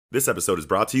This episode is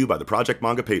brought to you by the Project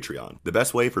Manga Patreon, the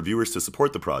best way for viewers to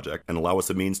support the project and allow us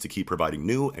a means to keep providing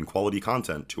new and quality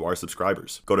content to our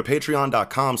subscribers. Go to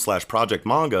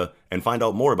patreon.com/projectmanga and find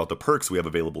out more about the perks we have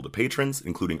available to patrons,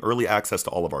 including early access to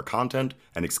all of our content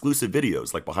and exclusive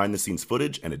videos like behind-the-scenes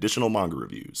footage and additional manga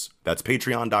reviews. That's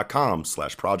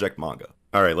patreon.com/projectmanga.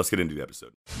 All right, let's get into the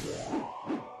episode.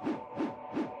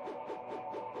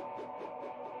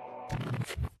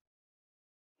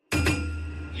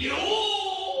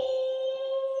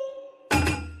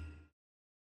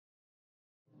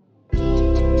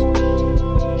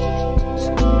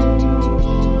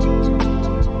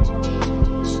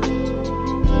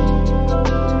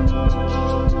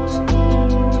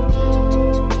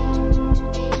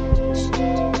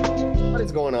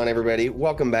 Everybody,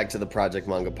 welcome back to the Project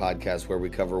Manga Podcast, where we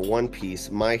cover One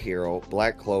Piece, My Hero,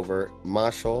 Black Clover,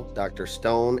 Mashle, Dr.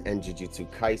 Stone, and Jujutsu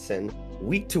Kaisen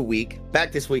week to week.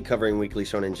 Back this week covering Weekly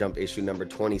Shonen Jump issue number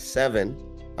 27.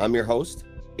 I'm your host,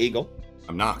 Eagle.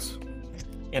 I'm Knox.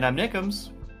 And I'm Nickums.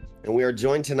 And we are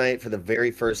joined tonight for the very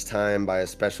first time by a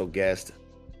special guest,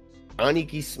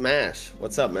 Aniki Smash.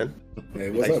 What's up, man?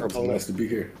 Hey, what's up? It's nice to be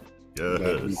here.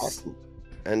 Yes. Awesome.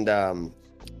 And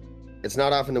it's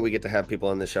not often that we get to have people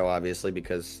on the show, obviously,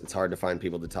 because it's hard to find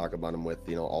people to talk about them with,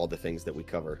 you know, all the things that we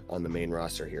cover on the main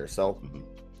roster here. So,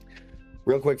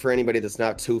 real quick, for anybody that's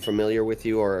not too familiar with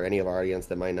you or any of our audience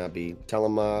that might not be, tell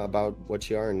them about what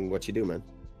you are and what you do, man.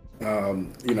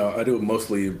 You know, I do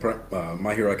mostly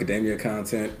My Hero Academia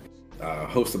content,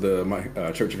 host of the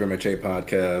Church of MHA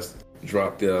podcast,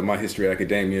 dropped the My History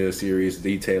Academia series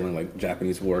detailing like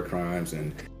Japanese war crimes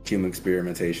and human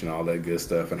experimentation, all that good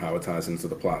stuff, and how it ties into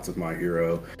the plots of My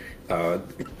Hero.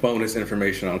 Bonus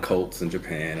information on cults in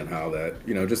Japan and how that,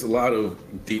 you know, just a lot of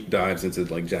deep dives into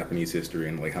like Japanese history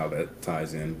and like how that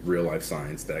ties in real life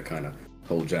science, that kind of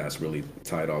whole jazz, really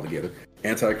tie it all together.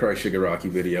 Antichrist Shigaraki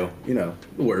video, you know,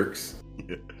 works.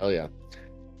 Oh yeah.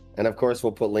 And of course,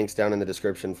 we'll put links down in the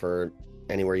description for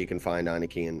anywhere you can find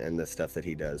Aniki and the stuff that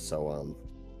he does. So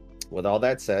with all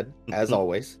that said, as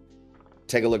always,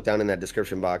 take a look down in that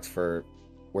description box for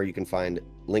where you can find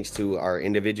links to our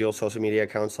individual social media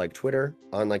accounts like Twitter,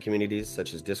 online communities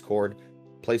such as Discord,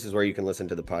 places where you can listen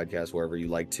to the podcast wherever you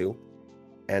like to,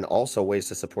 and also ways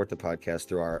to support the podcast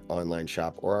through our online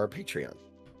shop or our Patreon.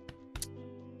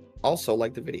 Also,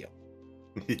 like the video.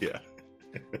 Yeah.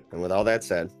 And with all that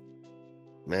said,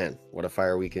 man, what a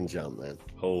fire weekend jump, man.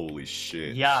 Holy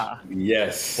shit. Yeah.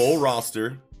 Yes. Full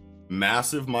roster.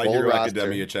 Massive My Full Hero roster.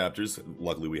 Academia chapters.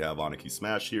 Luckily, we have Aniki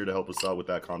Smash here to help us out with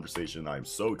that conversation. I'm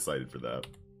so excited for that.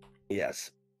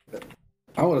 Yes.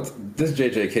 I want this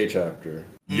JJK chapter.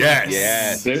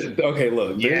 Yes. Okay,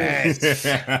 look. Yes.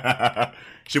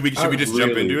 Should we just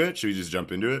jump into it? Should we just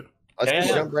jump into it? Let's just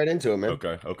Yeah. jump right into it, man.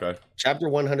 Okay. Chapter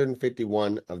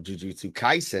 151 of Jujutsu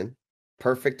Kaisen,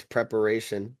 Perfect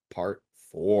Preparation, Part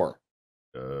 4.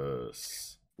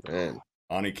 Yes. Man,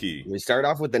 Aniki. we start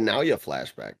off with the Naoya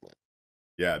flashback, man.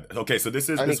 Yeah. Okay. So this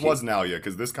Aniki. was Naoya,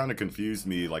 because this kind of confused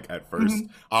me. Like at first,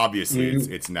 obviously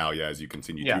it's Naoya as you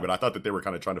continue Yeah. to, but I thought that they were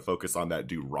kind of trying to focus on that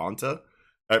dude Ranta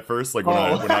at first. Like when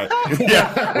I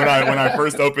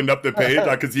first opened up the page,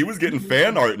 because he was getting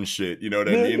fan art and shit. You know what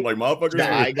I mean? Like motherfuckers.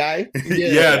 The eye guy?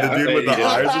 Yeah, the dude with the yeah.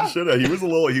 eyes and shit. He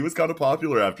was kind of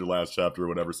popular after last chapter or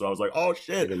whatever. So I was like, oh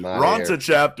shit, Get him outta Ranta here.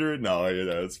 chapter. No, yeah,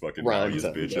 that's fucking Naoya's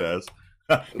Ranta, bitch yeah. ass.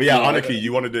 But yeah, Yeah, Aniki,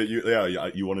 you wanted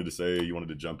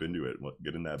to jump into it.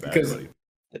 Get in that bag, Because- buddy.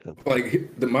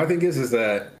 Like, my thing is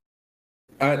that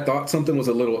I thought something was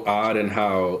a little odd in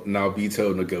how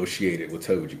Naobito negotiated with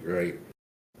Toji, right?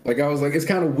 Like, I was like, it's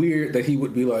kind of weird that he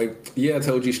would be like, yeah,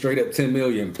 Toji, straight up 10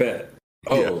 million, bet.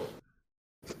 Oh,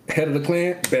 head of the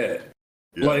clan, bet.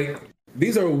 Yeah. Like,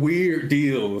 these are weird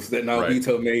deals that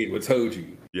Naobito made with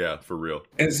Toji. Yeah, for real.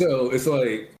 And so it's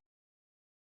like,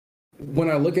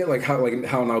 when I look at how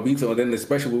Naobito, and then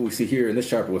especially what we see here in this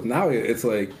chapter with Naoya, it's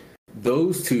like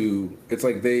those two, it's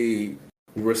like they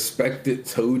respected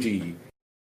Toji,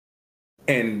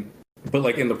 but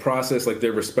like in the process, like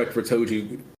their respect for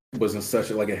Toji was in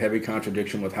such a heavy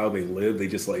contradiction with how they lived. They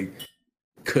just like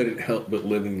couldn't help but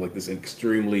living like this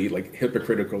extremely like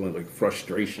hypocritical and like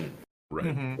frustration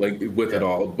Right. like with it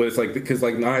all. But it's like because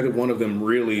like neither one of them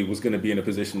really was going to be in a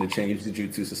position to change the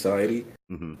Jutsu society.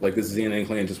 Like the ZNN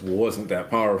clan just wasn't that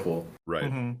powerful.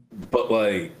 Right. But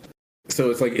like,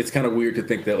 so it's like it's kind of weird to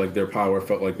think that like their power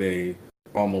felt like they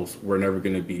almost were never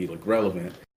going to be like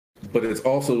relevant. But it's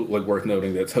also like worth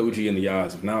noting that Toji in the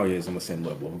eyes of Naoya is on the same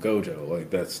level of Gojo. Like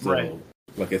that's still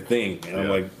like a thing. And I'm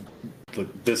like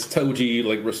this Toji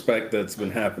like respect that's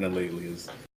been happening lately is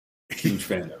huge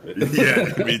fan of it.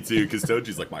 Yeah, me too. Because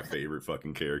Toji's like my favorite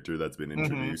fucking character that's been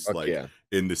introduced Fuck like yeah.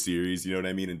 in the series. You know what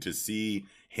I mean? And to see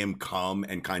him come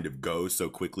and kind of go so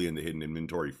quickly in the hidden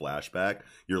inventory flashback,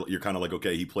 you're kind of like,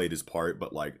 okay, he played his part,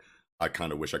 but like I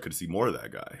kind of wish I could see more of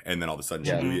that guy. And then all of a sudden,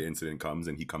 Yeah. Shibuya incident comes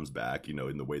and he comes back, you know,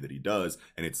 in the way that he does.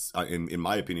 And it's, in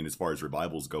my opinion, as far as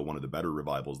revivals go, one of the better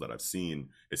revivals that I've seen,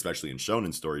 especially in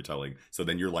shonen storytelling. So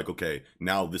then you're like, okay,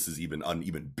 now this is even an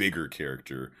even bigger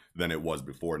character than it was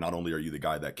before. Not only are you the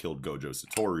guy that killed Gojo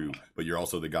Satoru, but you're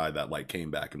also the guy that like came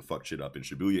back and fucked shit up in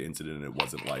Shibuya incident. And it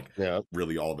wasn't like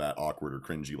really all that awkward or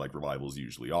cringy like revivals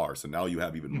usually are. So now you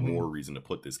have even more reason to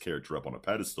put this character up on a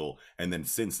pedestal. And then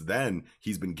since then,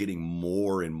 he's been getting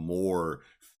more and more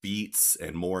feats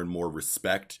and more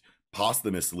respect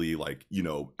posthumously, like, you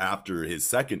know, after his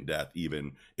second death,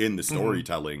 even in the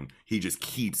storytelling, he just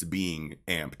keeps being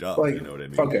amped up. Like, you know what I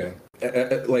mean?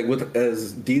 Okay, like with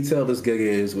as detailed as Giga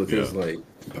is with his like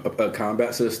a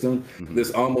combat system,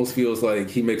 this almost feels like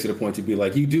he makes it a point to be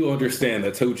like, you do understand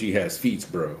that Toji has feats,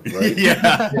 bro,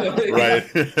 right?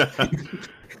 Right.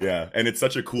 Yeah, and it's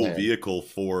such a cool vehicle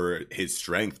for his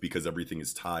strength because everything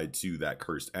is tied to that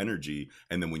cursed energy.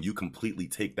 And then when you completely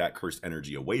take that cursed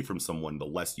energy away from someone, the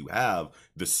less you have,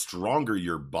 the stronger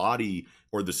your body,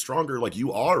 or the stronger like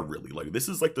you are really. Like this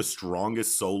is like the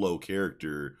strongest solo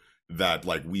character that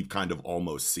like we've kind of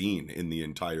almost seen in the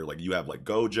entire, like you have like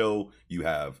Gojo, you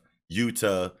have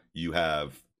Yuta, you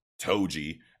have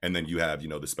Toji, and then you have, you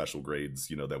know, the special grades,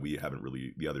 you know, that we haven't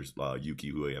really, the others, Yuki,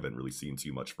 who we haven't really seen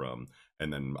too much from,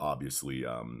 and then obviously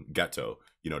Geto,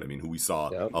 you know what I mean, who we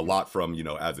saw a lot from, you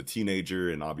know, as a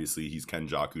teenager, and obviously he's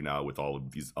Kenjaku now with all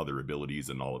of these other abilities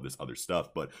and all of this other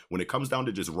stuff. But when it comes down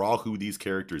to just raw who these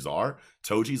characters are,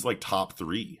 Toji's like top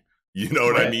 3. You know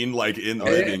what I mean? Like in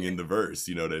living in the verse,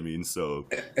 you know what I mean? So,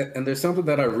 and there's something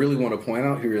that I really want to point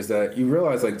out here is that you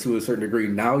realize, like, to a certain degree,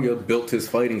 Naoya built his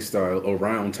fighting style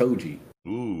around Toji.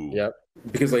 ooh, Yep.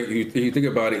 Because, like, you think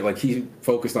about it, like, he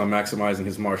focused on maximizing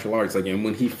his martial arts. Like, and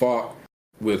when he fought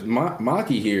with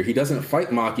Maki here, he doesn't fight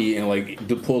Maki and, like,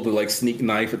 to pull the, like, sneak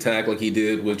knife attack like he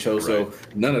did with Choso.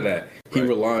 None of that. He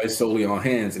relies solely on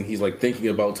hands, and he's, like, thinking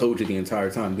about Toji the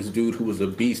entire time. This dude who was a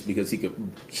beast because he could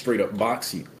straight up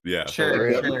box you. yeah, Sure.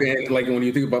 And, like, when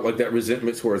you think about, like, that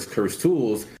resentment towards cursed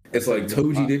tools, it's like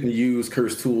Toji didn't use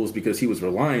cursed tools because he was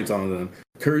reliant on them.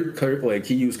 Like,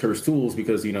 he used cursed tools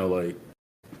because, you know, like,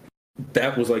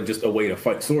 that was like just a way to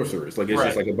fight sorcerers. Like it's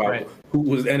just like about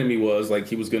who his enemy was. Like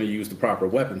he was going to use the proper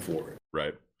weapon for it.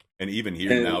 Right. And even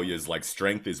here now, is like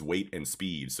strength is weight and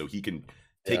speed, so he can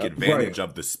take advantage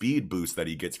of the speed boost that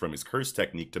he gets from his curse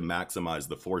technique to maximize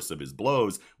the force of his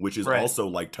blows, which is also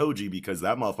like Toji, because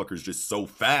that motherfucker's just so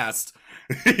fast.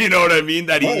 You know what I mean?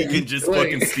 That he can just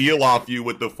fucking steal off you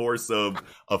with the force of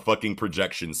a fucking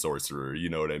projection sorcerer. You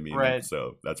know what I mean? Right.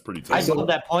 So that's pretty tough. I love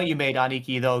that point you made,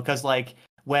 Aniki, though, because like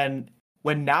when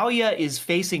Naoya is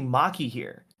facing Maki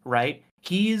here, right?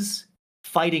 He's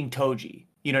fighting Toji.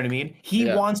 You know what I mean? He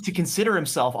wants to consider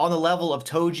himself on the level of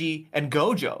Toji and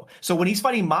Gojo. So when he's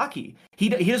fighting Maki, he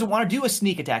doesn't want to do a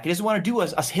sneak attack. He doesn't want to do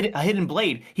a hidden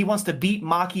blade. He wants to beat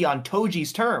Maki on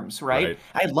Toji's terms, right?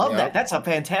 I love that. That's a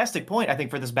fantastic point, I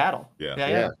think, for this battle.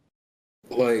 Yeah.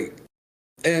 Like,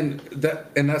 and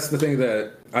that's the thing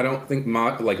that I don't think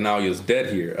Naoya's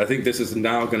dead here. I think this is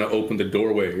now going to open the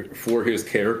doorway for his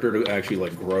character to actually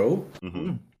like grow,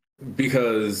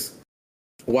 because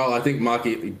while I think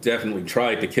Maki definitely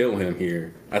tried to kill him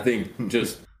here, I think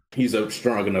just he's a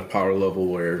strong enough power level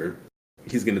where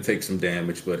he's going to take some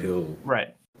damage, but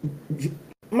he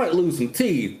might lose some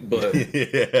teeth, but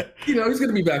you know, he's going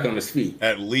to be back on his feet.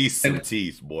 At least some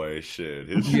teeth, boy. Shit.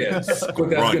 Yes, but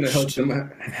that's going to help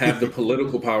them have the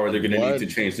political power they're going to need to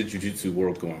change the jiu-jitsu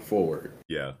world going forward.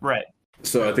 Yeah. Right.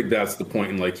 So I think that's the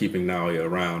point in like keeping Naoya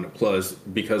around. Plus,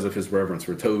 because of his reverence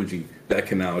for Toji, that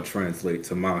can now translate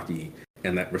to Maki,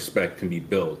 and that respect can be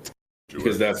built.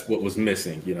 Because that's what was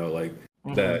missing, you know, like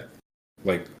that,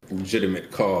 like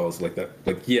legitimate cause, like that,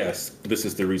 like, yes, this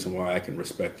is the reason why I can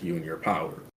respect you and your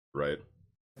power. Right.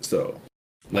 So,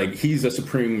 like, he's a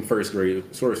supreme first grade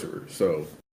sorcerer. So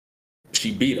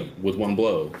she beat him with one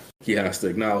blow. He has to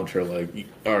acknowledge her, like,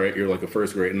 all right, you're like a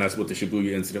first grade. And that's what the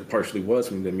Shibuya incident partially was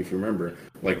from them, if you remember,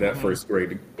 like that first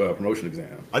grade promotion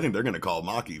exam. I think they're going to call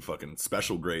Maki fucking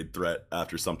special grade threat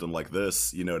after something like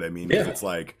this. You know what I mean? Yeah. It's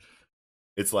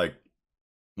like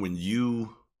when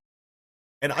you,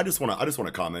 and I just want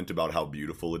to comment about how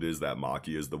beautiful it is that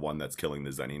Maki is the one that's killing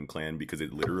the Zenin clan, because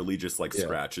it literally just like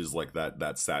scratches like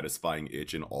that satisfying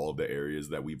itch in all of the areas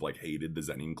that we've like hated the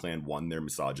Zenin clan. One, they're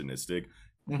misogynistic.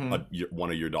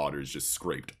 one of your daughters just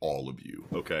scraped all of you.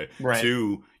 Okay. Right.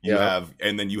 2, you have,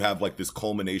 and then you have like this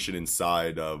culmination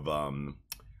inside of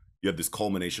you have this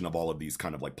culmination of all of these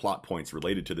kind of like plot points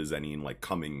related to the Zenin like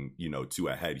coming, you know, to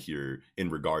a head here in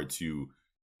regard to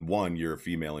 1, you're a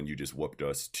female and you just whooped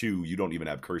us. 2, you don't even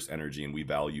have curse energy, and we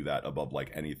value that above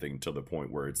like anything, to the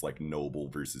point where it's like noble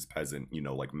versus peasant, you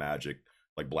know, like magic,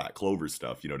 like Black Clover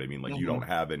stuff, you know what I mean? Like you don't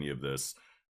have any of this.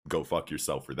 Go fuck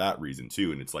yourself for that reason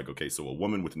too. And it's like, okay, so a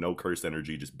woman with no cursed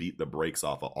energy just beat the brakes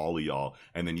off of all of y'all,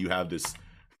 and then you have this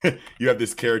you have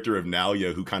this character of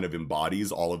Nalia who kind of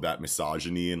embodies all of that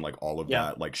misogyny and like all of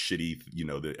that like shitty, you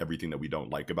know, everything that we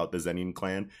don't like about the Zenin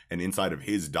clan. And inside of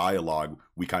his dialogue,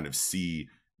 we kind of see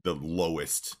the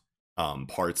lowest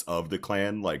parts of the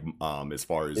clan, like as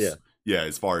far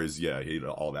as you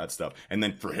know, all that stuff. And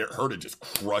then for her to just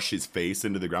crush his face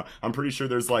into the ground, I'm pretty sure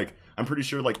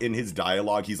like in his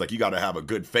dialogue he's like, you got to have a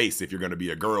good face if you're going to be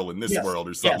a girl in this world,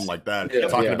 or something like that,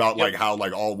 talking about like how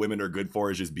like all women are good for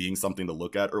is just being something to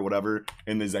look at or whatever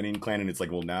in the Zenin clan. And it's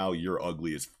like, well, now you're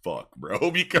ugly as fuck,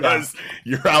 bro, because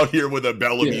you're out here with a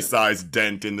Bellamy sized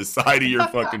dent in the side of your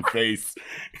fucking face.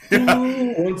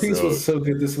 One Piece was so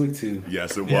good this week too.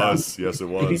 Yes, it was. Yes, it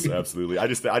was. Absolutely. I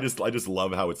just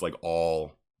love how it's like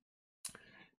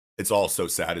it's all so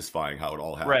satisfying how it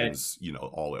all happens, you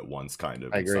know, all at once, kind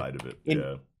of inside of it.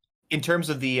 In terms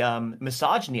of the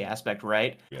misogyny aspect,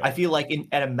 right? I feel like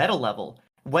at a meta level,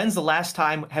 when's the last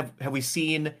time have we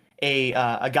seen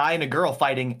a guy and a girl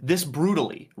fighting this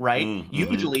brutally, right?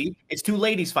 Usually it's 2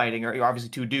 ladies fighting, or obviously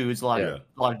 2 dudes, a lot of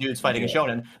dudes fighting in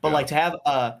shonen, but like to have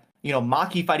you know,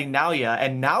 Maki fighting Naoya,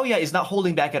 and Naoya is not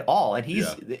holding back at all, and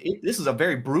this is a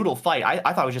very brutal fight.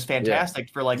 I thought it was just fantastic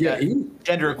for like that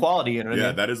gender equality. You know what I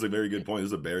mean? That is a very good point. This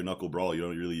is a bare knuckle brawl. You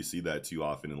don't really see that too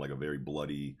often in like a very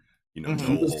bloody, you know,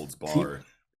 no holds bar.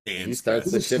 And he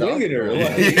starts the shit off.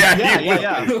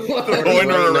 Yeah. Throwing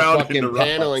her around the fucking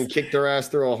panel and kicked her ass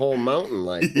through a whole mountain.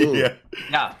 Like, yeah.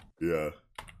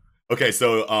 Okay,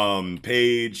 so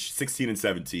page 16 and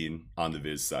 17 on the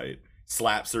Viz site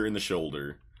slaps her in the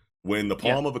shoulder. When the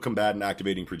palm of a combatant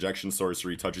activating projection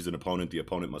sorcery touches an opponent, the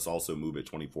opponent must also move at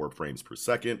 24 frames per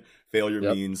second. Failure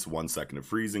means 1 second of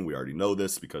freezing. We already know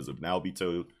this because of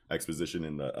Naobito exposition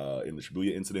in the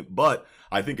Shibuya incident. But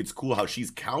I think it's cool how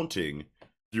she's counting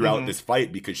throughout this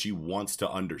fight, because she wants to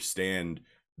understand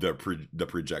the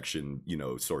projection, you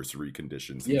know, sorcery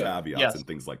conditions and caveats and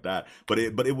things like that. But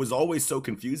it was always so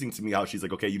confusing to me how she's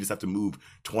like, okay, you just have to move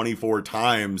 24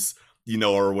 times, you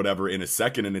know, or whatever in a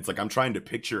second. And it's like, I'm trying to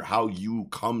picture how you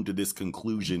come to this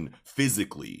conclusion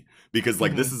physically, because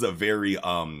like this is a very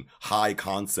high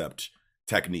concept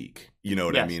technique, you know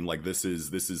what I mean? Like this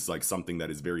is like something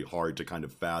that is very hard to kind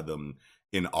of fathom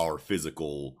in our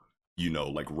physical, you know,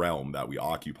 like realm that we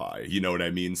occupy, you know what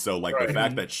I mean? So like the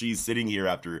fact that she's sitting here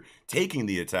after taking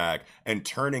the attack and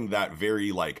turning that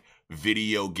very like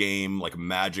video game, like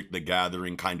Magic the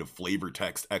Gathering kind of flavor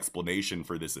text explanation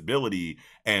for this ability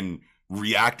and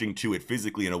reacting to it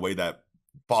physically in a way that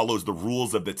follows the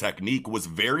rules of the technique was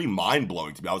very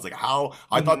mind-blowing to me. I was like, how?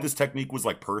 I thought this technique was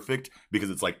like perfect, because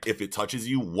it's like, if it touches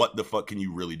you, what the fuck can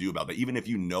you really do about that? Even if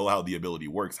you know how the ability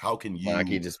works, how can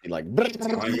you just be like I'm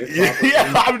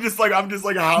just like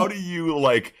how do you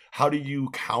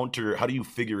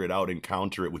figure it out and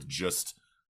counter it with just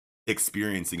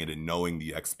experiencing it and knowing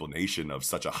the explanation of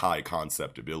such a high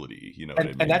concept ability, you know what I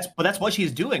mean? And that's what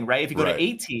she's doing, right? If you go to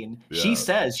 18, she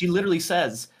literally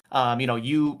says, you know,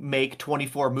 you make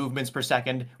 24 movements per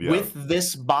second with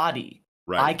this body.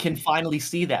 I can finally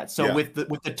see that. So with the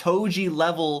Toji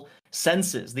level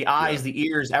senses, the eyes, the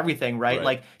ears, everything, right?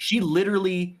 Like she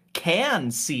literally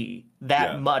can see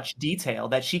that much detail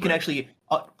that she can actually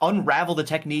unravel the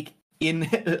technique in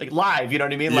like live, you know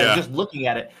what I mean? Like just looking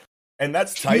at it. And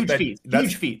that's tight.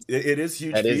 Huge feat. It is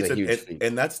huge. That is a huge feat.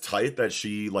 And that's tight that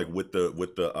she, like, with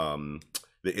the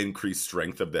increased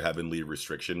strength of the heavenly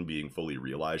restriction being fully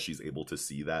realized, she's able to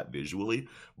see that visually.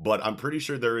 But I'm pretty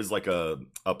sure there is like a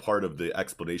part of the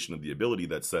explanation of the ability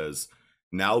that says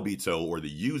Naobito, or the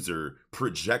user,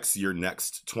 projects your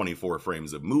next 24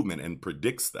 frames of movement and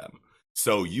predicts them.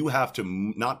 So you have to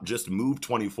not just move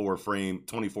 24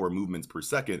 movements per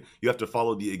second. You have to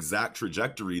follow the exact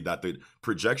trajectory that the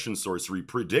projection sorcery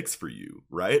predicts for you,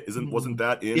 right? Wasn't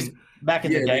that in back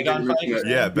in the Dagon fight?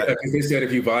 Yeah, because they said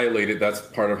if you violate it, that's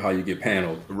part of how you get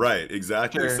paneled. Right,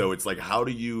 exactly. Sure. So it's like, how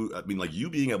do you? I mean, like, you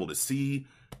being able to see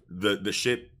the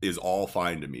shit is all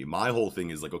fine to me. My whole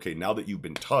thing is like, okay, now that you've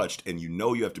been touched and you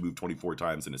know you have to move 24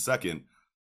 times in a second,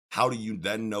 how do you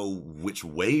then know which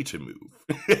way to move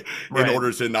in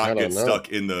order to not get stuck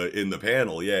in the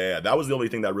panel? Yeah, that was the only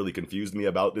thing that really confused me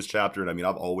about this chapter. And I mean,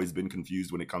 I've always been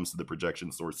confused when it comes to the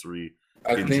projection sorcery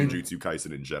in Jujutsu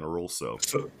Kaisen in general. So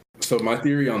my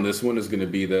theory on this one is going to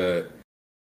be that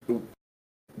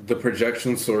the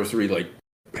projection sorcery like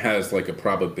has like a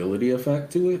probability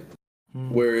effect to it,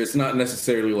 where it's not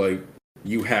necessarily like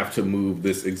you have to move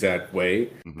this exact way,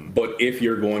 but if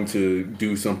you're going to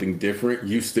do something different,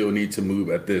 you still need to move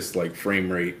at this like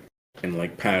frame rate and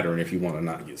like pattern if you want to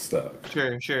not get stuck.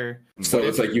 Sure. So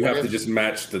it's like you have to just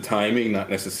match the timing,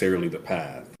 not necessarily the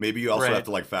path. Maybe you also have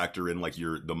to like factor in like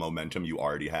the momentum you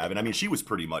already have. And I mean, she was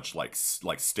pretty much like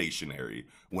stationary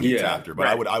when you tapped her. But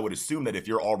I would assume that if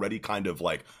you're already kind of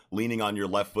like leaning on your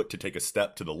left foot to take a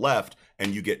step to the left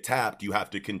and you get tapped, you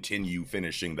have to continue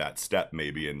finishing that step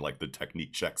maybe, and like the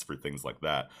technique checks for things like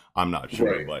that. I'm not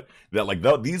sure, but that like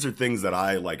these are things that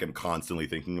I like am constantly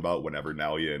thinking about whenever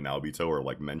Naoya and Naobito are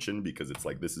like mentioned, because it's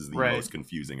like this is the most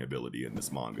confusing ability in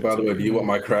this manga. By the way, do you want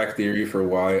my crack theory for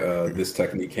why this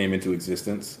technique came into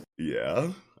existence? Yeah,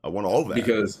 I want all that.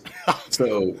 Because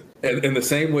so in the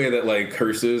same way that like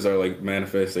curses are like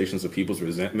manifestations of people's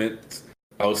resentment,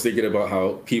 I was thinking about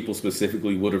how people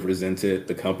specifically would have resented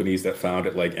the companies that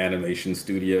founded like animation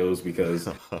studios, because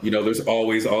you know there's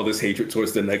always all this hatred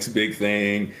towards the next big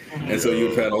thing, and so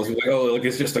you've had all like, oh, like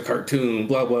it's just a cartoon,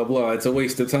 blah blah blah, it's a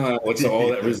waste of time, like so all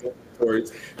that resentment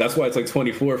towards. That's why it's like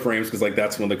 24 frames, because like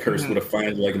that's when the curse would have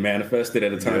finally like manifested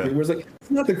at a time where it's like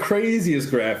it's not the craziest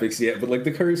graphics yet, but like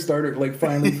the curse started like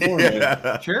finally forming.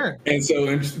 Sure. And so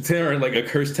in turn, like a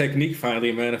curse technique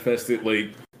finally manifested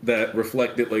like that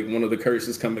reflected like one of the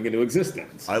curses coming into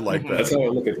existence. I like that. That's how I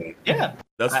look at that. Yeah,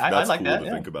 that's I like cool that, to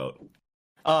think about.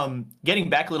 Getting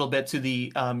back a little bit to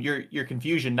the your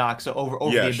confusion, Nox, so over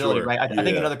the ability, right? I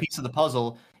think another piece of the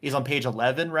puzzle is on page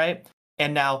 11, right?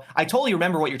 And now I totally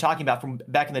remember what you're talking about from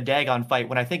back in the Dagon fight,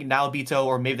 when I think Naobito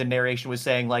or maybe the narration was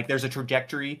saying like there's a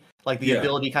trajectory, like the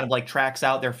ability kind of like tracks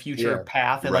out their future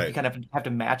path, and like you kind of have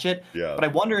to match it. Yeah. But I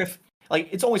wonder if like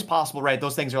it's always possible, right?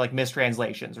 Those things are like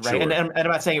mistranslations, right? Sure. And I'm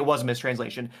not saying it was a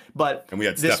mistranslation, but and we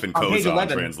had Stefan Kozan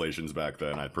translations back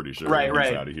then. I'm pretty sure he was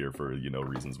out of here for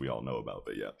reasons we all know about.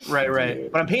 But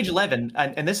right. But on page 11,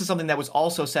 and this is something that was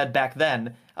also said back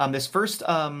then. This first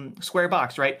square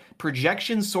box, right?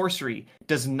 Projection sorcery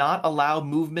does not allow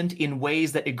movement in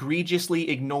ways that egregiously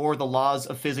ignore the laws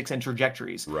of physics and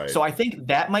trajectories. Right. So I think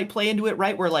that might play into it,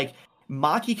 right? Where like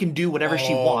Maki can do whatever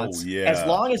she wants as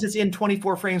long as it's in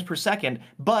 24 frames per second,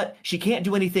 but she can't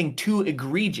do anything too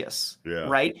egregious,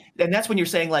 right? And that's when you're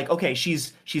saying like, okay,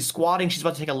 she's squatting, she's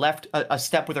about to take a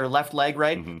step with her left leg,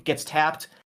 right? Gets tapped.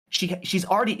 She's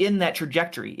already in that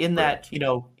trajectory, in that,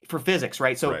 for physics,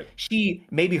 right? So she,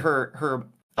 maybe her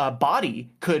body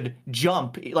could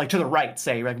jump like to the right,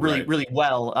 say, like really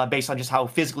well, based on just how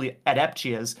physically adept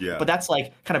she is. Yeah. But that's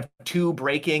like kind of too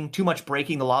much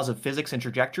breaking the laws of physics and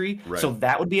trajectory. Right. So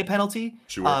that would be a penalty.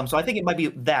 Sure. So I think it might be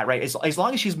that, right? As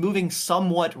long as she's moving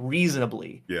somewhat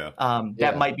reasonably.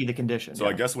 That might be the condition. So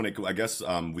I guess we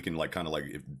can like kind of like,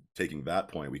 if taking that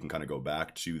point, we can kind of go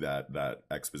back to that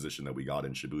exposition that we got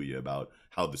in Shibuya about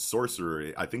how the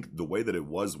sorcerer, I think the way that it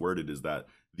was worded is that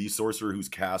the sorcerer who's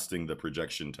casting the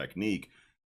projection technique,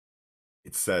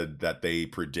 it said that they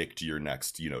predict your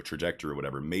next, trajectory or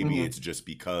whatever. Maybe it's just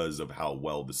because of how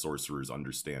well the sorcerers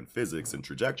understand physics and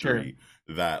trajectory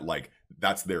that like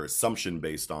that's their assumption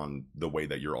based on the way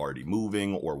that you're already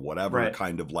moving or whatever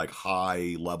kind of like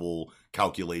high level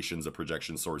calculations a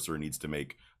projection sorcerer needs to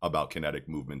make about kinetic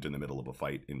movement in the middle of a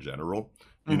fight in general.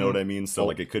 You know what I mean? So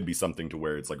like it could be something to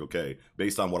where it's like, okay,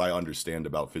 based on what I understand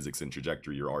about physics and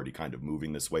trajectory, you're already kind of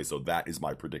moving this way. So that is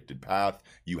my predicted path.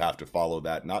 You have to follow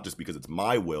that, not just because it's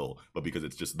my will, but because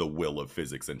it's just the will of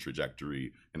physics and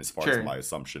trajectory. And as far as my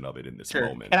assumption of it in this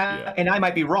moment. And I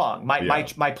might be wrong.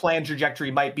 My planned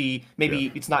trajectory might be,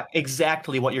 maybe it's not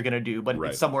exactly what you're going to do, but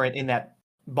it's somewhere in that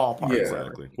ballpark. Yeah,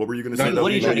 exactly. What were you going to say?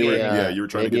 What are you trying to get? You were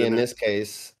trying to get get in this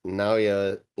case,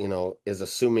 Naoya, is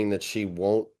assuming that she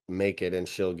won't make it and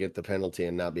she'll get the penalty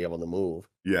and not be able to move.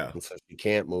 Yeah. And so she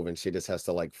can't move and she just has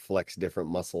to like flex different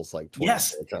muscles like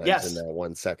 24 times in that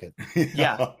 1 second.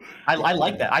 Yeah. I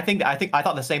like that. I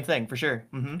thought the same thing for sure.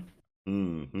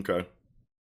 Okay.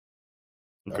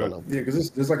 I don't know. Yeah, because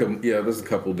there's a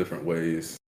couple different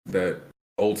ways that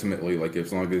ultimately, like,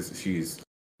 as long as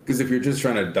because if you're just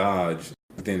trying to dodge,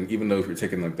 then even though if you're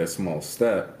taking like that small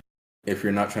step, if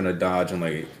you're not trying to dodge in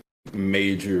like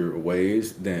major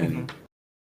ways, then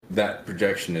that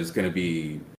projection is going to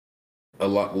be a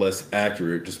lot less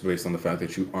accurate just based on the fact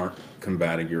that you aren't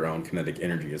combating your own kinetic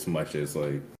energy as much as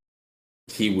like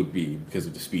he would be because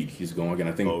of the speed he's going. And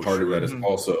I think part sure. of that is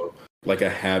also like a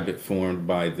habit formed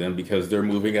by them because they're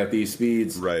moving at these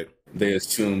speeds. Right. They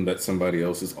assume that somebody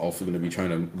else is also going to be trying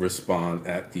to respond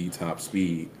at the top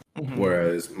speed.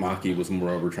 Whereas Maki was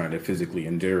moreover trying to physically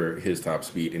endure his top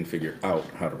speed and figure out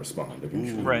how to respond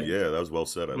eventually. Right. Yeah, that was well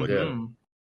said. I like that.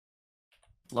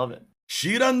 Love it.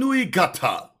 Shiranui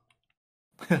Gata.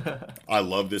 I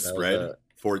love this spread.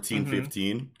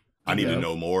 14-15. I need to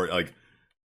know more. Like,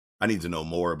 I need to know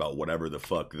more about whatever the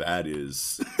fuck that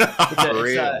is.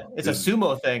 It's a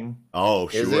sumo thing. Oh,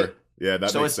 sure. Yeah,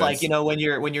 that so makes it's sense. like, you know, when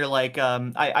you're like,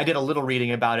 I did a little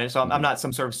reading about it, so I'm not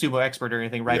some sort of sumo expert or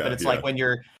anything, right? But it's like when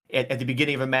you're at the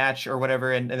beginning of a match or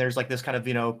whatever, and there's like this kind of,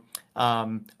 you know,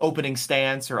 opening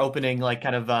stance or opening like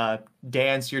kind of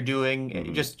dance you're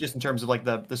doing, just in terms of like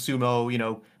the sumo, you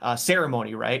know,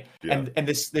 ceremony, right? And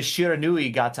this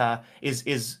Shiranui Gata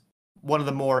is one of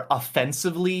the more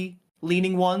offensively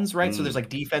leaning ones, right? So there's like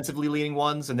defensively leaning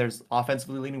ones and there's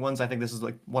offensively leaning ones. I think this is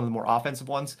like one of the more offensive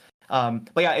ones. But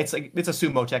yeah, it's a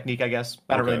sumo technique, I guess.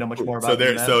 I don't really know much more about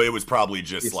it. So it was probably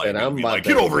just like, I'm like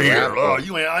get over here. Oh,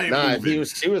 I ain't nah, moving.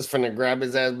 she was finna grab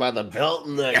his ass by the belt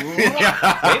and like,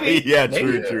 maybe. Yeah,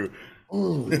 true.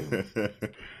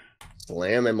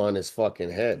 Slam him on his fucking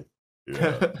head.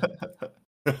 Yeah.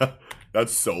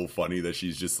 That's so funny that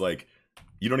she's just like,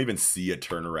 you don't even see a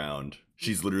turnaround.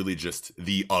 She's literally just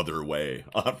the other way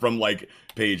from like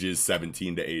pages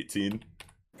 17 to 18.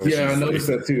 Yeah, I noticed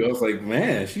that too. I was like,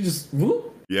 man, she just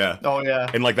whoop. Yeah. Oh yeah.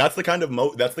 And like that's the kind of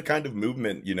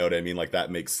movement, you know what I mean? Like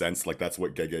that makes sense. Like that's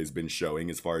what Gege's been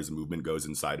showing as far as movement goes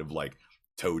inside of like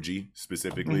Toji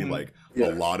specifically. Like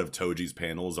a lot of Toji's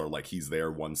panels are like he's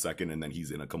there 1 second and then he's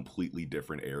in a completely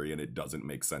different area and it doesn't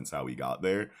make sense how he got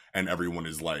there. And everyone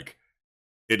is like,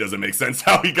 it doesn't make sense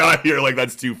how he got here. Like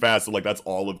that's too fast. So like that's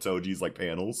all of Toji's like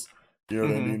panels. You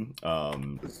know what I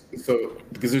mean? So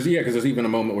because there's even a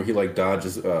moment where he like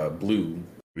dodges blue.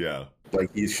 Yeah.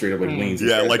 Like he straight up like leans.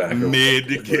 Yeah, like back mid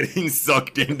getting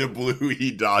sucked into blue,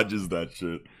 he dodges that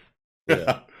shit.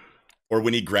 Yeah. Or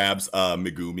when he grabs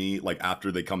Megumi, like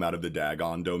after they come out of the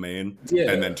Dagon domain,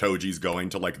 and then Toji's going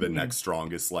to like the next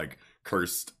strongest like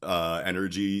cursed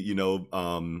energy, you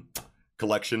know,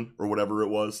 collection or whatever it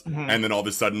was, and then all of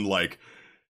a sudden like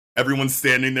everyone's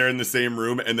standing there in the same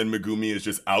room, and then Megumi is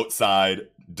just outside,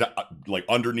 like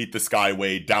underneath the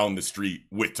skyway, down the street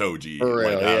with Toji,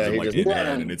 like has him like in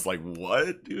hand, and it's like,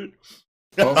 what, dude?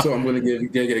 Also, I'm going to give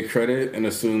Gege credit and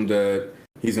assume that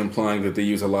he's implying that they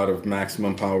use a lot of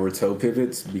maximum power toe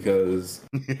pivots because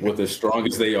with as strong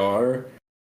as they are,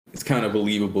 it's kind of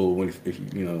believable when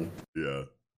if you know. Yeah.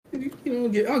 You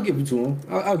know, I'll give it to him.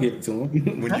 I'll give it to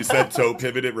him. When you said toe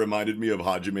pivot, it reminded me of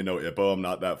Hajime no Ippo. I'm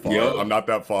not that far. I'm not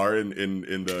that far in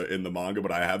the manga,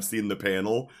 but I have seen the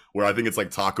panel where I think it's like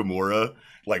Takamura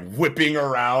like whipping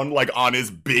around like on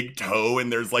his big toe, and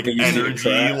there's like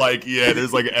energy, like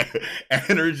there's like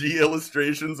energy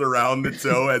illustrations around the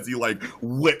toe as he like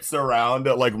whips around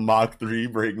at like Mach 3,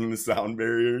 breaking the sound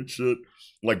barrier and shit.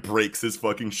 Like breaks his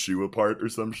fucking shoe apart or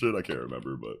some shit. I can't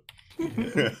remember,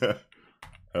 but.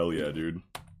 Hell yeah, dude.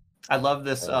 I love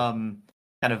this kind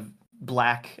of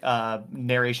black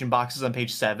narration boxes on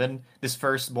page 7. This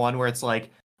first one where it's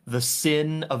like, the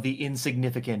sin of the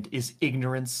insignificant is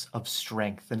ignorance of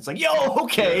strength. And it's like, yo,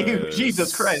 okay,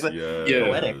 Jesus Christ.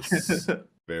 Poetic.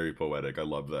 Very poetic. I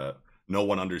love that. No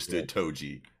one understood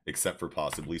Toji except for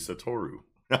possibly Satoru.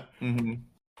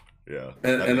 Yeah.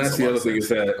 And that's the other thing is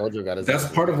that that's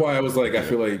part of why I was like, I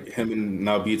feel like him and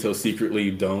Naobito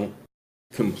secretly don't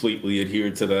completely adhere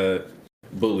to that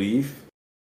belief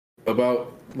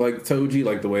about like Toji,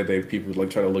 like the way people like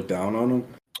try to look down on him.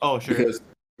 Oh, sure.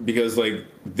 Because like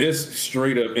this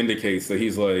straight up indicates that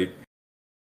he's like,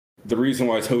 the reason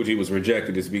why Toji was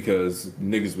rejected is because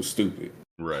niggas was stupid.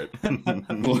 Right.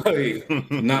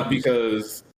 Like not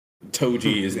because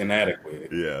Toji is inadequate.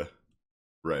 Yeah.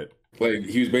 Right. Like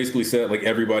he was basically said like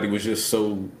everybody was just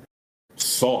so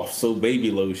soft, so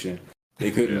baby lotion. They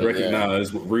couldn't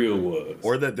recognize what real was.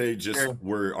 Or that they just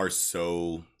are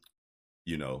so,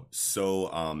 you know, so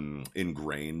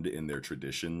ingrained in their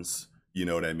traditions. You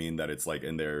know what I mean? That it's like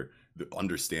in the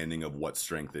understanding of what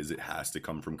strength is, it has to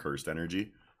come from cursed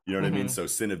energy. You know what I mean? So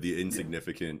sin of the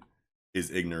insignificant is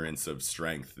ignorance of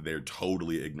strength. They're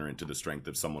totally ignorant to the strength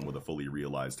of someone with a fully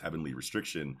realized heavenly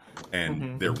restriction.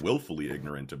 And they're willfully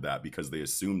ignorant of that because they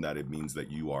assume that it means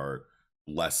that you are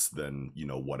less than, you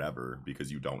know, whatever,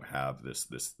 because you don't have this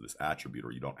attribute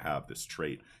or you don't have this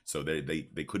trait. So they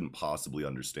couldn't possibly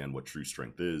understand what true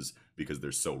strength is because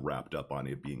they're so wrapped up on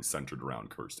it being centered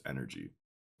around cursed energy.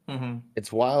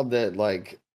 It's wild that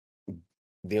like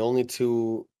the only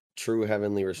two true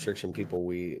heavenly restriction people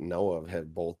we know of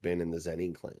have both been in the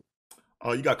Zenin clan.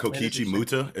 Oh, you got Kokichi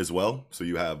Muta as well. So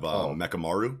you have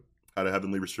Mekamaru had a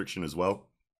heavenly restriction as well.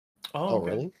 Oh,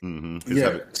 really? Mm-hmm.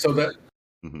 Yeah. So that.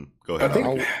 Mm-hmm. Go ahead. I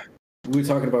think we were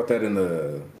talking about that in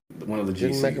one of the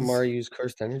GCs. Didn't Mekamaru use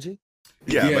cursed energy?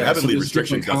 Yeah, but heavenly so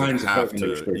restriction doesn't have to.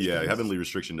 restrictions. Yeah, heavenly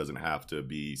restriction doesn't have to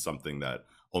be something that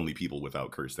only people without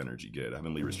cursed energy get.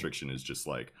 Heavenly restriction is just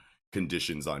like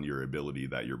conditions on your ability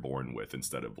that you're born with,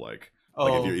 instead of like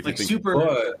if you think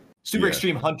super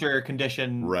extreme hunter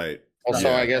condition, right?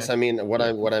 Also, I guess I mean what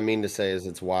I mean to say is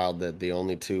it's wild that the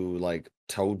only two like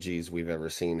Tojis we've ever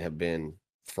seen have been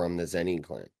from the Zenin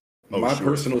clan. My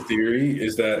personal theory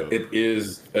is that it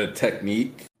is a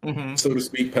technique, so to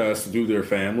speak, passed through their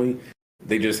family.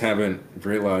 They just haven't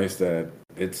realized that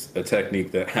it's a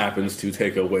technique that happens to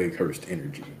take away cursed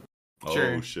energy.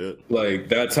 Oh shit! Like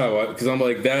that's how because I'm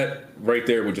like that right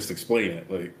there would just explain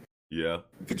it. Like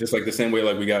just like the same way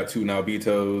like we got 2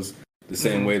 Naobitos, the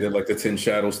same way that like the 10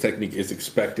 Shadows technique is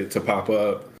expected to pop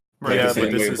up. Right. Like the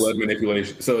same way blood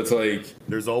manipulation. So it's like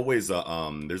there's always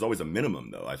a minimum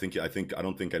though. I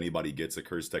don't think anybody gets a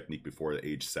curse technique before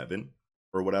age 7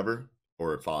 or whatever,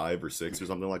 or 5 or 6 or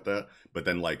something like that. But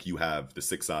then like you have the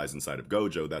 6 eyes inside of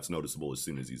Gojo that's noticeable as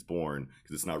soon as he's born,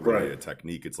 because it's not really a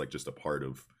technique. It's like just a part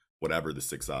of whatever the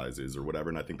 6 eyes is or whatever.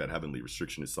 And I think that heavenly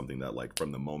restriction is something that like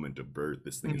from the moment of birth,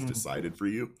 this thing is decided for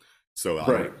you. So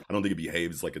I don't think it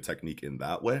behaves like a technique in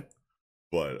that way.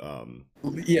 But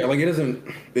yeah, like it isn't.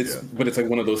 But it's like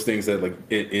one of those things that like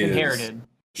it is inherited.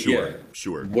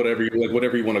 Sure. Whatever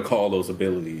you want to call those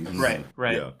abilities. Right.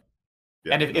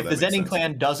 Yeah, and if the Zenin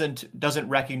clan doesn't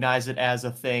recognize it as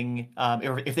a thing,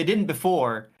 if they didn't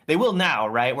before, they will now,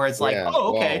 right? Where it's like,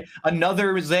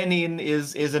 another Zenin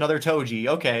is another Toji.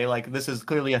 Okay, like this is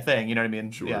clearly a thing. You know what I mean?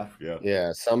 Sure.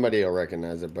 Yeah. Somebody will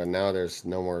recognize it, but now there's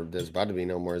about to be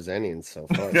no more Zenins. So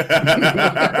fuck.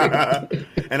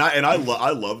 and I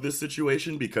love this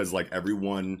situation because like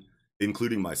everyone,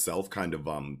 including myself, kind of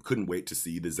couldn't wait to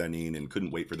see the Zenin and couldn't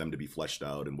wait for them to be fleshed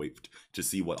out and wait to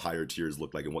see what higher tiers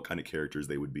look like and what kind of characters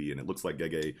they would be. And it looks like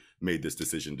Gege made this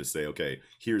decision to say, okay,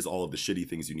 here's all of the shitty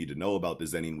things you need to know about the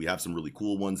Zenin. We have some really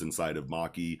cool ones inside of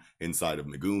Maki, inside of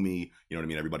Megumi. You know what I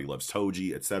mean? Everybody loves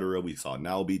Toji, etc. We saw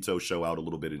Naobito show out a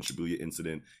little bit in Shibuya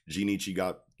Incident. Jinichi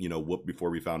got, whooped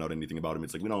before we found out anything about him.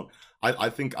 It's like I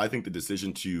think the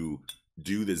decision to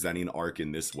do the Zenin arc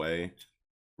in this way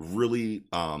really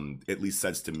at least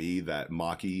says to me that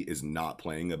Maki is not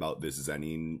playing about this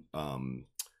Zenin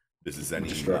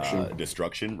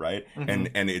destruction, right?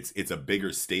 And it's a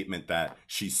bigger statement that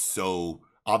she's so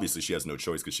obviously she has no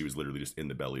choice because she was literally just in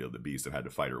the belly of the beast and had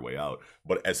to fight her way out.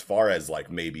 But as far as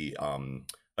like maybe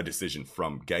a decision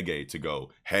from Gege to go,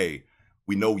 hey,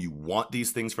 we know you want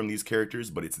these things from these characters,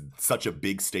 but it's such a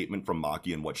big statement from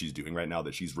Maki and what she's doing right now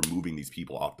that she's removing these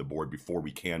people off the board before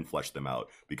we can flesh them out,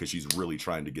 because she's really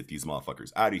trying to get these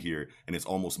motherfuckers out of here. And it's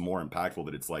almost more impactful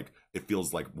that it's like, it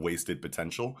feels like wasted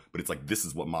potential, but it's like, this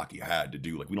is what Maki had to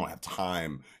do. Like, we don't have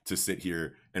time to sit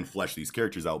here and flesh these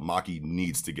characters out. Maki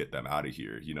needs to get them out of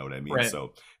here. You know what I mean? Right.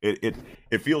 So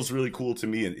it feels really cool to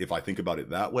me if I think about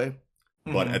it that way.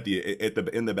 But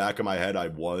in the back of my head, I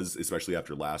was, especially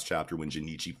after last chapter when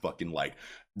Jinichi fucking like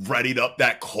readied up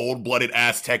that cold-blooded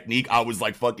ass technique. I was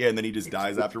like, fuck yeah, and then he just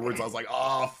dies afterwards. I was like,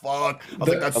 oh fuck. I was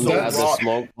like, that's so raw.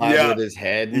 Smoke with his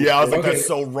head. Yeah, I was like, that's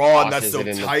so raw and that's so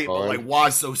tight. But like, why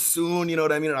so soon? You know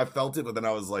what I mean? And I felt it, but then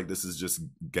I was like, this is just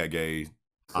Gege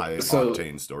high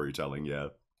octane storytelling. Yeah.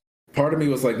 Part of me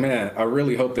was like, man, I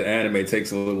really hope the anime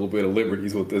takes a little bit of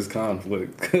liberties with this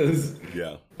conflict, because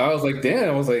I was like, damn,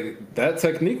 I was like, that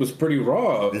technique was pretty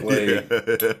raw. Like,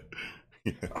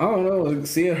 I don't know, like,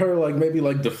 seeing her like maybe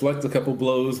like deflect a couple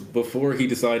blows before he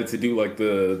decided to do like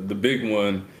the big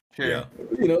one. Sure. Yeah.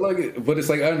 Like, but it's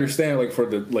like I understand like for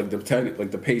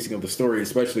the pacing of the story,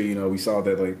 especially we saw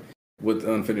that like with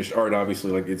unfinished art,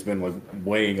 obviously like it's been like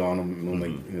weighing on him and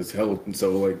like his health, and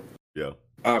so like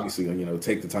obviously,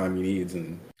 take the time he needs,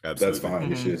 and that's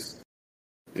fine.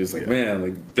 It's like, man,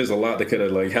 like there's a lot that could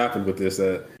have like happened with this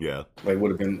that like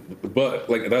would have been, but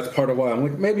like that's part of why I'm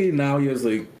like maybe Naoya's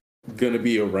like gonna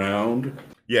be around.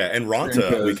 Yeah, and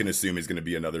Ranta we can assume is gonna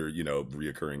be another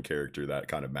reoccurring character that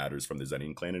kind of matters from the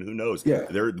Zenin clan, and who knows? Yeah,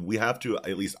 we have to,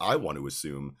 at least I want to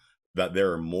assume that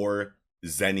there are more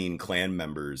Zenin clan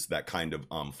members that kind of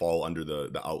fall under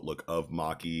the outlook of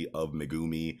Maki, of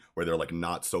Megumi, where they're like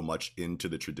not so much into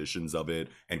the traditions of it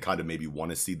and kind of maybe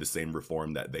want to see the same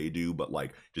reform that they do, but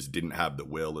like just didn't have the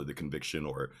will or the conviction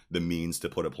or the means to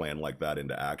put a plan like that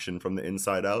into action from the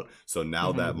inside out. So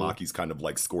now that Maki's kind of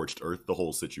like scorched earth the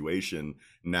whole situation,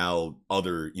 now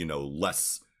other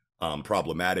less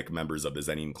problematic members of the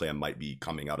Zenin clan might be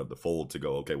coming out of the fold to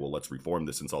go, okay, well, let's reform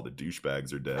this since all the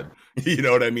douchebags are dead. You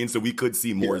know what I mean? So we could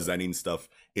see more Zenin stuff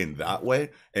in that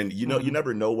way. And, you know, you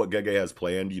never know what Gege has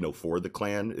planned, you know, for the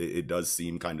clan. It does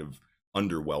seem kind of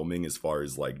underwhelming as far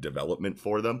as like development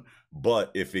for them.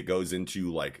 But if it goes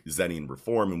into like Zenin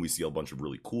reform and we see a bunch of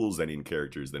really cool Zenin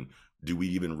characters, then do we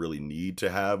even really need to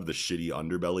have the shitty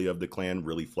underbelly of the clan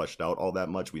really fleshed out all that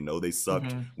much? We know they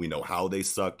sucked. We know how they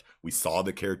sucked. We saw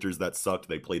the characters that sucked.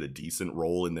 They played a decent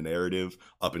role in the narrative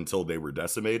up until they were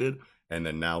decimated. And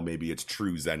then now maybe it's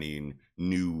true Zenin,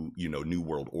 new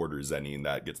world order Zenin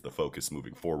that gets the focus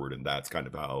moving forward. And that's kind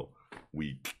of how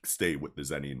we stay with the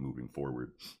Zenin moving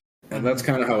forward. And that's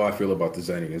kind of how I feel about the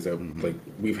Zenin, is that like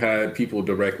we've had people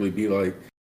directly be like,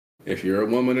 if you're a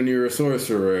woman and you're a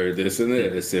sorcerer, this and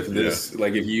this, if this,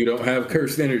 like, if you don't have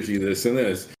cursed energy, this and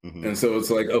this. And so it's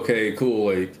like, okay,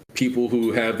 cool. Like, people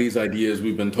who have these ideas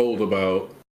we've been told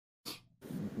about,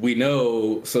 we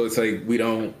know. So it's like, we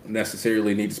don't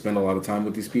necessarily need to spend a lot of time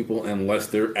with these people unless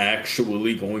they're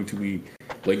actually going to be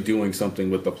like doing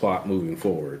something with the plot moving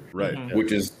forward. Right.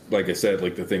 Which is, like I said,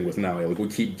 like the thing with Naoya, like we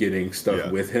keep getting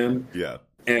stuff with him. Yeah.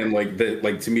 And like that,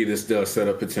 like to me, this does set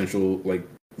up potential, like,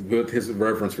 with his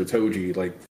reverence for Toji,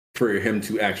 like for him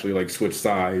to actually like switch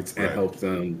sides and help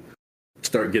them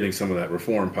start getting some of that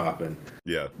reform popping.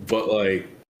 Yeah. But like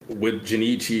with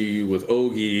Jinichi, with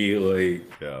Ogi, like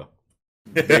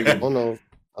I don't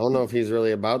know if he's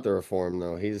really about the reform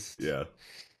though. He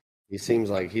seems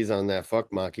like he's on that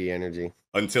fuck Maki energy.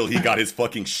 Until he got his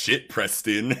fucking shit pressed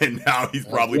in, and now he's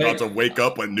probably about to wake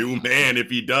up a new man if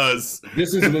he does.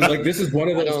 This is one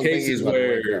of those cases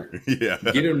where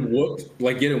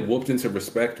getting whooped into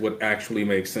respect would actually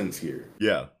make sense here.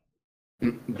 Yeah.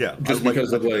 Just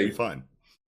because of like fine.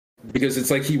 Because it's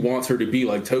like he wants her to be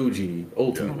like Toji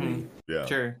ultimately. Yeah.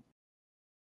 Sure.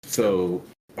 So,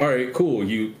 all right, cool.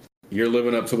 You're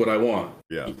living up to what I want.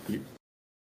 Yeah.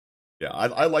 Yeah,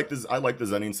 I like this. I like the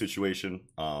Zenin situation.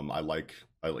 I like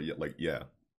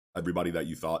everybody that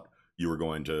you thought you were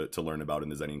going to learn about in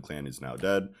the Zenin clan is now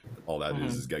dead. All that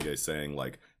is Gege saying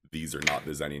like these are not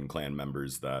the Zenin clan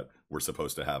members that were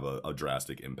supposed to have a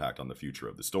drastic impact on the future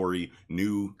of the story.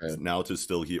 Naota's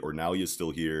still here, or Naoya's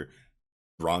still here.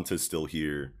 Bronta's still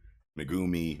here.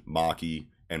 Megumi, Maki,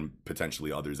 and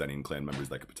potentially other Zenin clan members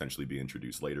that could potentially be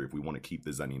introduced later. If we want to keep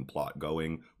the Zenin plot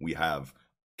going, we have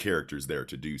characters there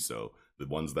to do so. The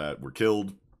ones that were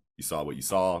killed, you saw what you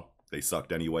saw. They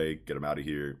sucked anyway. Get them out of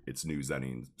here. It's new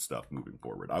Zenin stuff moving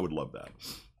forward. I would love that.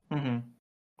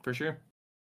 For sure.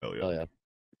 Hell yeah. Oh yeah.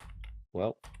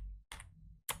 Well,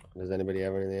 does anybody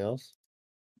have anything else?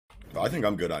 I think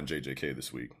I'm good on JJK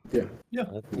this week. Yeah.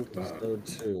 I think so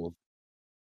too.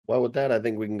 Well, with that, I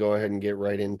think we can go ahead and get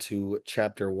right into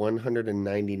chapter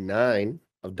 199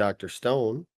 of Dr.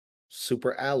 Stone,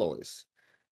 Super Alloys.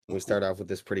 We start off with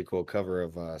this pretty cool cover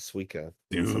of Suika.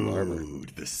 Dude, some armor.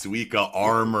 the Suika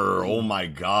armor. Oh my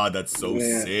god, that's so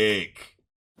sick.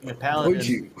 The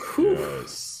paladin.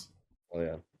 Yes. Oh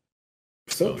yeah.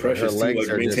 So precious. Her legs like,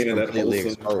 are just maintaining that completely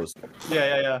wholesome. exposed.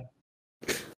 Yeah.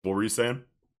 What were you saying?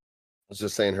 I was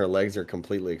just saying her legs are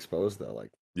completely exposed though.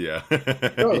 Like, yeah.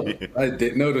 Oh, I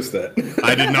didn't notice that.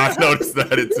 I did not notice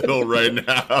that until right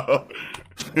now.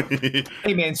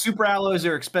 Hey man, super alloys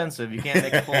are expensive. You can't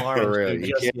make a full armor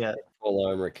just yet. Full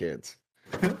armor kids.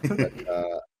 But,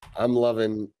 I'm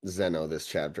loving Zeno this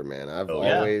chapter, man. I've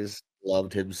always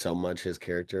loved him so much, his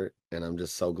character, and I'm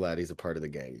just so glad he's a part of the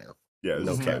gang now. Yeah,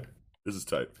 this is tight. This is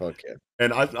tight. Fuck yeah.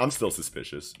 And I'm still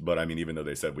suspicious, but I mean, even though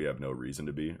they said we have no reason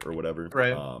to be or whatever,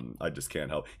 right? I just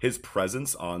can't help. His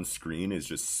presence on screen is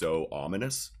just so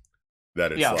ominous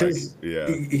that it's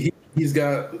he's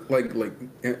got like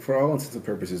for all intents and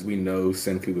purposes, we know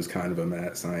Senku was kind of a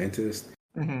mad scientist,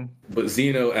 but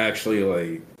Zeno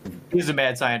actually he's a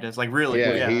mad scientist, like really.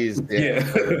 Yeah, he's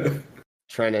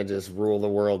trying to just rule the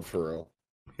world for real.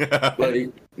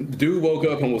 Like, dude woke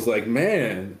up and was like,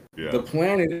 man, the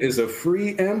planet is a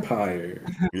free empire.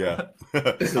 Yeah.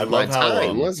 I love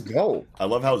how let's go. I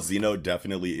love how Zeno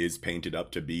definitely is painted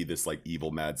up to be this like evil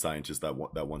mad scientist that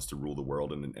wants to rule the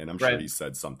world, and I'm sure he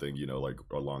said something, like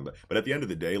along that. But at the end of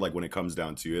the day, like when it comes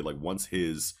down to it, like once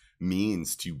his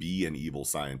means to be an evil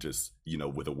scientist,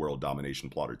 with a world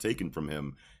domination plot are taken from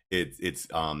him, it's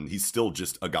he's still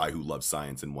just a guy who loves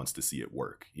science and wants to see it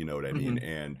work. You know what I mean?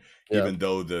 And even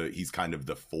though he's kind of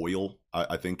the foil,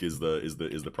 I think is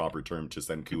the proper term to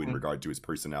Senku in regard to his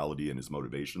personality and his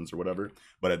motivations or whatever.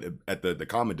 But at the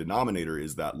common denominator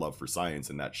is that love for science,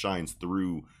 and that shines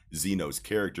through Zeno's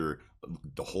character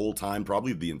the whole time,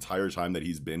 probably the entire time that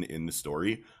he's been in the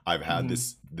story, I've had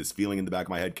this feeling in the back of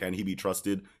my head. Can he be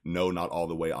trusted? No, not all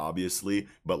the way, obviously,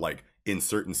 but like in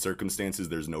certain circumstances,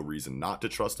 there's no reason not to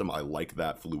trust him. I like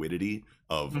that fluidity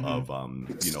of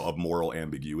moral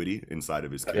ambiguity inside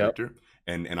of his character,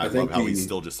 and I love how he's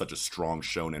still just such a strong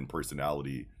shonen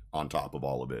personality on top of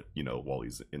all of it, while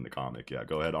he's in the comic. Yeah,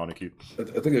 go ahead, Aniki.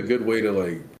 I think a good way to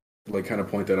like kind of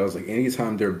point that out is like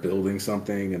anytime they're building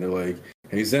something and they're like,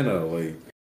 hey Zeno, like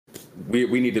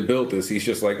we need to build this, he's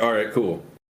just like, all right, cool.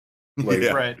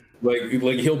 Like, right.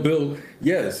 Like he'll build.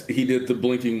 Yes, he did the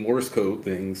blinking Morse code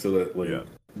thing so that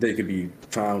they could be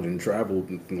found and traveled,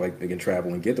 and like they can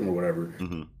travel and get them or whatever.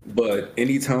 But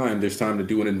anytime there's time to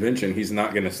do an invention, he's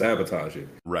not going to sabotage it.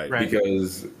 Right.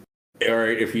 Because all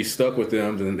right, if he's stuck with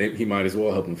them, then he might as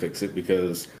well help them fix it,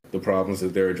 because the problems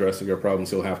that they're addressing are problems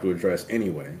he'll have to address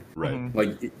anyway. Right.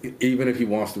 Like even if he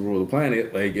wants to rule the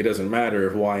planet, like it doesn't matter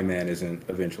if Y-Man isn't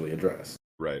eventually addressed.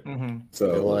 Right.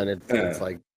 So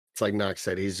it's like Nox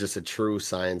said, he's just a true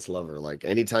science lover. Like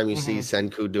anytime you see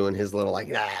Senku doing his little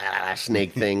like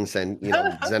snake things, and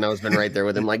Zeno's been right there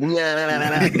with him, like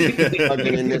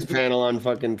fucking in this panel on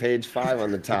fucking page 5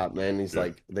 on the top, man. He's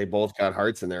like, they both got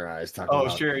hearts in their eyes. Talking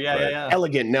about, sure, yeah.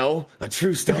 Elegant, no, a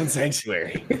true stone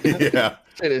sanctuary. Yeah,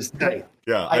 it is tight.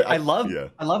 Yeah, I love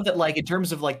that. Like in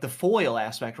terms of like the foil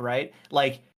aspect, right?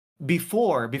 Like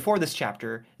before this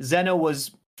chapter, Zeno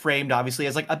was framed obviously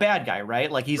as like a bad guy,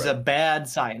 right? Like he's a bad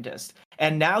scientist,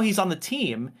 and now he's on the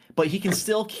team, but he can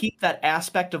still keep that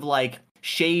aspect of like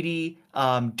shady,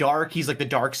 dark. He's like the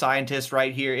dark scientist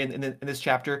right here in this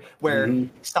chapter, where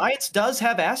science does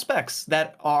have aspects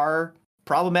that are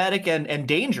problematic and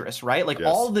dangerous, right? Like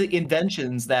all the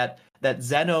inventions that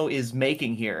Zeno is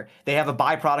making here, they have a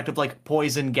byproduct of like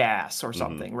poison gas or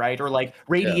something, right? Or like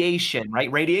radiation,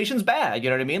 right? Radiation's bad, you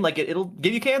know what I mean? Like it'll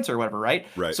give you cancer or whatever, right?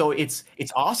 Right. So it's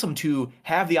awesome to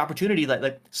have the opportunity that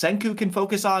like Senku can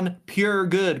focus on pure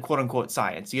good, quote unquote,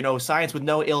 science, science with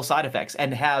no ill side effects,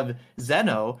 and have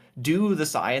Zeno do the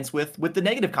science with the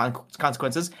negative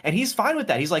consequences. And he's fine with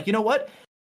that. He's like, you know what?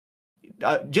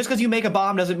 Just because you make a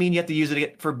bomb doesn't mean you have to use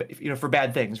it for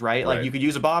bad things, right? Like you could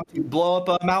use a bomb to blow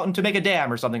up a mountain to make a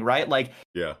dam or something, right? Like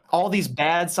all these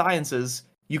bad sciences,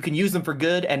 you can use them for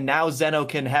good, and now Zeno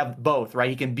can have both, right?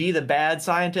 He can be the bad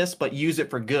scientist but use it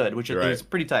for good, which is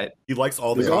pretty tight. He likes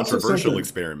all the controversial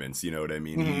experiments, you know what I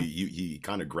mean? He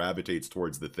kind of gravitates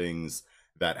towards the things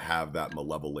that have that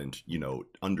malevolent,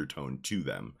 undertone to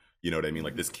them. You know what I mean?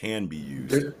 Like this can be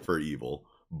used for evil,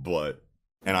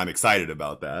 and I'm excited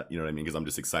about that, you know what I mean? Because I'm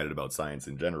just excited about science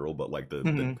in general. But like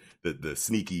the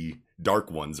sneaky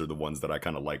dark ones are the ones that I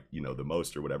kind of like, the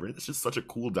most or whatever. It's just such a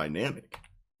cool dynamic.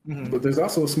 But there's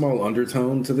also a small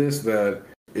undertone to this that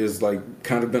is like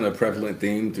kind of been a prevalent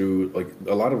theme through like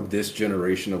a lot of this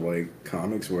generation of like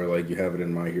comics, where like you have it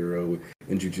in My Hero,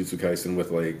 in Jujutsu Kaisen with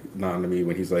like Nanami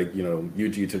when he's like,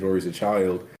 Yuji Itadori's a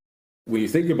child. When you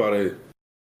think about it,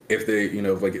 if they,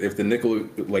 if the nickel,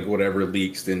 like whatever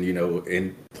leaks, then,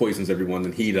 and poisons everyone,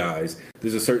 then he dies.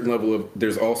 There's a certain level of,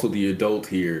 there's also the adult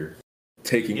here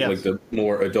taking, like the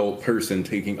more adult person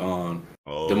taking on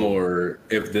the more,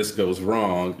 if this goes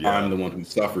wrong, I'm the one who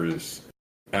suffers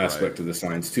aspect of the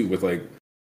science too, with like,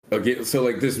 again, so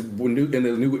like this in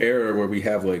the new era where we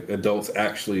have like adults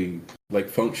actually like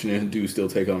function and do still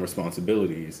take on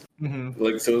responsibilities.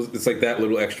 Like, so it's like that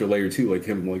little extra layer too, like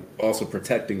him like also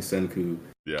protecting Senku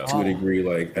to a degree,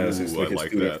 like as his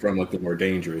student from like the more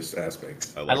dangerous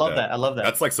aspects. I love that. I love that.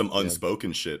 That's like some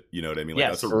unspoken shit, you know what I mean? Like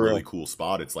that's a really cool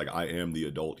spot. It's like, I am the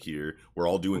adult here. We're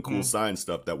all doing cool science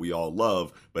stuff that we all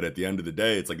love, but at the end of the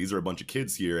day, it's like these are a bunch of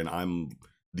kids here, and I'm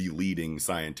the leading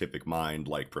scientific mind,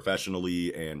 like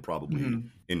professionally and probably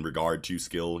in regard to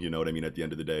skill, you know what I mean? At the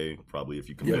end of the day, probably if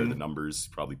you compare the numbers,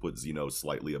 probably put Zeno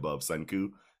slightly above Senku,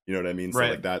 you know what I mean? So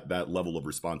like that level of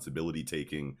responsibility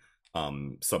taking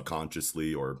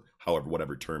subconsciously, or however,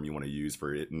 whatever term you want to use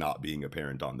for it not being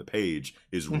apparent on the page,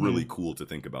 is really cool to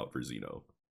think about for Zeno.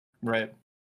 Right.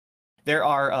 There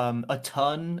are a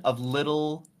ton of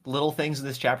little things in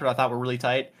this chapter I thought were really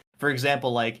tight. For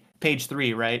example, like page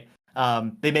 3, right?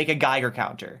 They make a Geiger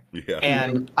counter,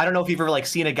 and I don't know if you've ever like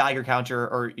seen a Geiger counter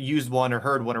or used one or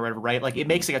heard one or whatever, right? Like it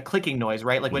makes like a clicking noise,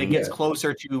 right? Like when it gets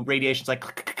closer to radiation, it's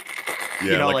like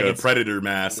like a predator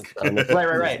mask.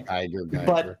 right.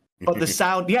 But the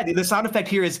sound, the sound effect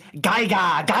here is Geiger,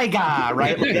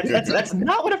 right? Like that's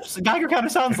not what a Geiger counter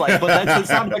sounds like, but that's the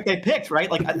sound effect they picked,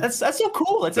 right? Like that's so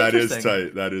cool. That's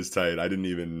interesting. That is tight. I didn't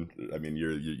even. I mean,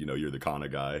 you're the Kana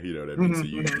guy, you know what I mean? So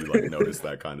you like notice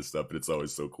that kind of stuff, but it's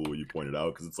always so cool you point it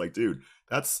out, because it's like, dude,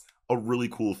 that's a really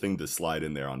cool thing to slide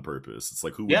in there on purpose. It's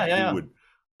like who would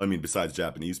I mean, besides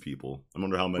Japanese people, I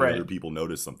wonder how many other people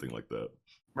notice something like that.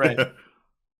 Right.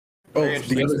 Oh,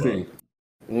 the other thing,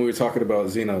 when we were talking about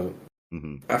Zeno,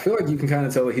 I feel like you can kind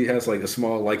of tell that he has like a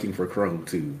small liking for Chrome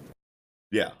too.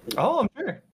 Yeah. Oh, I'm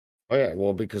sure. Oh yeah,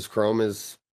 well, because Chrome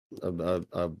is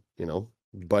a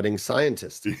budding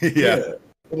scientist. Yeah.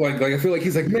 Like I feel like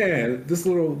he's like, man, this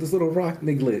little rock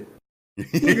niglet.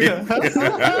 Yeah,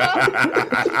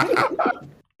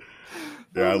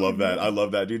 I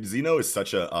love that, dude. Zeno is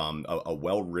such a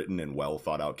well written and well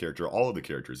thought out character. All of the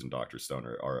characters in Dr. Stone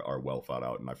are well thought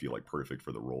out, and I feel like perfect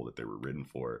for the role that they were written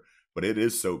for. But it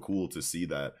is so cool to see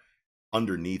that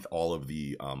underneath all of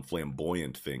the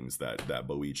flamboyant things that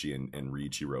Boichi and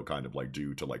Riichiro kind of like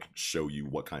do to like show you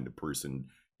what kind of person,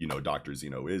 you know, Dr.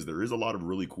 Zeno is, there is a lot of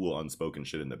really cool unspoken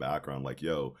shit in the background. Like,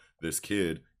 yo, this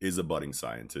kid is a budding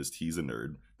scientist. He's a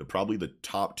nerd. Probably the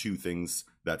top two things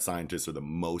that scientists are the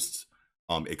most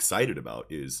excited about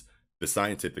is the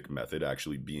scientific method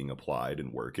actually being applied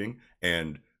and working,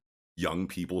 and young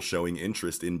people showing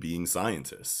interest in being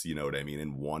scientists, you know what I mean,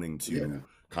 and wanting to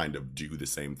kind of do the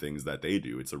same things that they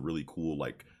do. It's a really cool,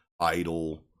 like,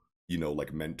 idol, you know,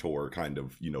 like mentor kind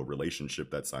of, you know, relationship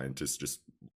that scientists just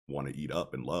want to eat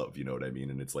up and love, you know what I mean?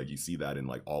 And it's like you see that in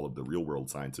like all of the real world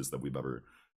scientists that we've ever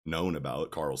known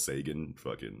about, Carl Sagan,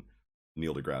 fucking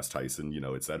Neil deGrasse Tyson, you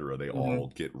know, etc. They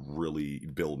all get really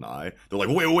Bill Nye. They're like,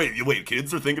 wait,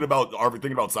 kids are thinking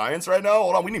about science right now.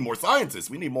 Hold on, we need more scientists.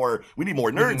 We need more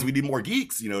nerds. We need more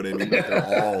geeks. You know what I mean? Like,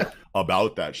 they're all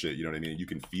about that shit. You know what I mean? You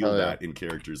can feel that in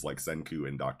characters like Senku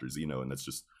and Dr. Zeno, and that's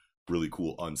just really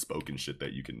cool unspoken shit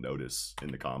that you can notice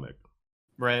in the comic.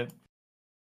 Right.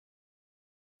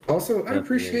 Also, I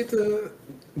appreciate the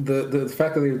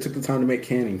fact that they took the time to make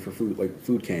canning for food, like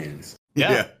food cans.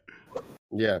 Yeah.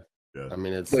 I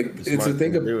mean, it's like it's a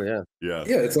thing yeah.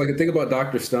 It's like a thing about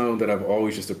Dr. Stone that I've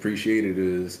always just appreciated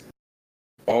is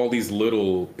all these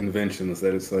little inventions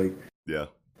that it's like,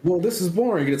 well, this is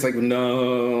boring, and it's like,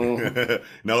 no,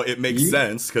 no, it makes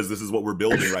sense because this is what we're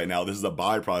building right now. This is a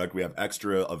byproduct. We have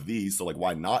extra of these, so like,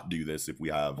 why not do this if we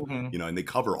have, you know? And they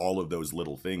cover all of those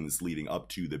little things leading up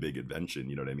to the big invention.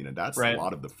 You know what I mean? And that's a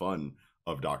lot of the fun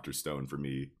of Dr. Stone for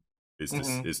me.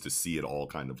 Is to see it all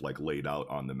kind of like laid out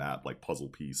on the map, like puzzle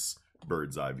piece,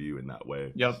 bird's eye view in that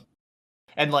way. Yep.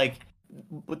 And like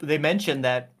they mentioned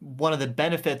that one of the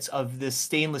benefits of this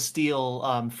stainless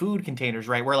steel food containers,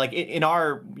 right? Where like in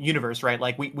our universe, right?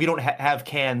 Like we don't have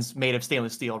cans made of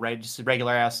stainless steel, right? Just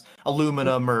regular ass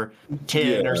aluminum or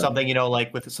tin or something, you know,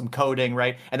 like with some coating,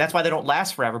 right? And that's why they don't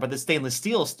last forever. But the stainless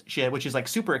steel shit, which is like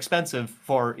super expensive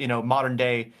for, you know, modern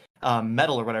day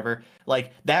metal or whatever,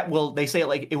 like that they say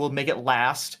like it will make it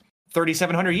last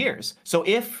 3,700 years. So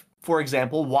if, for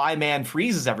example, Y-Man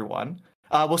freezes everyone,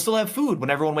 we'll still have food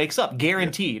when everyone wakes up,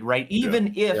 guaranteed, right?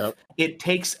 Even if it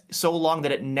takes so long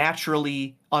that it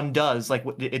naturally undoes, like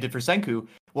what it did for Senku,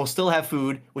 we'll still have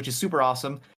food, which is super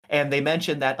awesome. And they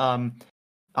mentioned that on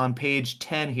page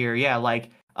 10 here,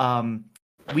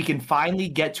 we can finally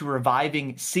get to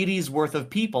reviving cities worth of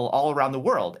people all around the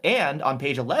world. And on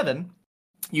page 11,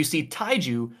 you see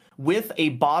Taiju with a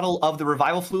bottle of the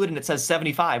revival fluid, and it says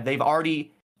 75. They've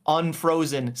already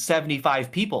unfrozen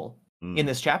 75 people in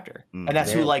this chapter. And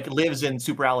that's who like lives in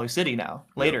Super Alloy City now,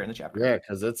 later in the chapter. Yeah,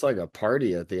 because it's like a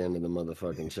party at the end of the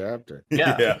motherfucking chapter.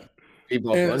 Yeah. A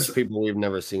bunch of people we've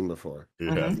never seen before.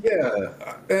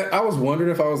 I was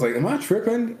wondering if I was like, am I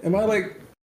tripping? Am I like...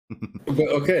 But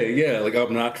like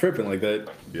I'm not tripping like that.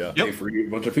 They free a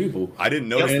bunch of people. I didn't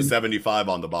notice the 75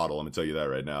 on the bottle. I'm gonna tell you that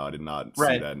right now. I did not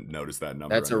see that. Notice that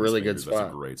number. That's a really good spot. That's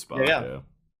a great spot. Yeah.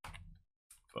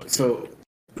 So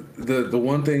the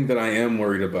one thing that I am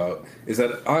worried about is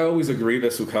that I always agree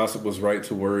that Tsukasa was right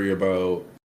to worry about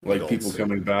like people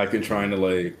coming back and trying to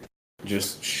like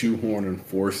just shoehorn and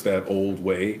force that old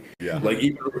way. Yeah. Like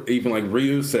even like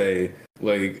Ryusei,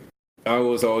 like I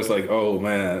was always like, oh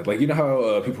man, like you know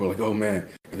how people were like, oh man,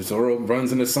 if Zoro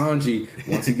runs into Sanji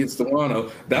once he gets to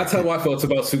Wano, that's how I felt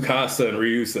about Tsukasa and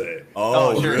Ryusei.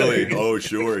 Oh, really? Oh,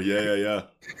 sure. Yeah.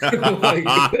 Like,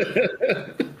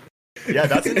 yeah,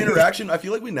 that's an interaction. I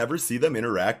feel like we never see them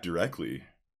interact directly.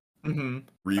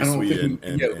 Ryusui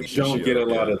and we don't get a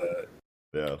lot of that.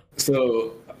 Yeah.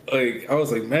 So, like, I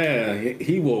was like, man,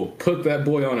 he will put that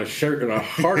boy on a shirt in a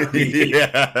heartbeat.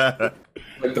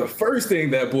 Like, the first thing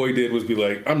that boy did was be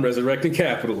like, I'm resurrecting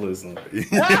capitalism. I'm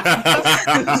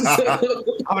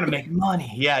going to make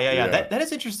money. Yeah. That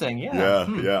is interesting. Yeah.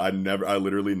 I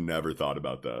literally never thought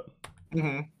about that.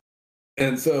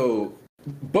 And so,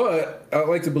 but I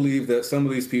like to believe that some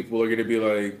of these people are going to be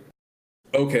like,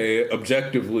 okay,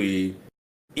 objectively,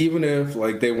 even if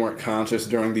like they weren't conscious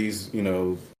during these, you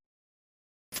know,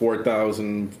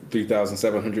 4,000,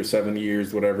 3,707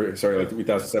 years, whatever. Sorry, like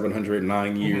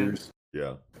 3,709 years.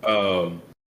 Yeah.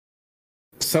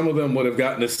 Some of them would have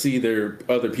gotten to see their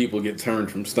other people get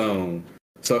turned from stone.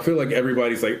 So I feel like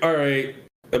everybody's like, all right,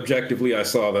 objectively, I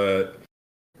saw that.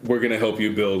 We're going to help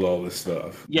you build all this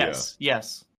stuff. Yes,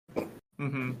 yes.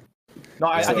 Mm-hmm. No,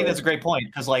 I think that's a great point,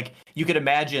 because like you could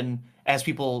imagine as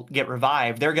people get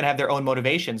revived, they're going to have their own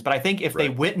motivations. But I think if they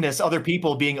witness other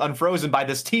people being unfrozen by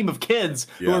this team of kids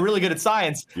who are really good at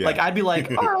science, like I'd be like,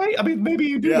 all right, I mean, maybe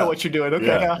you do know what you're doing.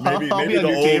 Okay, maybe be on the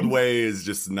your old team. way is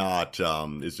just not,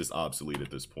 it's just obsolete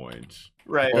at this point.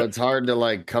 Right. Well, it's hard to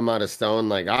like come out of stone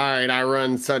like, all right, I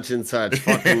run such and such.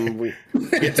 Fucking we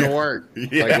get to work.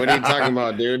 Like, what are you talking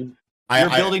about, dude? Your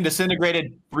building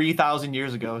disintegrated 3,000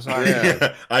 years ago. Sorry.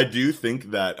 Yeah, I do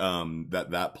think that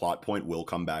that plot point will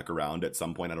come back around at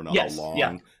some point. I don't know how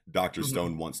long Dr.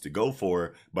 Stone wants to go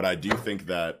for, but I do think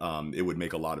that it would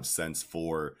make a lot of sense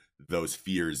for those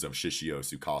fears of Shishio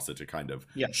Tsukasa to kind of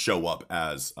show up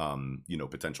as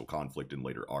potential conflict in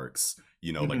later arcs.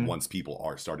 Like once people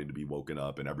are starting to be woken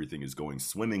up and everything is going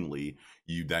swimmingly,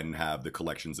 you then have the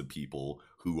collections of people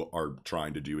who are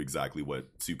trying to do exactly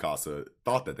what Tsukasa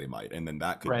thought that they might. And then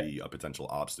that could be a potential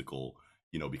obstacle,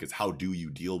 because how do you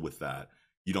deal with that?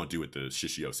 You don't do it the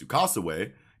Shishio Tsukasa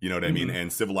way, you know what I mean?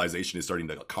 And civilization is starting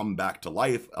to come back to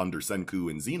life under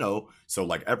Senku and Zeno. So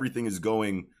like everything is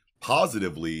going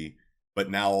positively,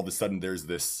 but now all of a sudden there's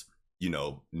this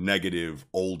negative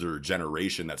older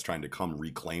generation that's trying to come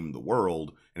reclaim the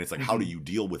world. And it's like, how do you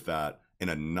deal with that in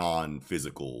a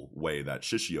non-physical way that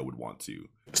Shishio would want to?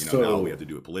 Now we have to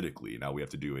do it politically. Now we have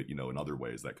to do it, in other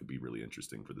ways that could be really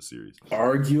interesting for the series.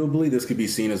 Arguably, this could be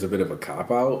seen as a bit of a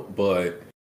cop-out, but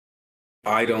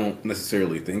I don't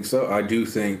necessarily think so. I do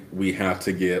think we have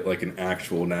to get like an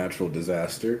actual natural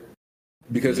disaster,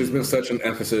 because there's been such an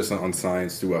emphasis on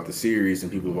science throughout the series,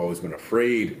 and people have always been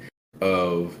afraid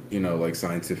of like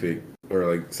scientific,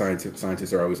 or like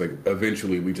scientists are always like,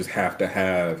 eventually we just have to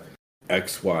have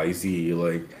XYZ,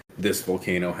 like this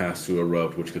volcano has to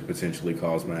erupt, which could potentially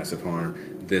cause massive harm,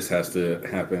 this has to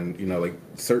happen, like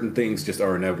certain things just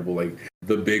are inevitable, like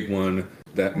the big one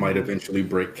that might eventually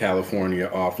break California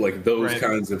off, like those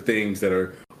kinds of things that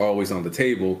are always on the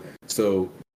table.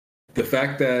 So the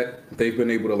fact that they've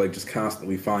been able to like just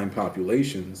constantly find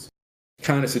populations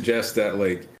kind of suggests that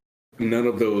like none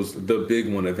of those the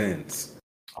big one events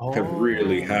have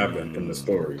really happened in the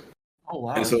story. Oh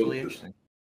wow, and that's really interesting.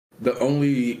 The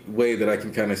only way that I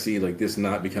can kind of see like this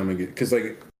not becoming, because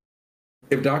like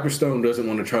if Dr. Stone doesn't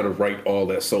want to try to write all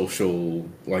that social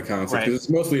like concept, because it's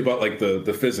mostly about like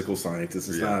the physical sciences,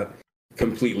 it's not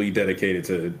completely dedicated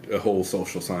to a whole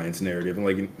social science narrative. And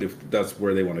like if that's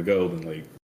where they want to go, then like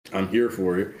I'm here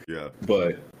for it. Yeah.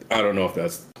 But I don't know if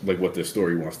that's like what this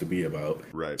story wants to be about.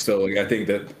 Right. So like I think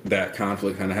that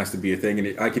conflict kind of has to be a thing,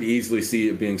 and I could easily see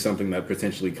it being something that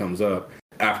potentially comes up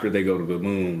after they go to the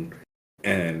moon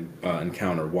and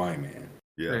encounter Y-Man.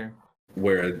 Yeah. Sure.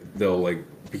 Where they'll like,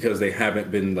 because they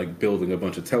haven't been like building a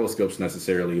bunch of telescopes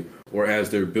necessarily, or as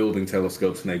they're building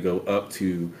telescopes and they go up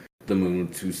to the moon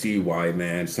to see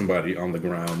Y-Man, somebody on the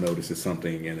ground notices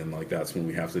something, and then like that's when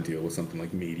we have to deal with something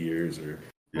like meteors or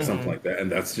something like that,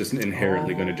 and that's just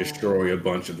inherently going to destroy a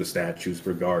bunch of the statues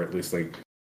regardless, like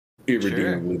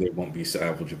irredeemably they won't be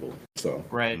salvageable. So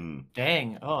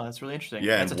dang, oh, that's really interesting.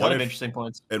 Yeah, that's a ton of interesting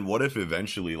points. And what if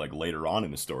eventually, like later on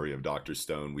in the story of Dr.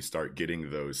 Stone, we start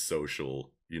getting those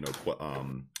social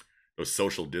those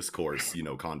social discourse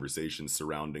conversations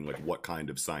surrounding like what kind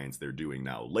of science they're doing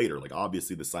now later. Like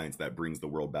obviously the science that brings the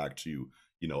world back to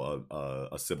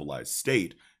a civilized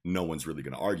state, no one's really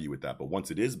going to argue with that. But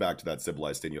once it is back to that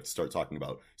civilized state, you have to start talking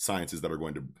about sciences that are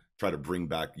going to try to bring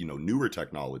back newer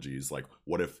technologies. Like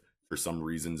what if for some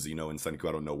reasons, in Senku,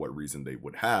 I don't know what reason they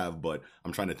would have, but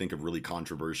I'm trying to think of really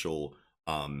controversial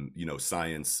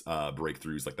science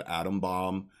breakthroughs like the atom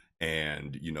bomb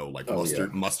and like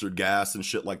mustard gas and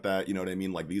shit like that. You know what I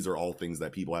mean? Like these are all things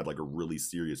that people have like a really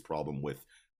serious problem with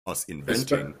us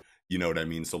inventing. You know what I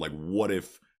mean? So like what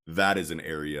if that is an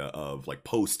area of like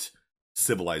post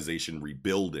civilization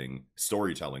rebuilding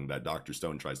storytelling that Dr.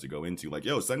 Stone tries to go into? Like,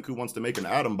 yo, Senku wants to make an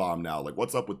atom bomb now, like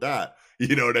what's up with that?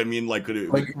 You know what I mean? Like, could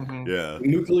it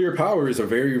nuclear power is a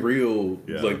very real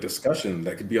like discussion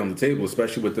that could be on the table,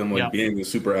 especially with them like being a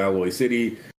super alloy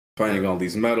city, finding all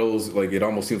these metals. Like it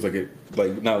almost seems like it,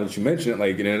 like now that you mention it,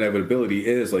 like an inevitability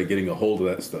is like getting a hold of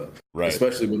that stuff, right?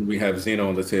 Especially when we have Zeno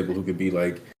on the table who could be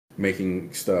like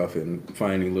making stuff and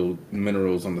finding little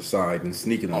minerals on the side and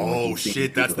sneaking them. Oh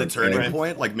shit, that's the turning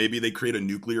point. Like maybe they create a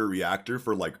nuclear reactor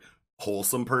for like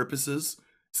wholesome purposes,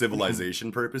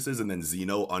 civilization purposes, and then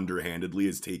Xeno underhandedly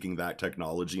is taking that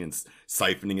technology and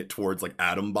siphoning it towards like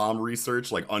atom bomb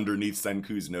research, like underneath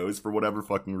Senku's nose for whatever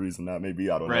fucking reason that may be.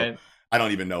 I don't know. I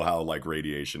don't even know how like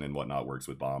radiation and whatnot works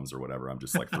with bombs or whatever. I'm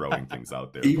just like throwing things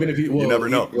out there. Even if you never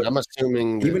know. I'm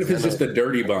assuming even if it's just a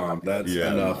dirty bomb, that's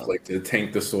enough, like to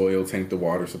tank the soil, tank the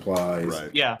water supplies. Right.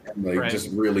 Yeah. And, like just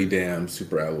really damn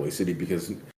Super Alloy City,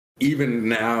 because even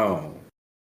now,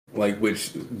 like,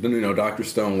 which, you know, Dr.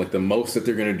 Stone, like the most that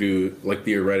they're gonna do, like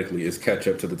theoretically, is catch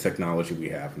up to the technology we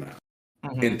have now.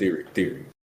 In theory.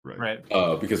 Right.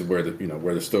 Because of where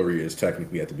the story is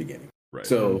technically at the beginning. Right.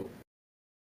 So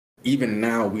even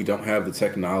now, we don't have the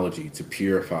technology to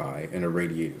purify an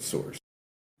irradiated source.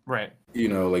 Right. You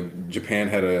know, like Japan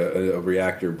had a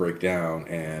reactor break down,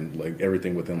 and like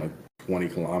everything within like 20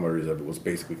 kilometers of it was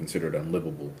basically considered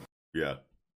unlivable. Yeah.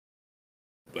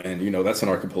 And you know, that's an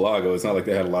archipelago. It's not like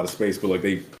they had a lot of space, but like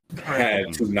they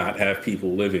had to not have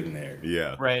people living there.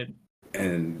 Yeah. Right.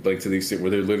 And like to the extent where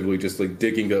they're literally just like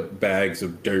digging up bags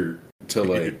of dirt to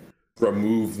like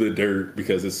remove the dirt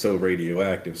because it's so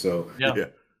radioactive. So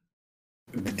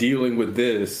dealing with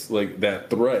this, like that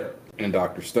threat in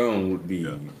Dr. Stone would be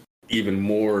even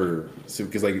more,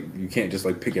 because like you can't just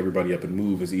like pick everybody up and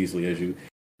move as easily as you,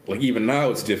 like even now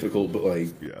it's difficult, but like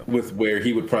with where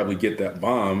he would probably get that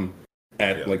bomb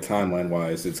at like timeline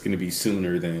wise, it's going to be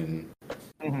sooner than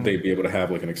they'd be able to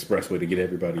have like an expressway to get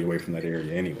everybody away from that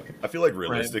area anyway. I feel like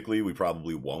realistically we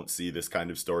probably won't see this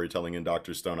kind of storytelling in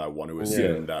Dr. Stone. I want to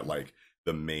assume that like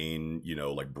the main, you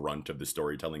know, like brunt of the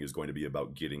storytelling is going to be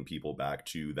about getting people back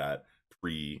to that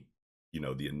the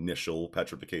initial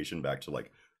petrification, back to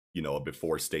like, you know, a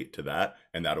before state to that,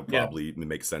 and that'll probably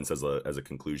make sense as a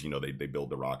conclusion. You know, they build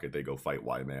the rocket, they go fight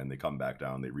Y-Man, they come back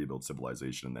down, they rebuild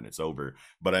civilization, and then it's over.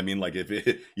 But I mean, like, if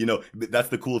it, you know, that's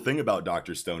the cool thing about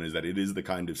Dr. Stone, is that it is the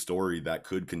kind of story that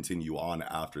could continue on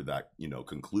after that, you know,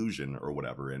 conclusion or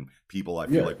whatever, and people I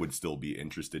feel like would still be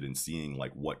interested in seeing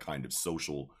like what kind of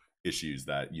social issues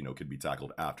that, you know, could be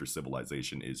tackled after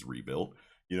civilization is rebuilt.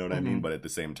 You know what I mean? But at the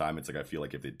same time, it's like, I feel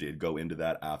like if it did go into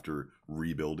that after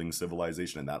rebuilding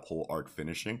civilization and that whole arc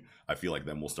finishing, I feel like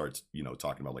then we'll start, you know,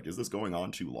 talking about like, is this going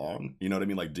on too long? You know what I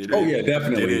mean? Like, did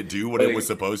it do what it was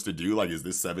supposed to do? Like, is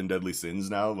this 7 deadly sins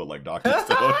now? But like Dr.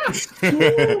 Stone.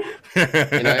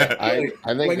 And I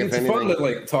think like it's fun to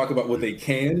like talk about what they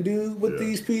can do with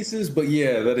these pieces, but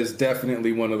that is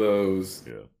definitely one of those.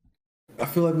 Yeah. I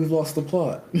feel like we've lost the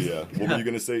plot. Yeah. What were you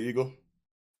gonna say, Eagle?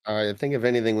 I think if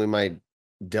anything, we might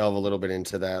delve a little bit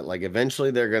into that. Like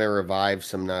eventually they're going to revive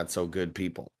some not so good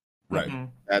people. Right.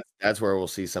 That's where we'll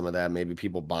see some of that. Maybe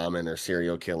people bombing or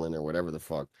serial killing or whatever the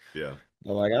fuck. Yeah.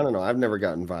 But like, I don't know. I've never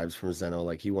gotten vibes from Zeno.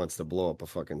 Like he wants to blow up a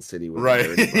fucking city. With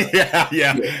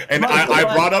yeah. And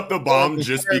I brought up the bomb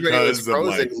just because of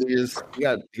like,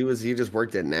 he just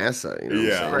worked at NASA. You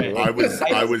know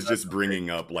I was just bringing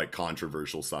up like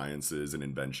controversial sciences and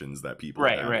inventions that people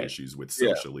have issues with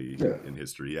socially in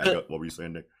history. Yeah. What were you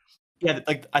saying, Nick? Yeah,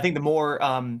 like I think the more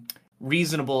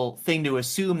reasonable thing to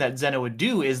assume that Zeno would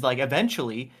do is like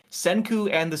eventually Senku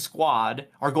and the squad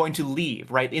are going to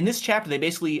leave, right? In this chapter, they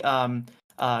basically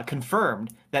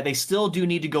confirmed that they still do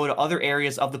need to go to other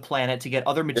areas of the planet to get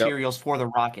other materials for the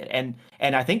rocket. And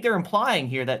I think they're implying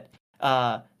here that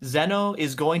Zeno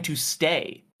is going to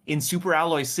stay in Super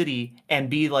Alloy City and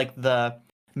be like the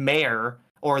mayor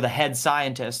or the head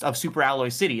scientist of Super Alloy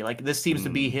City. Like this seems to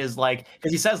be his, like,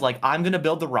 because he says like, I'm going to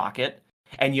build the rocket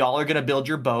and y'all are going to build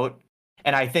your boat.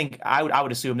 And I think I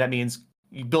would assume that means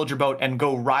you build your boat and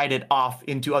go ride it off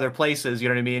into other places, you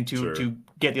know what I mean, to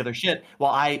get the other shit,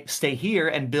 while I stay here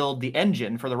and build the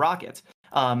engine for the rocket.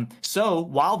 So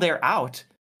while they're out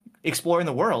exploring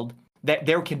the world, that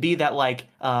there can be that like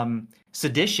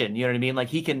sedition, you know what I mean? Like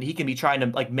he can be trying to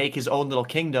like make his own little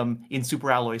kingdom in Super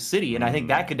Alloy City, and I think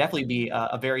that could definitely be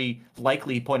a very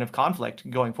likely point of conflict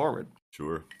going forward.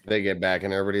 Sure. They get back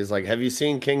and everybody's like, "Have you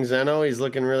seen King Zeno? He's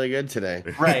looking really good today."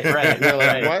 Right. You're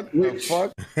like, what the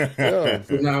fuck? Yeah.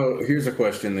 So now here's a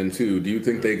question then too. Do you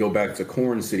think they go back to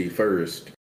Corn City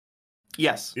first?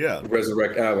 Yes. Yeah.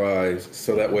 Resurrect allies,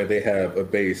 so that way they have a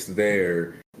base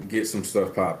there, get some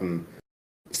stuff popping.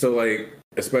 So like,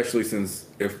 especially since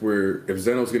if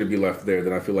Zeno's going to be left there,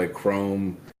 then I feel like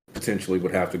Chrome potentially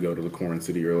would have to go to the Corn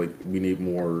City, or like we need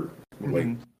more like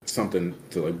something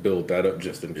to like build that up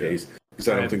just in case. Because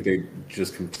I don't think they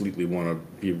just completely want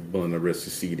to be willing to risk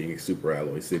ceding Super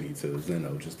Alloy City to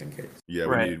Zeno just in case. Yeah,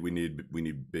 we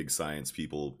need big science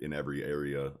people in every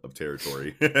area of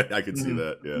territory. I can see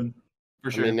that. Yeah, for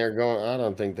sure. I mean, they're going. I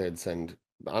don't think they'd send.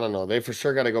 I don't know. They for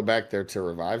sure got to go back there to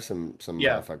revive some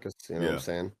motherfuckers. You know what I'm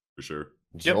saying? For sure.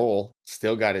 Joel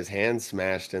still got his hand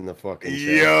smashed in the fucking chest.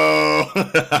 Yo,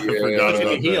 I forgot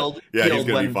about healed. that. Yeah, he's healed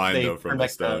gonna when be fine they though from turn the back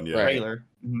stone. the Yeah. trailer.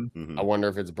 I wonder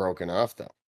if it's broken off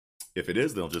though. If it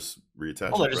is, they'll just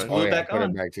reattach Oh, it, they just right? glue it back put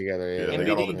on. it back together. Yeah, Yeah, they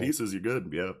got all the NBD. pieces. You're good.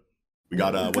 Yeah. We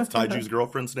got what's Taiju's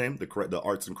girlfriend's name? The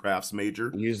arts and crafts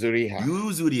major. Yuzuriha.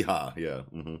 Yuzuriha. Yeah,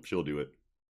 she'll do it.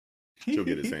 She'll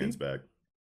get his hands back.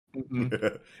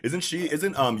 Isn't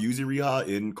Yuzuriha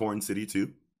in Corn City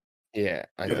too? Yeah,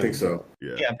 I think so.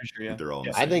 Yeah, Yeah, I'm pretty sure. Yeah. they're all.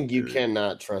 In the I same think you area.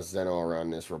 cannot trust Zeno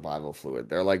around this revival fluid.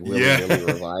 They're like really Yeah.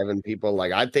 reviving people.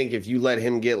 Like I think if you let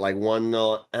him get like one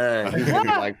no, he's gonna be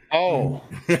like, oh,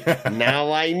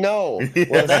 now I know.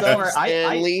 What's That's up, where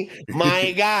Stanley?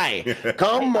 My guy,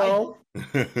 come on.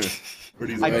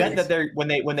 I bet that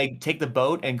when they take the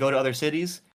boat and go to other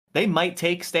cities, they might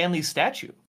take Stanley's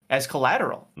statue as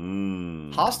collateral,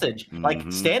 hostage. Like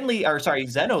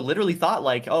Zeno literally thought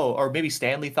like, oh, or maybe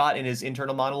Stanley thought in his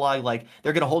internal monologue, like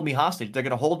they're gonna hold me hostage. They're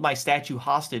gonna hold my statue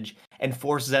hostage and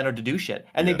force Zeno to do shit.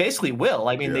 And they basically will.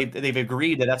 I mean, they've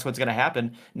agreed that that's what's gonna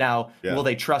happen. Now, will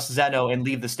they trust Zeno and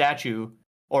leave the statue?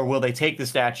 Or will they take the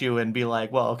statue and be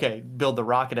like, well, okay, build the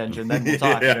rocket engine, then we'll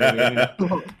talk. You know what I mean?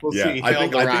 We'll see. I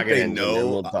think they engine, know.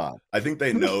 we'll talk. I think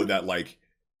they know that like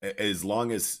as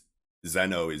long as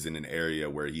Zeno is in an area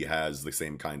where he has the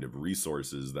same kind of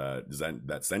resources that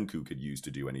Senku could use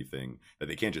to do anything, that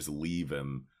they can't just leave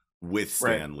him with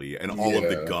Stanley and all of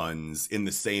the guns in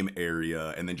the same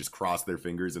area and then just cross their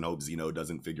fingers and hope Zeno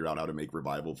doesn't figure out how to make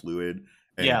revival fluid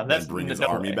and then bring his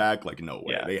army back. Like, no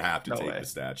way. They have to take the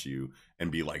statue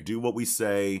and be like, do what we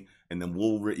say, and then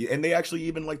and they actually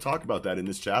even like talk about that in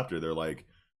this chapter. They're like,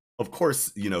 of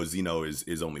course, Zeno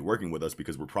is only working with us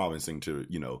because we're promising to,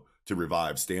 to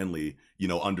revive Stanley,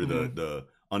 under the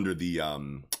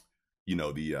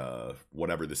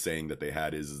whatever the saying that they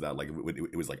had is that like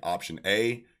it was like option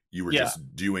A, you were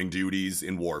just doing duties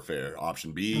in warfare.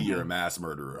 Option B, you're a mass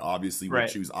murderer. Obviously, we'll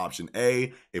choose option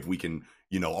A if we can,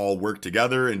 all work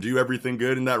together and do everything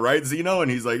good. Isn't that right, Zeno? And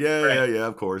he's like, yeah,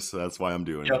 of course. That's why I'm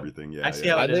doing everything. Yeah, I see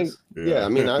how it is. I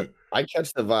mean, I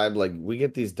catch the vibe. Like we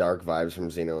get these dark vibes from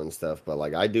Zeno and stuff, but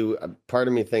like I do, part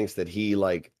of me thinks that he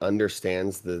like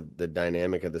understands the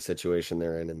dynamic of the situation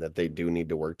they're in, and that they do need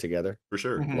to work together for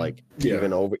sure. Like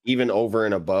even over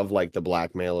and above like the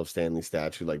blackmail of Stanley's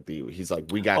statue. Like he's like,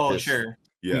 we got this. Sure.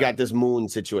 We got this moon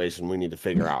situation we need to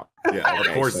figure out. Of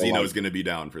course, Zeno's going to be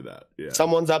down for that. Yeah,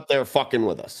 someone's up there fucking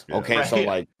with us. Okay, so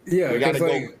like, we got to go.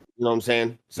 You know what I'm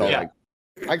saying? So like,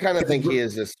 I kind of think he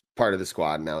is just part of the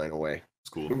squad now in a way. It's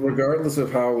cool. Regardless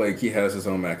of how like he has his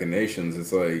own machinations,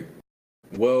 it's like,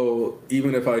 well,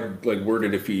 even if I like were to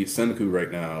defeat Senku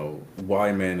right now,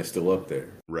 Y-Man is still up there.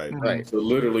 Right. So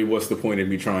literally, what's the point of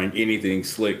me trying anything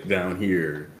slick down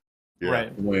here?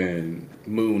 Right. When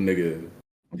Moon nigga.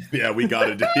 Yeah, we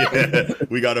gotta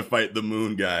fight the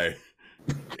Moon guy,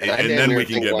 and then we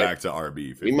can get back to our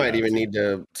beef. We might even need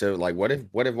to like, what if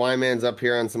Y-Man's up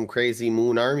here on some crazy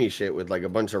Moon Army shit with like a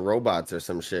bunch of robots or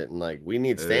some shit, and like we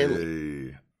need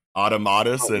Stanley,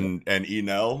 Automatus and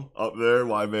Enel up there.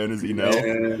 Y-Man is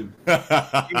Enel.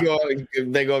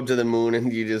 They go up to the moon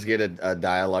and you just get a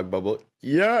dialogue bubble.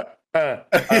 Yeah.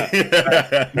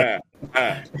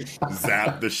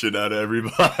 Zap the shit out of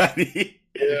everybody.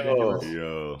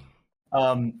 Yo.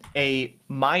 A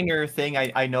minor thing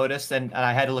I noticed, and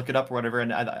I had to look it up or whatever,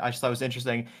 and I just thought it was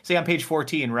interesting. See on page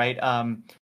 14, right?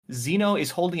 Zeno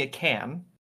is holding a can,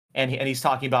 and he's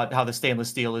talking about how the stainless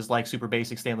steel is like super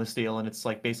basic stainless steel, and it's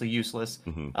like basically useless.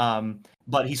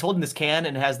 But he's holding this can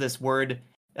and it has this word.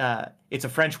 It's a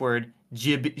French word,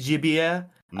 gibier.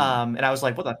 And I was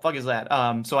like, what the fuck is that?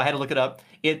 So I had to look it up.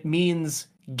 It means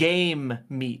game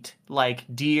meat, like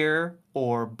deer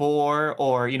or boar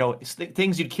or,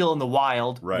 things you'd kill in the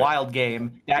wild, wild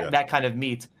game, that kind of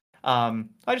meat. I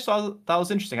just thought that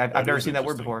was interesting. I've never seen that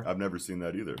word before. I've never seen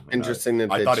that either. Interesting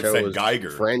that I thought it said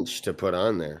Geiger. French to put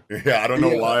on there. Yeah, I don't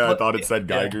know why I thought it said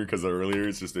Geiger because earlier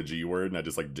it's just a G word and I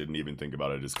just like didn't even think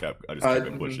about it. I just kept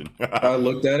it pushing. I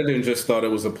looked at it and just thought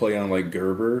it was a play on like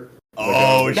Gerber.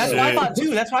 That's what I thought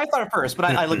too. That's what I thought at first. But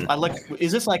I looked.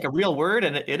 Is this like a real word?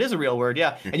 And it is a real word,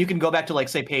 yeah. And you can go back to like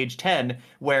say page 10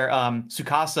 where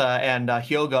Tsukasa and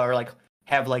Hyoga are like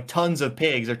have like tons of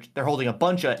pigs. They're holding a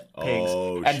bunch of pigs,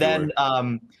 then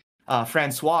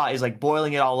Francois is like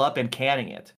boiling it all up and canning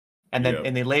it, and then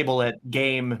and they label it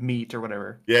game meat or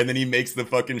whatever. Yeah, and then he makes the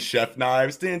fucking chef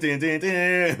knives, and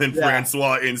then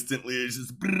Francois instantly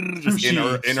is just in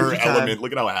her element.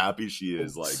 Look at how happy she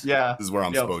is. Like, this is where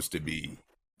I'm supposed to be.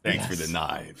 Thanks for the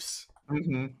knives.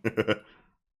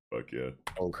 Fuck yeah!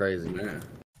 Oh, crazy man!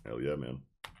 Hell yeah, man!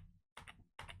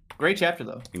 Great chapter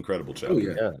though. Incredible chapter. Oh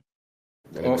yeah.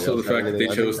 Also, the fact that they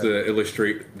chose to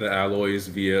illustrate the alloys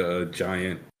via a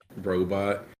giant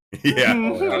robot. Yeah.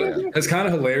 That's kind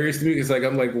of hilarious to me because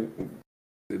I'm like,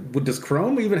 does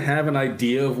Chrome even have an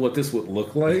idea of what this would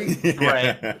look like?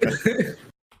 Right.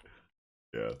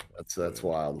 Yeah. That's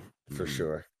wild for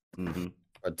sure. Mm-hmm.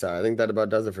 But I think that about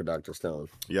does it for Dr. Stone.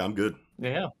 Yeah, I'm good.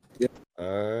 Yeah.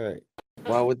 All right.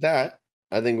 Well, with that,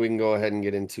 I think we can go ahead and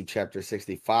get into chapter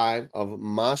 65 of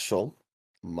Moshel,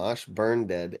 Mosh Burn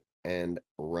Dead, and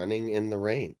Running in the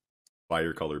Rain.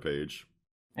 Fire color page.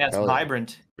 Yeah, it's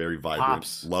vibrant. Very vibrant.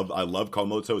 Pops. I love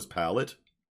Komoto's palette.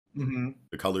 Mm-hmm.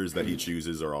 The colors that he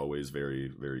chooses are always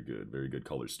very, very good. Very good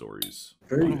color stories.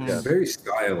 Very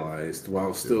stylized,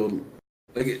 while still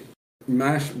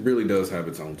MASH really does have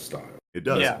its own style. It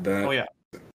does. Yeah. Yeah.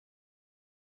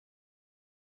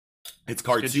 It's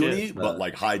cartoony, but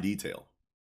like high detail.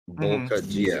 Bowl cut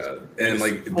Jesus. Yeah, and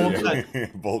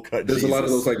bowl cut. There's Jesus. a lot of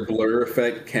those blur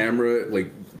effect camera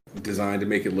designed to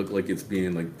make it look like it's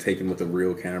being taken with a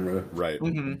real camera. Right.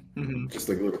 Just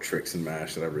little tricks and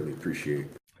MASH that I really appreciate.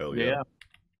 Hell yeah.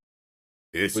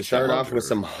 We start off with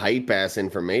some hype ass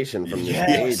information from this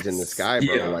page in the sky,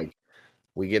 bro. Yeah.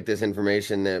 We get this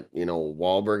information that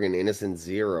Wahlberg and Innocent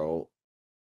Zero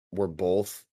were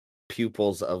both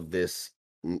pupils of this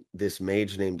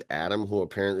mage named Adam, who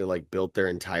apparently built their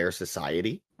entire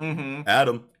society. Mm-hmm.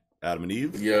 Adam and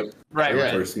Eve. Yep. Right.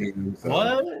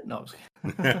 What? No.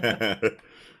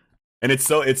 And it's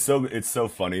so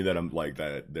funny that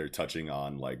that they're touching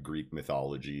on Greek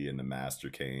mythology and the Master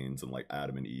Canes and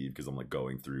Adam and Eve, because I'm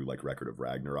going through Record of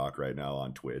Ragnarok right now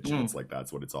on Twitch, and it's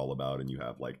that's what it's all about, and you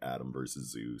have Adam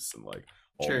versus Zeus and all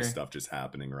this stuff just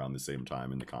happening around the same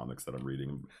time in the comics that I'm reading.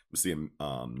 I'm seeing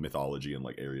mythology and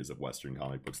areas of Western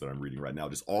comic books that I'm reading right now,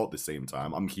 just all at the same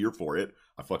time. I'm here for it.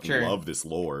 I fucking love this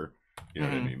lore. You know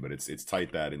what I mean? But it's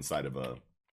tight that inside of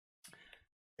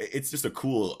it's just a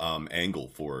cool angle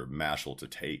for Mashal to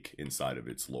take inside of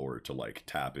its lore to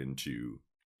tap into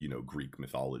Greek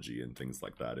mythology and things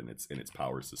like that in its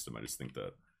power system. I just think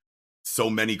that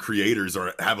so many creators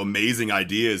have amazing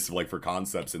ideas for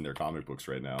concepts in their comic books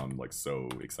right now. I'm so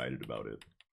excited about it.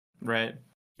 Right.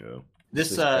 Yeah.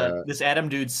 This Adam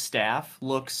dude's staff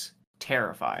looks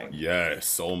terrifying.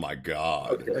 Yes. Oh my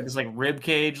god. This rib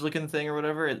cage looking thing or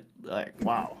whatever.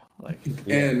 Wow.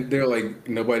 And they're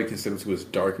nobody considers him as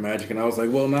dark magic, and I was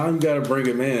well, now you got to bring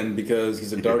him in because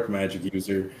he's a dark magic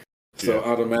user, so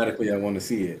automatically I want to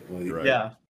see it. Right.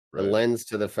 Yeah, it lends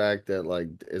to the fact that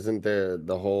isn't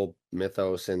the whole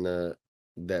mythos in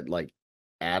that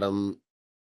Adam,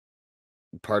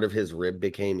 part of his rib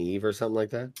became Eve or something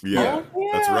like that? Yeah,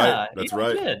 that's right. That's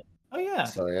right. Did. Oh yeah.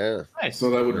 So yeah. Nice. So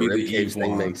that would be the Eve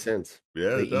thing makes sense.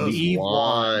 Yeah, the it does. Eve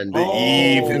wand. The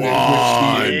Eve wand.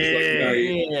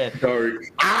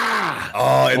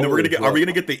 And then we're gonna get. Are we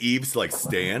gonna get the Eves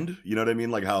stand? You know what I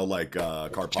mean? How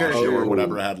Carpaccio or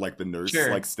whatever had the nurse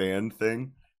stand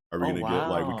thing. Are we gonna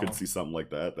get we could see something like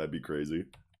that? That'd be crazy.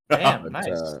 Damn,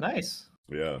 nice.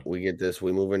 Yeah. We get this.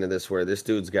 We move into this where this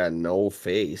dude's got no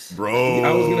face. Bro.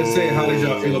 I was going to say, how did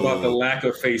y'all feel about the lack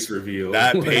of face reveal?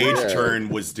 That page turn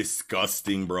was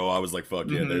disgusting, bro. I was fuck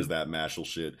yeah, there's that Mashal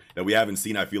shit that we haven't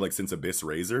seen, I feel since Abyss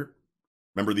Razor.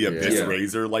 Remember the Abyss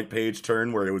Razor page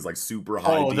turn where it was super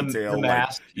high detail? The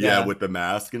mask. With the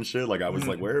mask and shit. I was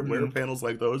where have panels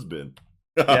like those been?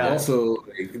 Also,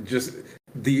 just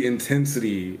the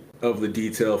intensity of the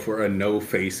detail for a no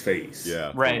face.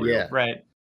 Yeah. Right. Yeah. Right.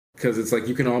 Because it's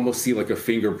you can almost see a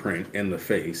fingerprint in the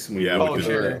face. Yeah,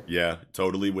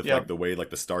 totally. With the way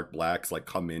the stark blacks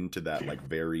come into that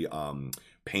very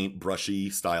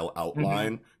paintbrushy style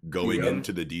outline, going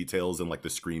into the details and the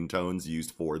screen tones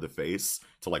used for the face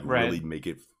to really make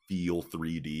it feel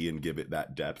 3D and give it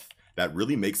that depth that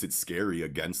really makes it scary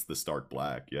against the stark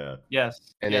black. Yeah.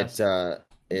 Yes. And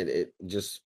it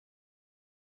just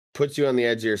puts you on the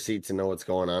edge of your seat to know what's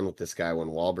going on with this guy when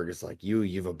Wahlberg is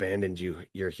you've abandoned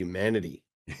your humanity.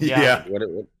 Yeah.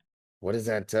 What does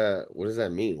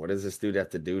that mean? What does this dude have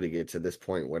to do to get to this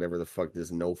point? Whatever the fuck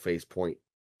this no face point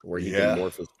where he can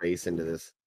morph his face into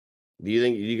this. Do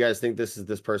you guys think this is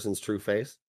this person's true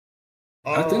face?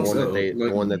 I think so.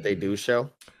 The one that they do show?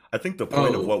 I think the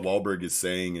point of what Wahlberg is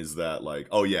saying is that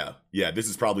this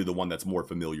is probably the one that's more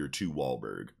familiar to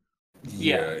Wahlberg.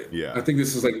 Yeah. I think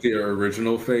this is their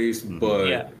original face,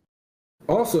 but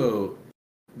also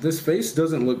this face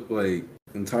doesn't look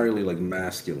entirely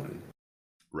masculine.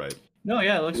 Right. No,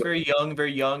 yeah, it looks very young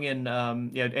and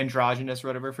androgynous or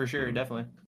whatever, for sure, definitely.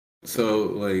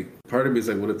 So part of me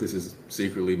is what if this is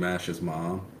secretly Mash's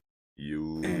mom?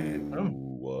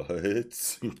 What? That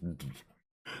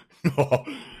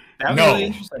was really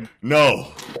interesting.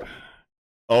 No.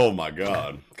 Oh my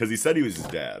god, because he said he was his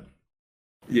dad.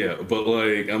 Yeah, but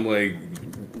like I'm like,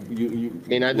 you I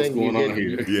mean, I what's think going you on get,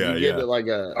 here? you get it like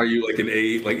a Are you like an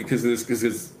 8? Like because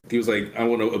he was like, I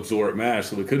want to absorb MASH,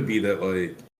 so it could be that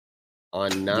like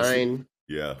on 9.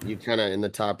 Yeah. You kind of in the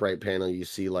top right panel, you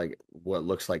see like what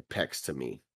looks like pecs to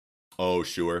me. Oh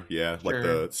sure, yeah, like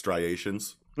Sure. the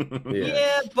striations.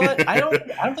 Yeah, but I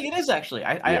don't think it is actually.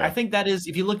 Yeah. I think that is,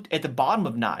 if you look at the bottom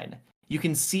of 9, you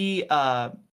can see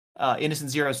Innocent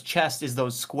Zero's chest is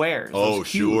those squares. Oh those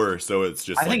cubes. sure, so it's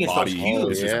just I like think it's those body.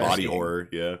 cubes. It's just Yeah. body horror.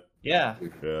 Yeah. Yeah,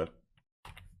 Yeah.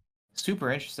 super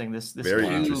interesting. This Very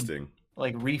cube, interesting.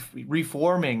 like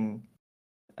reforming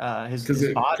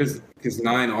his body. Because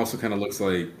 9 also kind of looks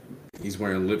like he's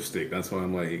wearing lipstick. That's why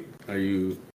I'm like, are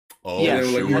you? Oh Yeah,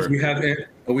 Like, sure. we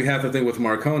have the thing with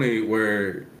Marconi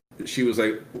where she was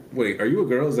like, "Wait, are you a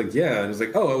girl?" I was like, "Yeah." And I was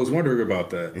like, "Oh, I was wondering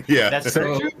about that." Yeah. That's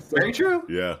very true. Very true.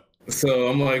 Yeah. So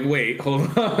I'm like, "Wait, hold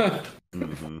on."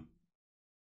 Mm-hmm.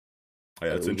 Yeah,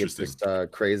 that's We get interesting. this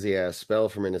crazy ass spell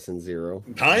from Innocent Zero.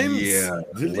 Times. Yeah.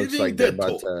 The It looks living like they're dead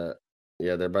about toll.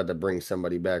 they're about to bring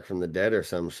somebody back from the dead or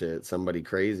some shit. Somebody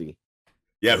crazy.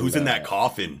 Yeah, who's in And, that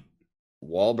coffin?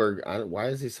 Wahlberg. Why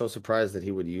is he so surprised that he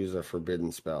would use a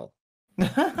forbidden spell?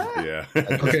 Yeah.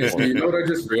 Okay, so you know what I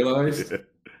just realized,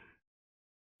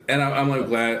 and I'm like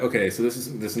glad. Okay, so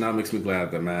this now makes me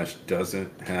glad that MASH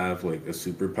doesn't have like a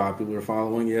super popular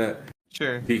following yet,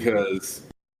 Sure. because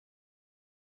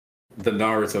the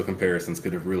Naruto comparisons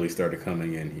could have really started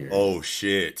coming in here. Oh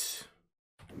shit.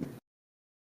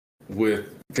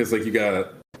 Because like you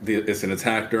got it's an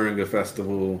attack during a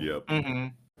festival. Yep. hmm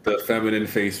The feminine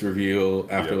face reveal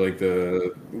after Yep.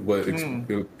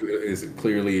 like is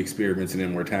clearly experiments in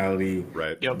immortality.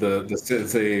 Right. Yep. The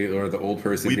sensei or the old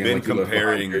person. We've being been like, "You left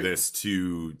comparing behind this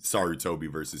to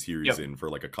Sarutobi versus Hiruzen for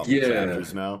like a couple Yeah.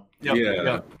 chapters now, Yep. Yeah.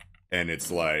 Yep. and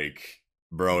it's like,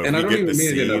 bro, if And I we don't get even the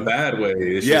mean it in a scene. bad way.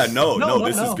 It's Yeah, just, no,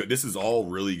 this is no. good. This is all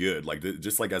really good. Like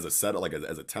just like as a set, like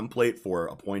as a template for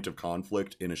a point of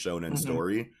conflict in a shonen Mhm.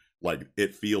 story. Like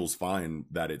it feels fine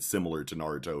that it's similar to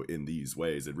Naruto in these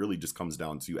ways. It really just comes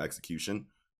down to execution.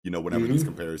 You know, whenever these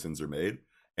comparisons are made,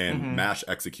 and Mhm. MASH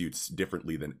executes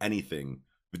differently than anything,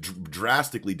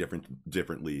 drastically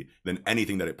differently than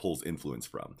anything that it pulls influence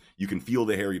from. You can feel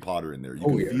the Harry Potter in there. You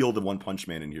can feel the One Punch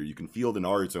Man in here. You can feel the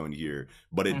Naruto in here,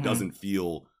 but it Mhm. doesn't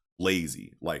feel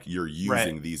lazy. Like you're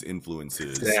using these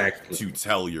influences Exactly. to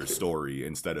tell your story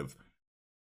instead of,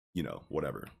 you know,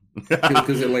 whatever.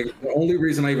 Because like the only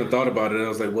reason I even thought about it, I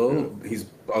was like, well, he's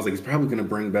probably gonna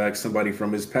bring back somebody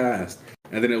from his past,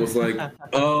 and then it was like,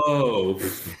 oh,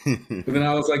 but then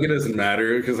I was like, it doesn't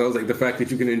matter, because I was like, the fact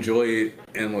that you can enjoy it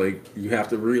and like you have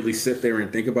to really sit there and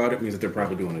think about it means that they're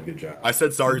probably doing a good job. I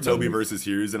said Sarutobi versus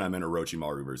Hiruzen. I meant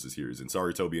Orochimaru versus Hiruzen.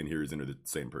 Sarutobi and Hiruzen are the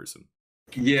same person.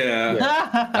 Yeah.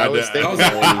 I was I thinking. I was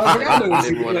like, I know what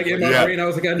you didn't wanna like in put- my Yeah. brain. I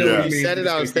was like, I know Yeah. what You you mean. said it.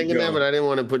 I was thinking that, but I didn't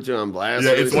want to put you on blast.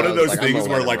 Yeah, it's one of I was those like, I'm things gonna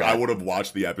where let like it I rock. would have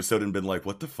watched the episode and been like,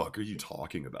 what the fuck are you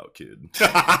talking about, kid?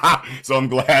 So I'm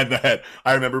glad that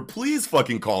I remember, please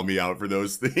fucking call me out for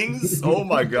those things. Oh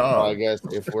my Well, I god. guess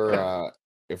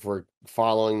if we're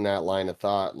following that line of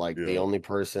thought, like the Yeah. only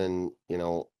person,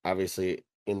 obviously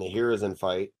in the Hiruzen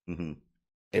fight, Mhm.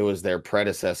 it was their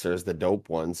predecessors, the dope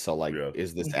ones. So like, Yeah.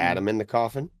 is this Mhm. Adam in the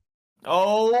coffin?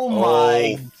 Oh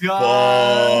my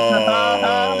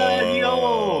god!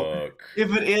 Yo, fuck.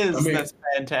 if it is, I mean, that's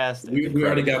fantastic. we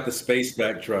already got the space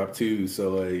backdrop too,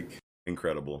 so like,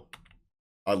 Incredible.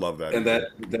 I love that. and that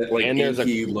like And there's a-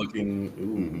 inky looking.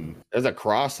 Ooh. Mhm. There's a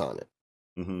cross on it.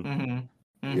 Mhm.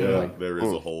 Mm-hmm. Yeah. There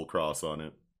is a whole cross on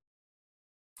it.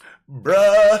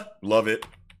 Bruh. Love it.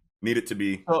 Need it to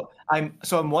be. So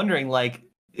I'm wondering, like,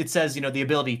 it says, the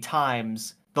ability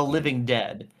times the living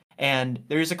dead, and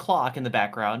there's a clock in the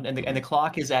background, and the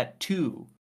clock is at 2.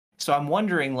 So I'm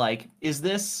wondering, like, is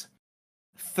this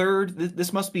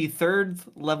this must be third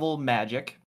level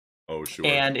magic, Oh, sure.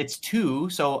 and it's 2.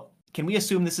 So can we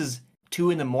assume this is 2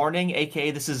 in the morning,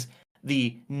 aka this is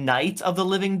the night of the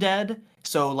living dead?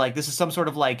 So like this is some sort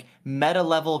of like meta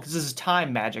level, because this is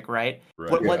time magic, right?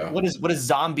 Right. What does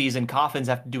zombies and coffins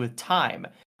have to do with time?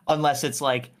 Unless it's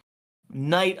like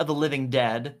Night of the Living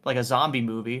Dead, like a zombie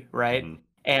movie, right? Mhm.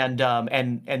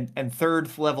 And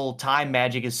third level time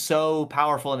magic is so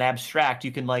powerful and abstract,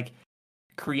 you can like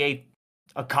create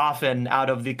a coffin out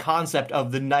of the concept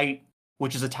of the night,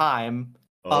 which is a time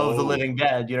of the Oh, living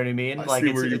dead. You know what I mean? I Like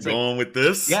see where you're it's like, going with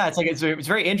this. yeah, it's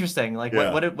very interesting. Like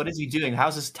Yeah. what is he doing?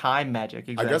 How's this time magic?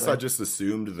 Exactly. I guess I just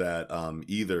assumed that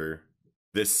either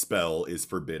this spell is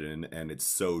forbidden and it's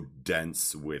so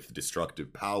dense with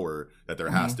destructive power that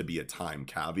there has to be a time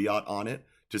caveat on it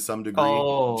to some degree, to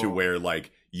Oh. where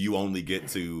like you only get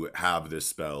to have this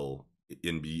spell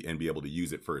and be able to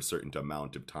use it for a certain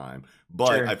amount of time.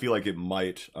 But I feel like it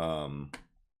might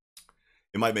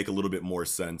make a little bit more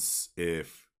sense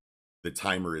if the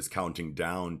timer is counting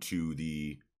down to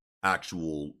the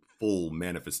actual full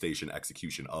manifestation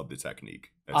execution of the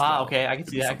technique. Okay, I can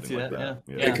see that.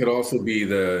 Yeah. It could also be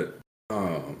the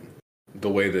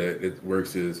way that it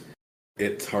works is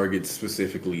it targets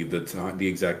specifically the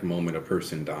exact moment a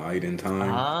person died in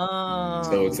time.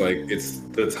 So it's like it's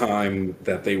the time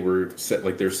that they were set,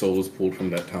 like their soul is pulled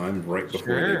from that time right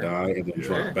before they die, and then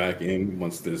drop back in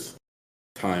once this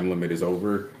time limit is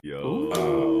over.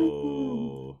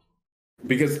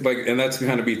 Because like, and that's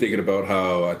kind of be thinking about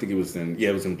how I think it was in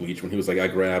Bleach when he was like, I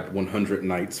grabbed 100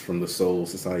 nights from the Soul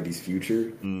Society's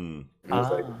future. And I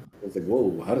was like,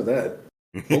 whoa, how did that?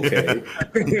 Okay.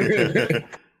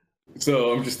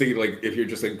 So I'm just thinking, like, if you're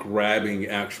just like grabbing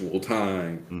actual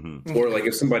time, or like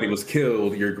if somebody was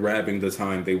killed, you're grabbing the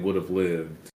time they would have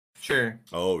lived. Sure.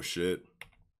 Oh shit.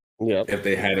 Yeah. If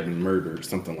they hadn't been murdered,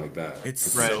 something like that. It's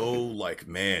so like,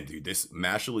 man, dude, this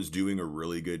Mashle is doing a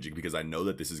really good job, because I know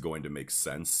that this is going to make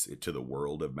sense to the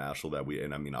world of Mashle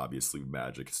and I mean, obviously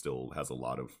Magic still has a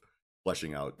lot of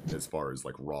fleshing out as far as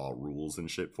like raw rules and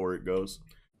shit for it goes.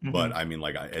 But I mean,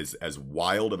 like, as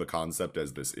wild of a concept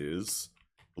as this is,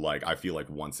 like, I feel like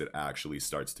once it actually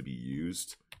starts to be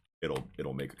used,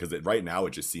 it'll make, because right now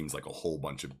it just seems like a whole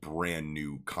bunch of brand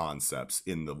new concepts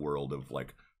in the world of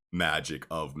like Magic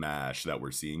of MASH that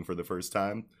we're seeing for the first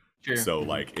time. So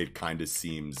like it kind of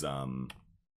seems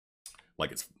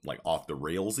like it's like off the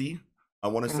railsy, I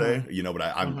want to say, you know, but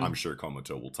I'm sure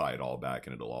Komoto will tie it all back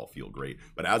and it'll all feel great.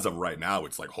 But as of right now,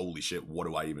 it's like, holy shit, what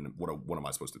am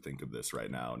I supposed to think of this right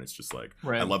now? And it's just like,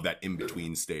 I love that in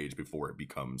between stage before it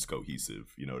becomes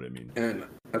cohesive. You know what I mean? And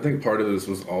I think part of this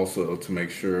was also to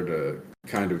make sure to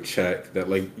kind of check that,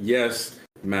 like, yes,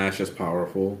 MASH is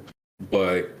powerful,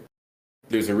 but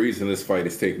there's a reason this fight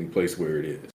is taking place where it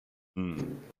is.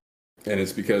 And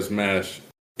it's because MASH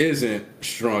isn't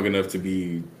strong enough to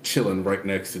be chilling right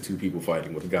next to two people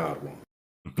fighting with God one.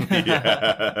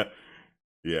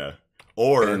 Yeah.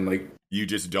 Or and like, you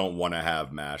just don't want to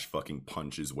have MASH fucking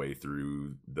punch his way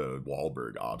through the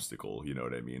Wahlberg obstacle. You know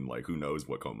what I mean? Like, who knows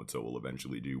what Komoto will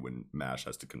eventually do when MASH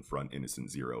has to confront Innocent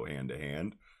Zero hand to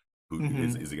hand.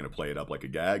 Is he going to play it up like a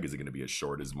gag? Is it going to be as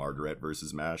short as Margaret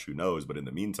versus MASH? Who knows? But in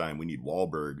the meantime, we need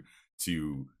Wahlberg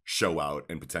to show out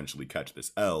and potentially catch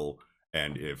this L.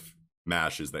 And if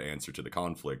MASH is the answer to the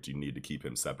conflict, you need to keep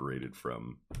him separated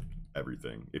from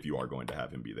everything if you are going to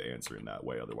have him be the answer in that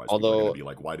way. Otherwise, people are going to be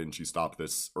like, why didn't you stop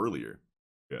this earlier?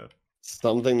 Yeah.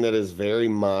 Something that is very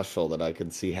martial that I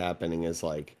could see happening is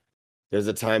like, there's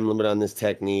a time limit on this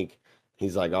technique.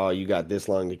 He's like, oh, you got this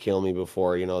long to kill me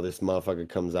before, you know, this motherfucker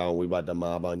comes out and we about to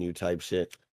mob on you type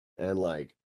shit. And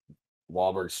like,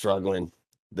 Wahlberg's struggling,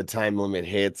 the time limit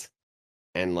hits,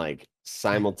 and like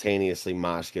simultaneously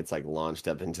Mosh gets like launched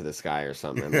up into the sky or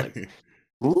something, and like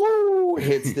woo,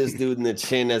 hits this dude in the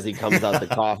chin as he comes out the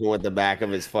coffin with the back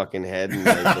of his fucking head,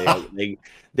 and like,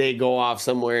 they go off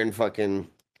somewhere and fucking,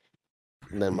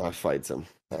 and then Mosh fights him.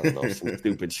 I don't know, some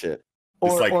stupid shit.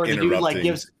 Or the dude like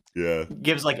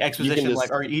gives like exposition, just,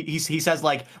 like, or he says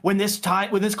like, when this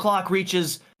clock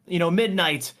reaches, you know,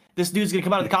 midnight, this dude's gonna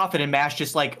come out of the coffin, and MASH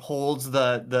just like holds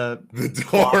the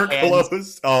door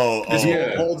closed.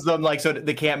 Holds them like so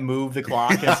they can't move the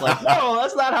clock. And it's like, no,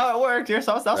 that's not how it worked. You're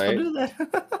supposed to do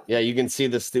that. Yeah, you can see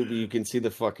the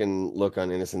fucking look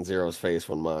on Innocent Zero's face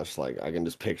when Mosh, like, I can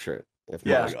just picture it. If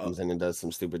Mosh comes in and does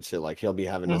some stupid shit, like he'll be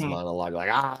having this monologue, like,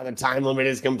 the time limit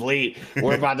is complete.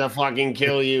 We're about to fucking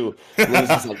kill you. And then he's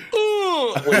just like,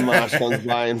 when Mosh comes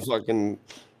by and fucking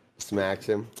smacks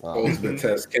him. Ultimate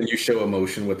test. Can you show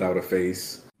emotion without a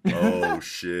face? Oh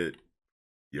shit.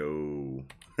 Yo.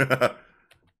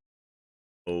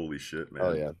 Holy shit, man.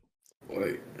 Oh yeah.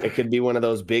 It could be one of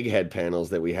those big head panels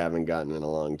that we haven't gotten in a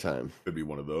long time. Could be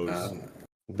one of those.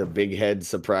 The big head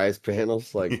surprise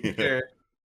panels, like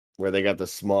where they got the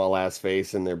small ass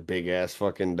face and their big ass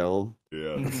fucking dome.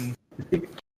 Yeah.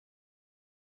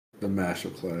 The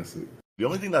Mashle classic. The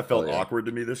only thing that felt awkward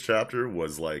to me this chapter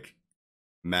was like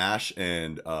MASH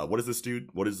and what is this dude?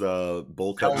 What is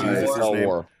Bull Cut Jesus'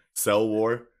 name? Cell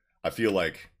War. I feel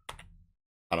like,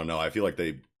 I don't know, I feel like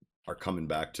they are coming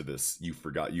back to this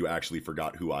you actually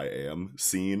forgot who I am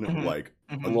scene. Like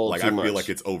I feel like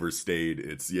it's overstayed.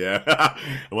 It's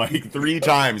like 3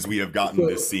 times we have gotten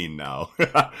this scene now.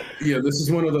 Yeah, this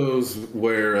is one of those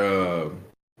where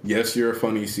yes, you're a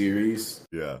funny series,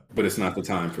 Yeah. but it's not the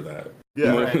time for that.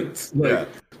 Yeah. Moments.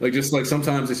 Like just like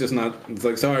sometimes it's just not. It's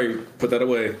like, sorry, put that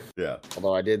away. Yeah.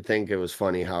 Although I did think it was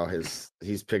funny how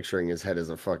he's picturing his head as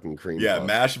a fucking cream Yeah, puff.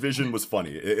 Mash Vision was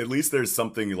funny. At least there's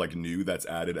something like new that's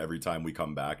added every time we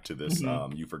come back to this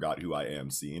You Forgot Who I Am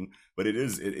scene. But it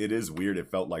is weird.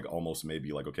 It felt like almost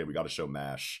maybe like, okay, we got to show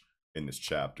Mash in this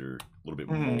chapter a little bit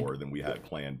more than we had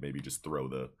planned. Maybe just throw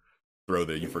the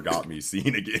You Forgot Me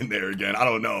scene again there again. I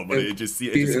don't know, but it just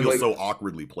feels like, so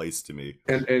awkwardly placed to me.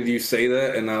 And you say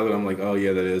that, and now that I'm like, oh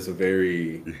yeah, that is a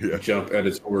very jump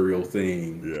editorial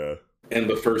thing. Yeah. And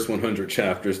the first 100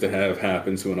 chapters to have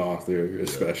happen to an author,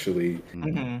 especially,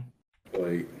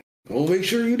 like, well, make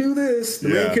sure you do this. The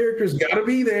main character's got to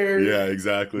be there. Yeah,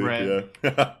 exactly. Right.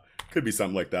 Yeah. Could be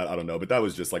something like that. I don't know. But that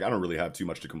was just like, I don't really have too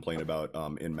much to complain about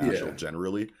in Mashal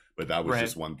generally. But that was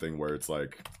just one thing where it's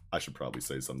like, I should probably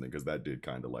say something because that did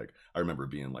kind of like, I remember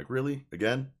being like, really?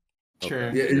 Again? Sure.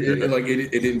 Okay. Yeah,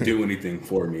 it didn't do anything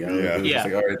for me. It was just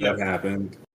like, all right, that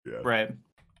happened. Yeah. Right.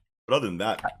 But other than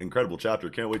that, incredible chapter.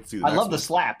 Can't wait to see the I next love one. the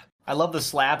slap. I love the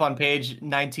slap on page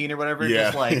 19 or whatever.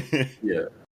 Yeah. Just like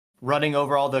running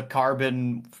over all the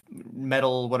carbon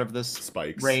metal, whatever this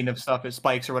spikes. Rain of stuff is,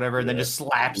 spikes or whatever, and then just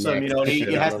slaps him. You know, and he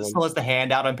still has the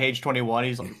hand out on page 21.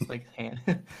 He's like hand.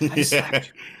 I just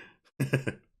slapped you.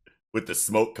 With the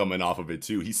smoke coming off of it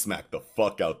too, he smacked the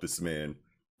fuck out this man.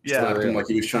 Slapped him like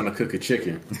he was trying to cook a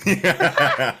chicken.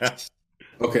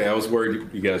 Okay, I was worried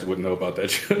you guys wouldn't know about that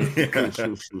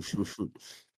joke.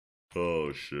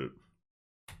 Oh shit!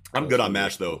 I'm good on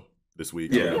Mash though this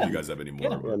week. I don't know if you guys have any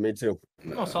more. Yeah, me too.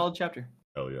 Oh, solid chapter.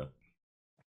 Hell yeah.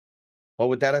 Well,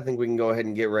 with that, I think we can go ahead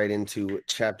and get right into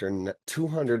chapter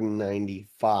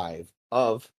 295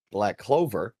 of Black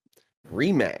Clover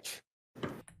Rematch.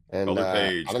 And color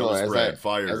page, I don't color know, spread,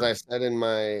 fire. as I said in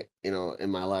my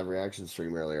live reaction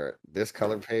stream earlier, this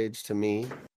color page to me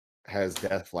has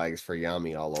death flags for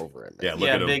Yami all over it. Yeah, look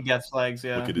at him. Big death flags.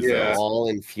 Yeah, look at his ass. All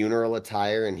in funeral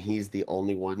attire, and he's the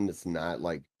only one that's not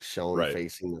like shown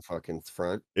facing the fucking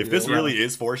front. If this really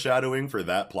is foreshadowing for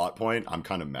that plot point, I'm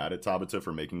kind of mad at Tabata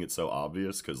for making it so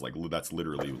obvious because like that's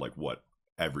literally like what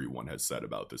everyone has said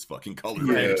about this fucking color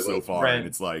page so far, and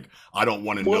it's like I don't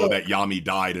want to know that Yami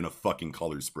died in a fucking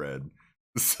color spread.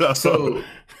 So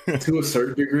to a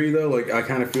certain degree, though, like I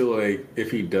kind of feel like if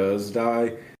he does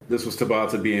die, this was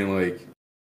Tabata being like,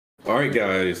 "All right,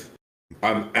 guys,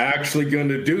 I'm actually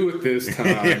gonna do it this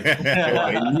time.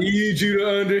 I need you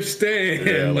to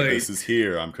understand. Like this is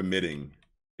here. I'm committing.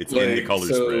 It's like, in the color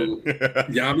spread."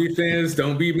 Yami fans,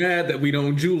 don't be mad that we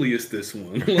don't Julius this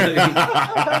one.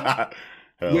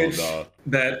 Which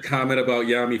that comment about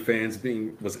Yami fans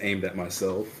was aimed at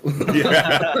myself.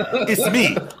 It's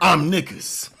me. I'm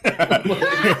Nickus.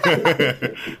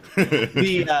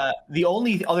 The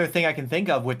only other thing I can think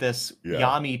of with this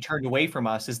Yami turned away from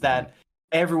us is that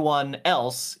everyone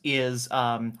else is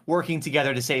working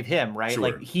together to save him, right? Sure.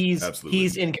 Like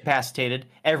he's incapacitated.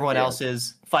 Everyone else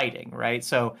is fighting, right?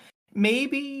 So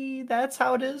maybe that's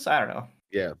how it is. I don't know.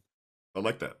 Yeah. I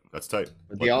like that. That's tight.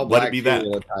 But the all black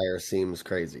funeral attire seems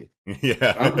crazy.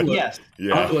 Yes.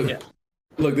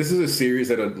 Look, this is a series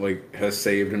that has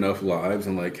saved enough lives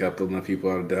and like kept enough people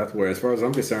out of death. Where, as far as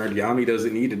I'm concerned, Yami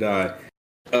doesn't need to die.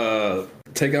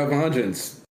 Take out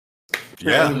Vengeance.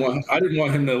 Yeah, I didn't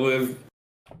want him to live.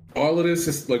 All of this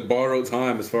is like borrowed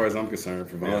time, as far as I'm concerned,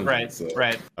 for Vengeance.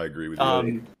 Right. I agree with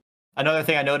you. Another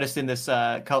thing I noticed in this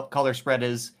color spread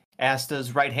is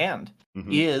Asta's right hand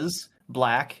is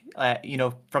black,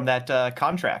 from that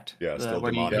contract. Yeah,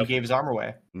 where he gave his arm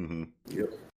away. Mm-hmm. Yep.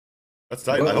 That's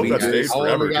tight. I hope that stays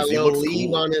forever because he looks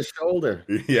cool. On his shoulder.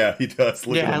 Yeah, he does.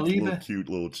 Look at him, Liebe. little cute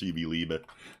little chibi Liebe.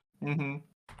 Mm-hmm.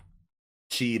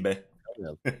 Chibi.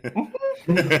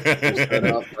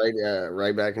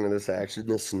 Right back into this action.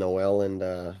 This Noelle and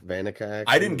Vanica action.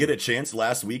 I didn't get a chance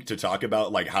last week to talk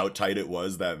about like how tight it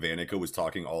was that Vanica was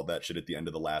talking all that shit at the end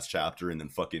of the last chapter, and then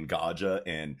fucking Gaja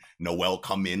and Noelle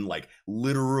come in like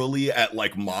literally at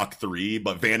like Mach 3,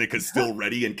 but Vanica's still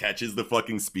ready and catches the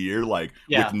fucking spear with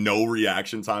no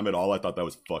reaction time at all. I thought that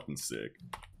was fucking sick.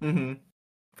 Mm-hmm.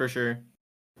 For sure.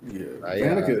 Yeah,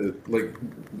 Vanica,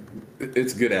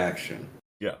 it's good action.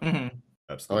 Yeah. Mm-hmm.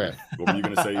 Absolutely. Oh, yeah. What were you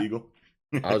gonna say, Eagle?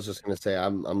 I was just gonna say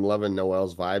I'm loving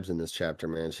Noelle's vibes in this chapter,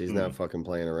 man. She's not fucking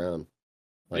playing around.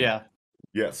 Yeah.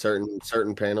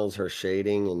 Certain panels, her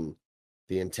shading and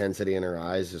the intensity in her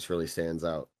eyes just really stands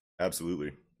out.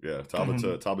 Absolutely. Yeah.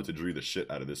 Tabata drew the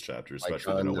shit out of this chapter,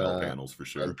 especially the Noelle panels for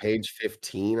sure. On page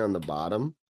 15 on the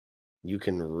bottom, you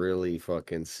can really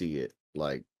fucking see it.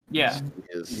 Like, she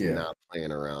is not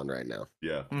playing around right now.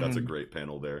 Yeah, that's a great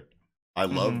panel there. I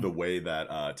love the way that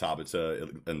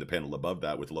Tabata and the panel above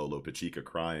that with Lolo Pachika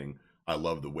crying. I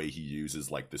love the way he uses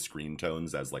like the screen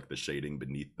tones as like the shading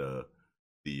beneath the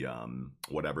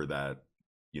whatever that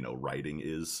writing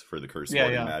is for the curse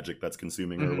wording magic that's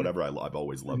consuming or whatever. I've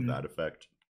always loved that effect.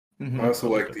 I also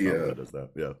like the does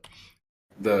that.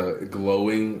 The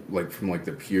glowing, like from like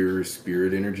the pure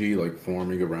spirit energy, like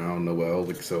forming around Noelle,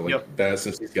 like so, like that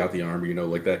since he's got the armor,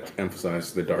 like that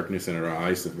emphasizes the darkness in her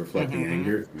eyes to reflect the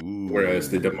anger. Whereas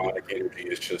the demonic energy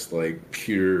is just like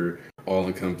pure,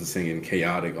 all-encompassing and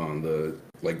chaotic on the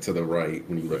like to the right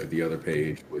when you look at the other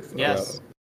page. With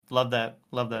love that.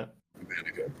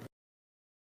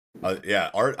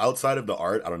 Art outside of the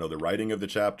art, I don't know, the writing of the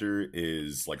chapter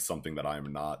is like something that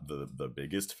I'm not the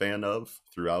biggest fan of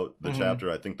throughout the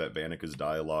chapter. I think that Vanica's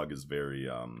dialogue is very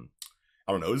I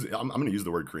don't know, I'm going to use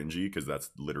the word cringy because that's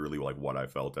literally like what I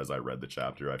felt as I read the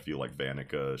chapter. I feel like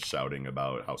Vanica shouting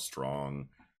about how strong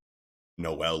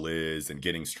Noelle is and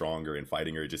getting stronger and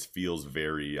fighting her, it just feels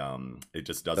very it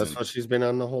just doesn't. That's what she's been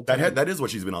on the whole time. That is what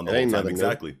she's been on the whole time.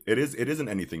 Exactly. It isn't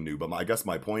anything new, but I guess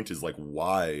my point is like,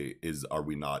 why are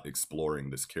we not exploring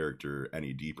this character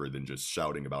any deeper than just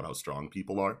shouting about how strong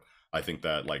people are? I think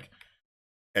that like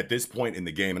at this point in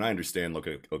the game, and I understand, look,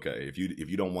 okay, if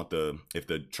you don't want if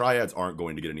the triads aren't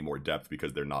going to get any more depth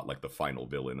because they're not like the final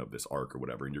villain of this arc or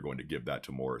whatever, and you're going to give that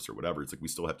to Morris or whatever, it's like we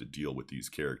still have to deal with these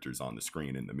characters on the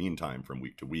screen in the meantime from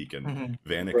week to week, and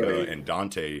Vanica and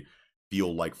Dante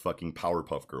feel like fucking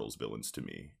Powerpuff Girls villains to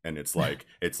me, and it's like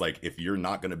if you're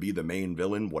not going to be the main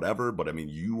villain, whatever, but I mean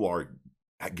you are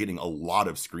getting a lot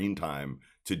of screen time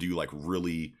to do like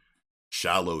really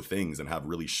shallow things and have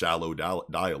really shallow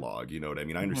dialogue, you know what I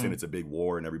mean? I understand it's a big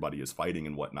war and everybody is fighting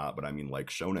and whatnot, but I mean like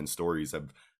shonen stories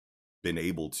have been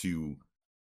able to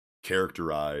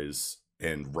characterize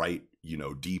and write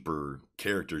deeper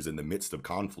characters in the midst of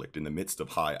conflict, in the midst of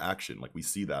high action. Like we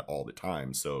see that all the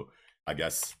time. So I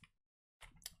guess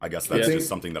that's just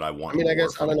something that I want. I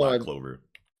guess I don't know. Clover.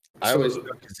 I always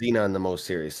took Xenon the most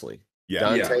seriously.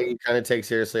 Dante you kind of take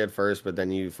seriously at first, but then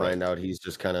you find out he's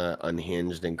just kind of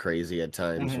unhinged and crazy at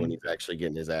times when he's actually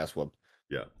getting his ass whooped.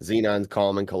 Yeah. Xenon's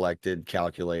calm and collected,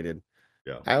 calculated.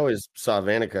 Yeah. I always saw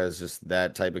Vanica as just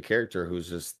that type of character who's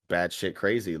just batshit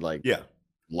crazy, like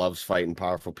loves fighting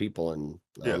powerful people, and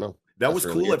I don't know. That was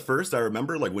really cool at first. I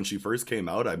remember like when she first came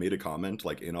out, I made a comment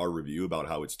like in our review about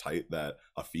how it's tight that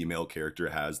a female character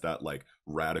has that like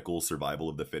radical survival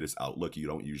of the fittest outlook. You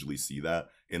don't usually see that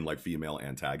in like female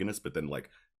antagonists, but then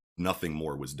like nothing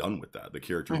more was done with that. The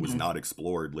character was not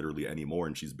explored literally anymore,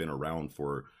 and she's been around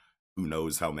for who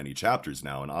knows how many chapters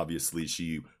now, and obviously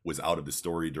she was out of the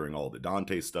story during all the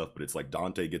Dante stuff, but it's like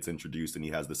Dante gets introduced and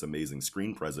he has this amazing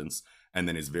screen presence and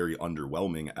then is very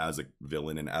underwhelming as a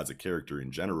villain and as a character in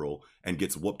general, and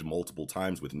gets whooped multiple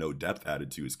times with no depth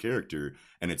added to his character.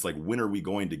 And it's like, when are we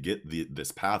going to get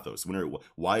this pathos?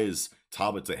 Why is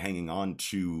Tabata hanging on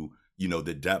to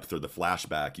the depth or the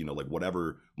flashback, like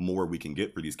whatever more we can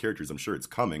get for these characters? I'm sure it's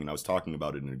coming. And I was talking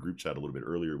about it in a group chat a little bit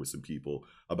earlier with some people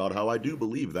about how I do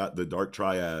believe that the Dark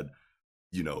Triad,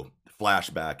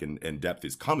 flashback and depth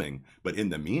is coming. But in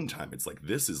the meantime, it's like,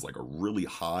 this is like a really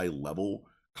high level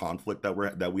conflict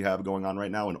that we have going on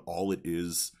right now. And all it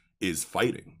is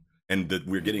fighting. And that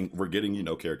we're getting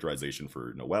characterization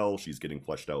for Noelle. She's getting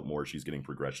fleshed out more. She's getting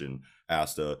progression.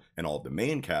 Asta and all of the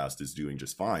main cast is doing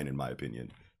just fine, in my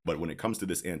opinion. But when it comes to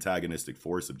this antagonistic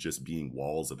force of just being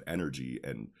walls of energy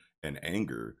and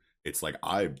anger, it's like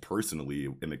I personally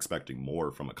am expecting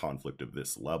more from a conflict of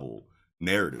this level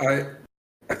narrative.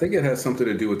 I think it has something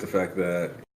to do with the fact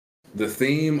that the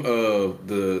theme of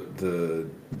the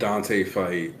Dante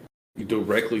fight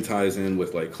directly ties in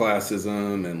with like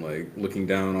classism and like looking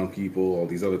down on people, all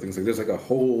these other things. Like there's like a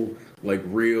whole like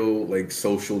real like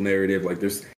social narrative. Like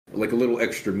there's like a little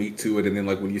extra meat to it. And then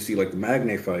like when you see like the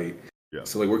Magne fight. Yeah.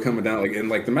 So like we're coming down like, and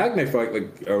like the Magne fight,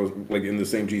 like I was like in the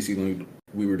same GC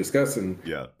we were discussing,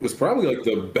 was probably like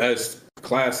the best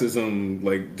classism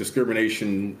like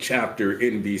discrimination chapter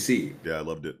in BC. Yeah, I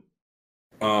loved it.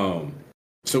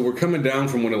 So we're coming down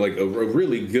from one of like a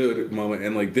really good moment,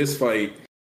 and like this fight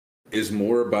is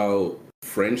more about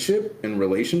friendship and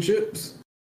relationships,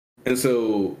 and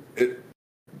so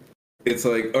it's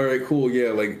like, all right, cool, yeah,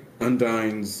 like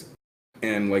Undines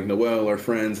and like Noelle are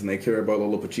friends and they care about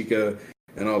Lolo Pachika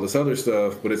and all this other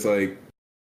stuff, but it's like,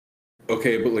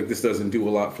 okay, but like this doesn't do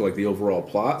a lot for like the overall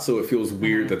plot, so it feels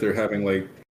weird that they're having like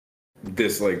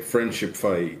this like friendship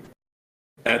fight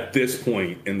at this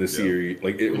point in the series,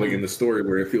 like it like in the story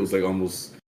where it feels like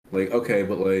almost like, okay,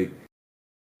 but like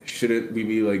shouldn't we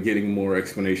be like getting more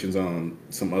explanations on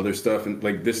some other stuff? And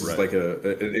like this is like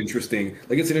an interesting,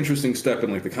 like it's an interesting step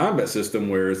in like the combat system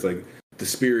where it's like the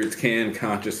spirits can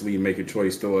consciously make a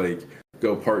choice to like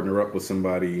go partner up with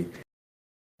somebody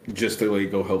just to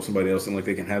like go help somebody else, and like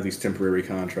they can have these temporary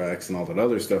contracts and all that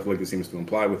other stuff like it seems to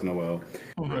imply with Noel.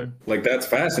 Right. Like that's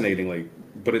fascinating, like,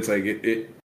 but it's like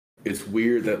it's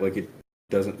weird that like it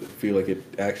doesn't feel like it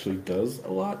actually does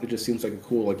a lot. It just seems like a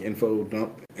cool like info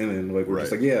dump, and then like we're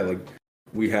just like, yeah, like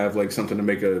we have like something to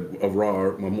make a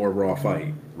more raw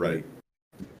fight, right?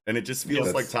 And it just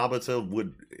feels like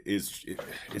Tabata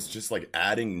is just like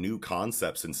adding new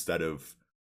concepts instead of,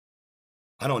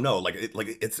 I don't know, like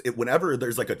it's whenever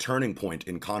there's like a turning point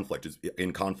in conflict,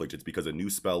 it's because a new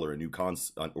spell or a new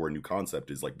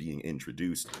concept is like being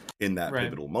introduced in that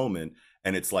pivotal moment.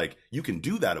 And it's like, you can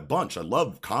do that a bunch. I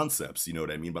love concepts, you know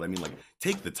what I mean? But I mean, like,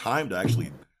 take the time to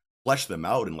actually flesh them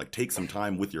out and like take some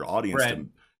time with your audience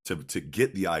to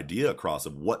get the idea across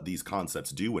of what these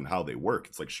concepts do and how they work.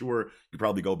 It's like, sure, you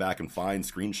probably go back and find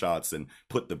screenshots and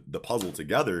put the puzzle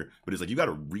together, but it's like, you got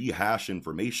to rehash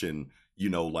information, you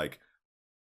know, like,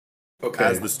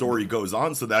 as the story goes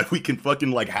on, so that we can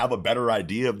fucking like have a better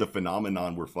idea of the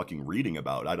phenomenon we're fucking reading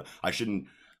about.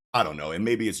 I don't know. And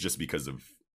maybe it's just because of,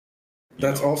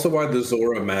 that's also why the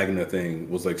Zora Magna thing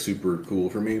was like super cool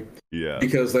for me. Yeah.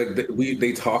 Because like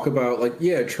they talk about like,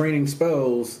 yeah, training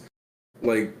spells,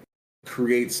 like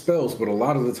create spells, but a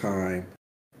lot of the time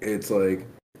it's like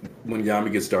when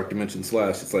Yami gets Dark Dimension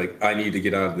Slash, it's like, I need to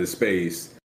get out of this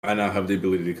space. I now have the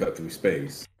ability to cut through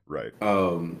space. Right.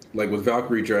 Like with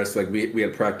Valkyrie Dress, like we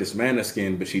had practiced Mana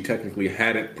Skin, but she technically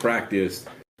hadn't practiced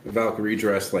Valkyrie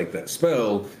Dress, like that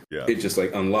spell. Yeah. It just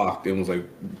like unlocked and was like,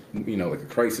 you know, like a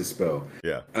crisis spell.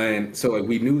 Yeah. And so like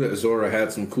we knew that Zora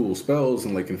had some cool spells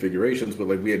and like configurations, but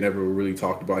like we had never really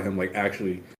talked about him like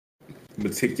actually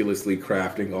meticulously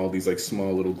crafting all these like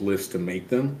small little glyphs to make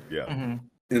them. Yeah. Mm-hmm.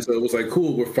 And so it was like,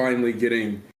 cool, we're finally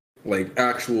getting like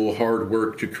actual hard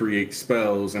work to create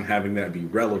spells and having that be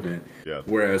relevant. Yeah.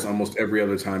 Whereas almost every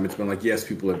other time it's been like, yes,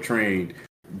 people have trained,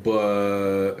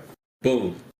 but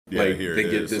boom. Yeah, like here they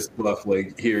it get is. this stuff,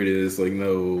 like here it is, like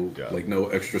no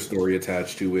extra story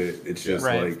attached to it. It's just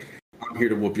like, I'm here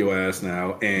to whoop your ass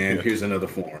now, and here's another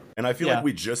form. And I feel like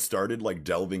we just started like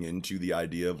delving into the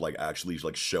idea of like actually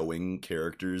like showing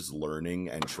characters learning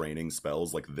and training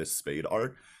spells like this Spade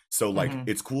arc. So like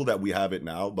it's cool that we have it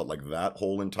now, but like that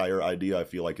whole entire idea I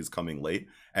feel like is coming late.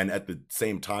 And at the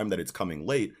same time that it's coming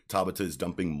late, Tabata is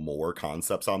dumping more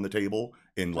concepts on the table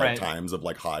in like times of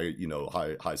like high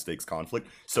stakes conflict.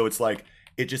 So it's like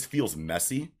it just feels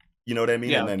messy. You know what I mean?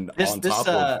 Yeah. And then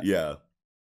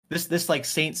this like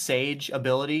Saint Sage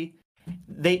ability, I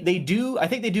think they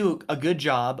do a good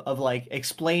job of like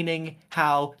explaining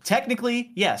how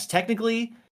technically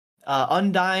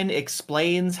Undyne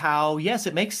explains how, yes,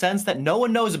 it makes sense that no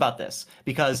one knows about this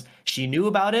because she knew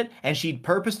about it and she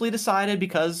purposely decided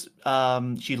because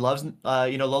she loves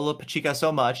Lola Pachica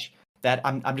so much that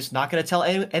I'm just not going to tell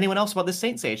anyone else about this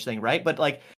Saint Sage thing, right? But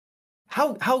like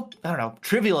how I don't know,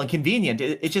 trivial and convenient.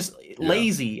 It's just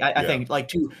lazy, I think,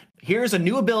 like here's a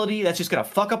new ability that's just going to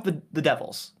fuck up the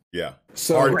devils. Yeah.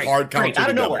 So hard counter out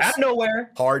of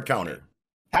nowhere. Hard counter.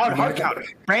 Hard counter.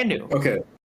 Brand new. Okay.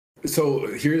 So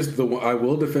here's I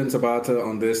will defend Tabata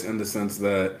on this in the sense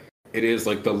that it is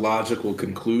like the logical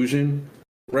conclusion,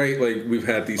 right? Like we've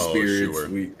had these spirits,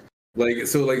 sure.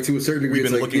 So to a certain degree,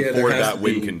 we've been looking for that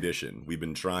win be condition. We've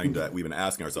been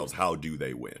asking ourselves, how do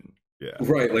they win? Yeah.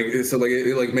 Right. Like so, like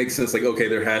it like makes sense. Like okay,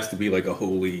 there has to be like a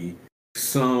holy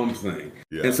something,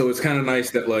 and so it's kind of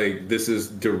nice that like this is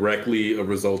directly a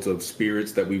result of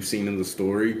spirits that we've seen in the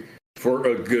story. For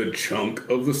a good chunk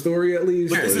of the story, at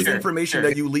least. But this is information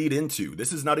that you lead into.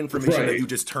 This is not information that you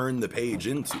just turn the page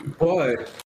into. But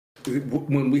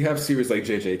when we have series like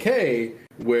JJK,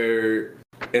 where,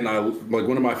 and I like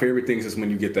one of my favorite things is when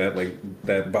you get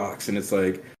that box, and it's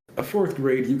like a fourth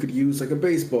grade, you could use like a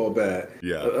baseball bat,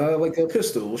 like a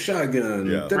pistol,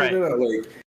 shotgun, like.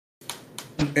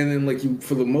 And then like you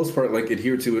for the most part like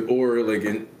adhere to it, or like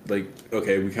in like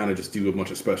okay, we kind of just do a bunch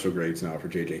of special grades now for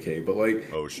JJK, but like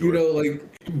you know like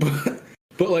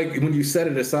but like when you set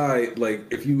it aside, like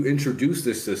if you introduce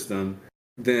this system,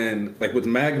 then like with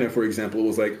Magna for example, it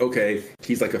was like okay,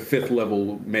 he's like a 5th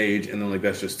level mage, and then like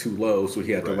that's just too low, so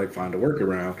he had to like find a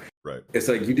workaround. Right. It's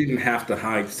like you didn't have to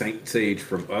hide Saint Sage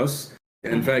from us.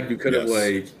 In fact, you could have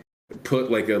like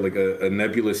put like a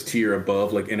nebulous tier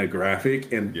above like in a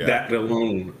graphic, and that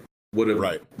alone would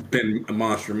have been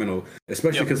monumental,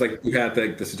 especially because like you had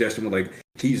the suggestion with like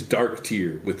he's dark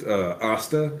tier with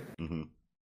Asta,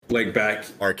 like back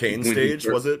Arcane stage,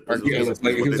 was it? Yeah, it was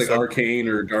like Arcane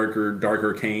or Dark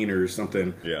Arcane or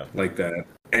something like that.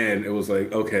 And it was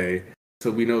like, okay, so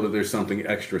we know that there's something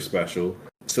extra special.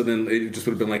 So then it just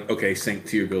would have been like, okay, Saint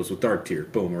Tier goes with Dark Tier,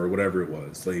 boom, or whatever it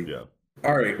was. Like,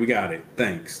 all right, we got it.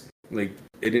 Thanks. Like,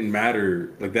 it didn't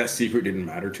matter. Like, that secret didn't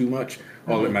matter too much.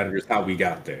 All that mattered is how we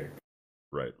got there.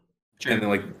 Right. Sure. And then,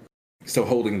 like, so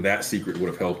holding that secret would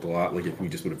have helped a lot. Like, if we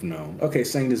just would have known, okay,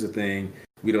 Saint is a thing.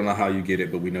 We don't know how you get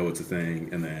it, but we know it's a thing.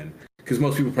 And then, because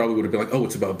most people probably would have been like, oh,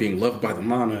 it's about being loved by the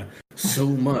mana so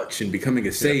much and becoming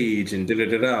a sage and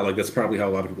da-da-da-da. Like, that's probably how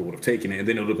a lot of people would have taken it. And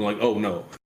then it would have been like, oh, no,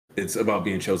 it's about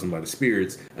being chosen by the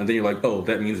spirits. And then you're like, oh,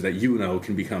 that means that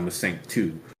can become a saint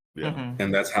too. Yeah.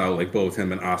 And that's how, like, both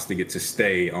him and Asta get to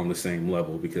stay on the same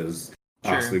level, because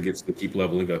Asta gets to keep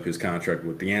leveling up his contract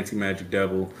with the anti-magic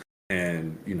devil,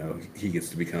 and, you know, he gets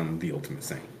to become the ultimate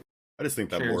saint. I just think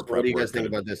that more prep. What do you guys think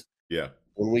about this? Yeah.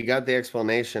 When we got the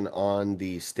explanation on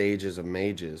the stages of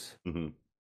mages, you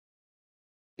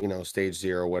know, stage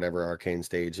 0, whatever arcane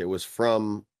stage, it was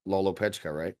from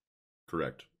Lolopechka, right?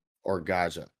 Correct. Or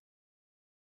Gaja.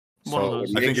 So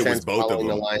I think it was both of them.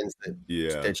 The lines that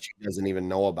she doesn't even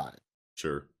know about it.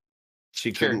 Sure.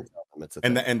 She couldn't tell them it's a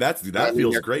thing. And that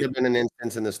feels great. There could have been an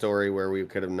instance in the story where we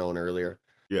could have known earlier.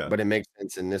 Yeah. But it makes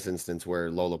sense in this instance where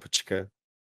Lolopechka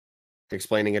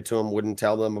explaining it to him wouldn't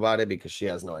tell them about it because she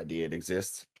has no idea it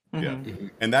exists. Yeah.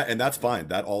 And that's fine.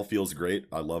 That all feels great.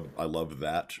 I love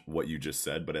that, what you just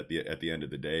said, but at the end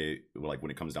of the day, like, when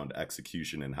it comes down to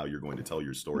execution and how you're going to tell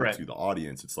your story to the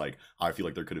audience, it's like, I feel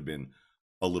like there could have been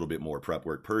a little bit more prep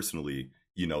work personally,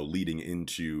 you know, leading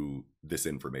into this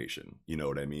information, you know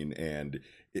what I mean? And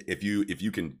if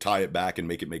you can tie it back and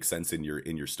make it make sense in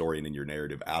your story and in your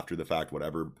narrative after the fact,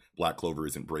 whatever, Black Clover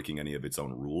isn't breaking any of its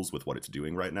own rules with what it's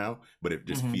doing right now, but it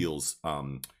just feels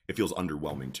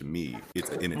underwhelming to me.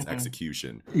 It's in its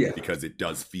execution, because it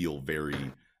does feel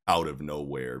very out of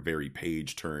nowhere, very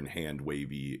page turn, hand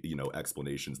wavy, you know,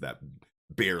 explanations that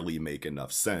barely make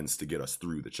enough sense to get us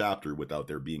through the chapter without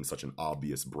there being such an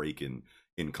obvious break in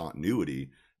continuity.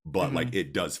 But like,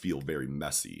 it does feel very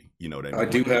messy, you know what I mean? I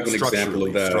do have an example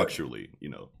of that structurally, you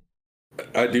know.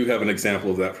 I do have an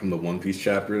example of that from the One Piece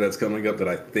chapter that's coming up that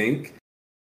I think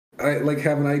I like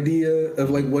have an idea of,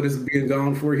 like, what is being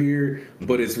gone for here,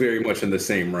 but it's very much in the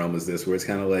same realm as this, where it's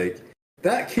kind of like,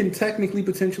 that can technically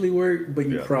potentially work, but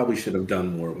you probably should have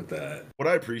done more with that. What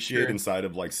I appreciate inside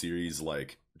of, like, series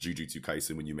like Jujutsu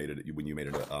Kaisen, when you made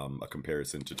it a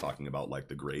comparison to talking about, like,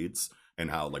 the grades and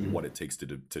how, like, what it takes to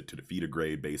defeat a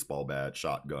grade, baseball bat,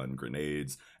 shotgun,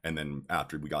 grenades, and then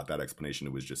after we got that explanation,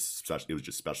 it was just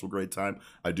special grade time.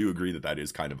 I do agree that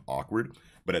is kind of awkward,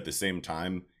 but at the same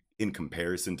time, in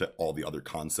comparison to all the other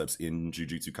concepts in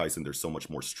Jujutsu Kaisen, there's so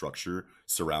much more structure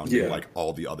surrounding like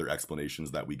all the other explanations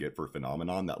that we get for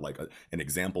phenomenon, that like an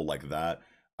example like that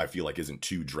I feel like isn't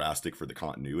too drastic for the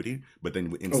continuity. But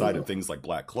then inside of things like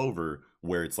Black Clover,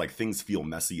 where it's like things feel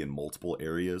messy in multiple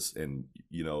areas, and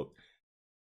you know,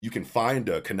 you can find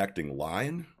a connecting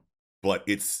line, but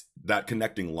it's that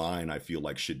connecting line I feel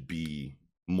like should be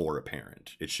more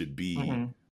apparent. It should be,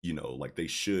 you know, like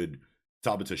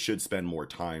Tabata should spend more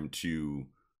time to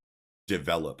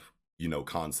develop, you know,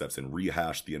 concepts and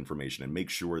rehash the information and make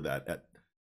sure that at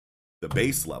the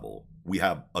base level, we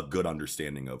have a good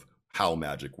understanding of how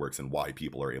magic works and why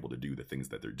people are able to do the things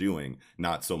that they're doing.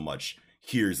 Not so much,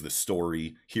 here's the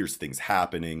story, here's things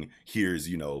happening, here's,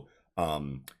 you know,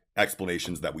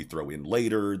 explanations that we throw in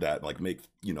later that like make,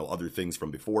 you know, other things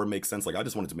from before make sense. Like, I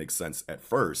just wanted to make sense at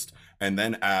first and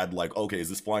then add like, okay, is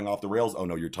this flying off the rails? Oh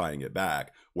no, you're tying it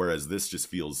back. Whereas this just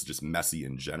feels just messy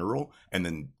in general, and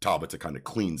then Tabata kind of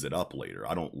cleans it up later.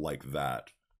 I don't like that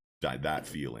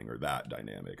feeling or that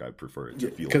dynamic. I prefer it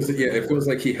to feel, because it feels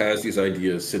like he has these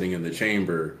ideas sitting in the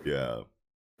chamber,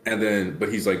 and then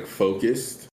but he's like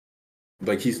focused.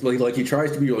 Like he's like he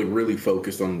tries to be like really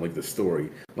focused on like the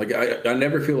story. Like I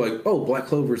never feel like, oh, Black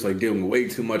Clover's like doing way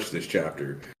too much this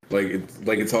chapter. Like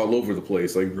it's all over the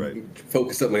place. Like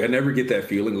focused up. Like I never get that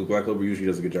feeling. Like Black Clover usually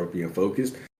does a good job of being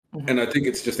focused. And I think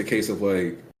it's just a case of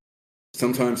like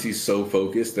sometimes he's so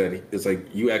focused that it's like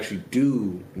you actually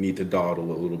do need to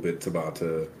dawdle a little bit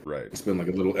to spend like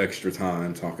a little extra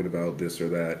time talking about this or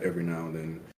that every now and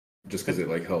then, just because it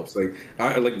like helps. Like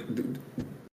I like.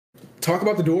 Talk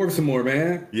about the dwarves some more,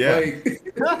 man. Yeah.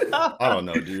 Like... I don't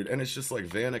know, dude. And it's just like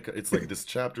Vanica. It's like this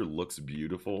chapter looks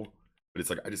beautiful, but it's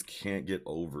like I just can't get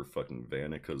over fucking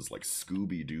Vanica's like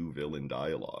Scooby-Doo villain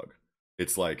dialogue.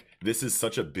 It's like this is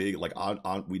such a big like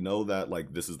we know that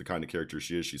like this is the kind of character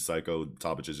she is. She's psycho.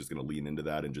 Tabata is just gonna lean into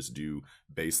that and just do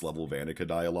base level Vanica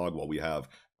dialogue while we have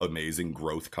amazing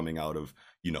growth coming out of,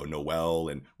 you know, Noelle,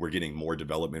 and we're getting more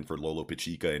development for Lolo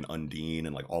Pachica and Undine,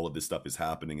 and like all of this stuff is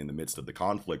happening in the midst of the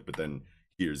conflict. But then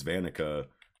here's Vanica,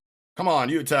 come on,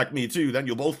 you attack me too, then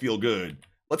you'll both feel good.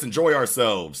 Let's enjoy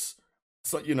ourselves.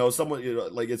 So, you know, someone, you know,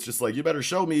 like, it's just like, you better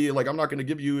show me, like, I'm not going to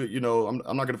give you, you know,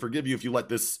 I'm not going to forgive you if you let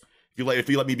this, if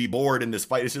you let me be bored in this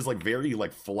fight. It's just like very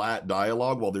like flat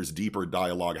dialogue while there's deeper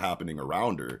dialogue happening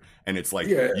around her. And it's like,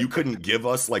 you couldn't give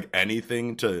us like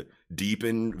anything to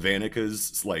deepen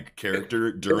Vanica's like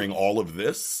character during all of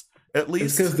this, at least.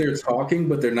 It's because they're talking,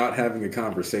 but they're not having a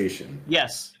conversation.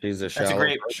 Yes. He's a That's a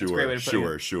great, sure, that's a great way to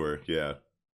put it. Sure, yeah.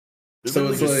 They're So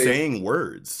it's just like saying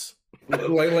words. If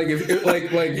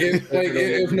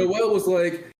Noelle was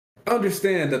like,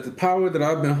 understand that the power that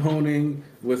I've been honing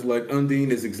with like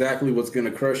Undine is exactly what's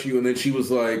gonna crush you, and then she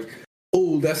was like,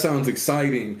 oh, that sounds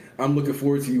exciting, I'm looking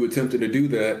forward to you attempting to do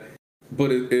that,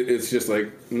 but it's just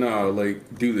like, no,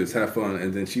 like, do this, have fun.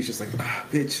 And then she's just like,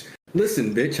 bitch,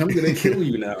 listen, bitch, I'm gonna kill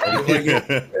you now.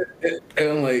 And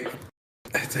I'm like,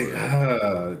 it's like,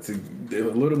 a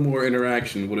little more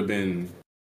interaction would have been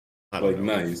like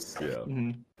nice. Yeah.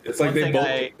 Mm-hmm. It's like they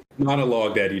both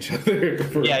monologued at each other.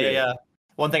 Yeah.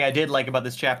 One thing I did like about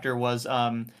this chapter was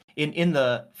in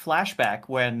the flashback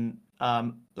when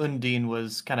Undine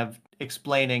was kind of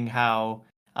explaining how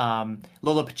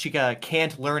Lolo Pachica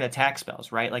can't learn attack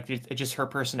spells, right? Like it's just her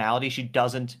personality. She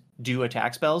doesn't do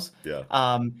attack spells. Yeah.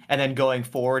 And then going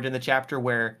forward in the chapter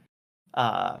where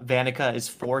Vanica is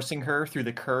forcing her through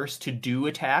the curse to do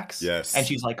attacks. Yes. And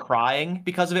she's like crying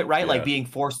because of it, right? Yeah. Like being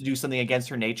forced to do something against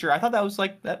her nature. I thought that was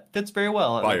like, that fits very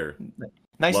well. Fire.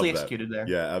 Nicely Love that. executed there.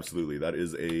 Yeah, absolutely. That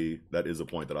is a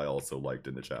point that I also liked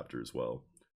in the chapter as well.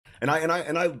 And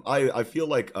I feel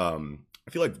like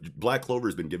Black Clover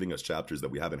has been giving us chapters that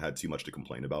we haven't had too much to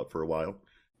complain about for a while.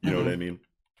 You know what I mean?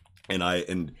 And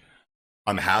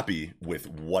I'm happy with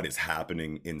what is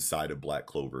happening inside of Black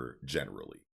Clover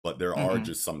generally. But there are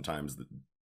just sometimes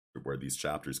where these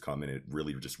chapters come and it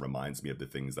really just reminds me of the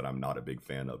things that I'm not a big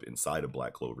fan of inside of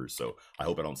Black Clover. So I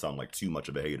hope I don't sound like too much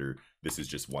of a hater. This is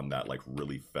just one that like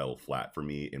really fell flat for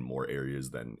me in more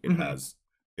areas than it has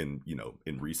in, you know,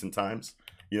 in recent times.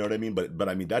 You know what I mean? But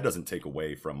I mean, that doesn't take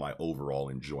away from my overall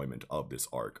enjoyment of this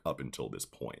arc up until this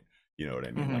point. You know what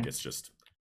I mean? Like it's just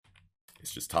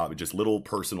little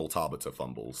personal Tabata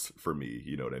fumbles for me,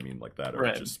 you know what I mean, like that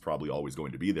are just probably always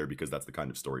going to be there because that's the kind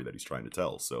of story that he's trying to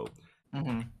tell. So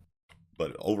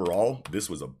but overall, this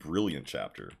was a brilliant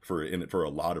chapter for a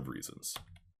lot of reasons.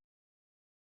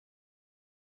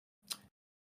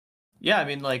 Yeah, I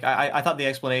mean, like I thought the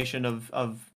explanation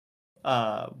of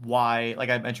why,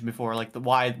 like I mentioned before, like the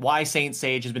why Saint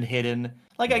Sage has been hidden,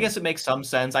 like I guess it makes some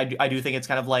sense. I do think it's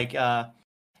kind of like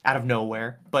out of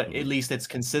nowhere, but at least it's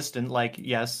consistent. Like,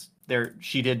 yes,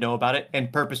 she did know about it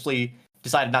and purposely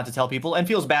decided not to tell people and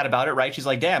feels bad about it, right? She's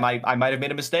like, damn, I might have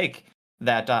made a mistake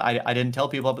that I didn't tell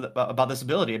people about this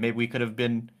ability. Maybe we could have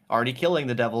been already killing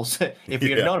the devils if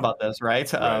we had known about this,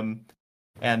 right?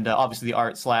 And obviously the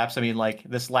art slaps. I mean, like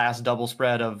this last double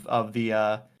spread of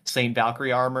the Saint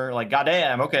Valkyrie armor, like,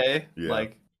 goddamn, okay.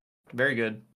 Like, very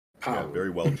good. Yeah, very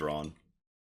well drawn.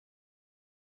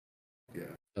 Yeah.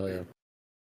 Oh, yeah.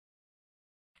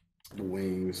 The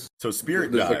wings. So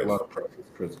Spirit There's Dive. like a lot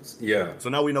of presence. Yeah. So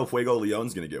now we know Fuego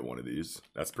Leon's going to get one of these.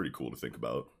 That's pretty cool to think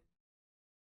about.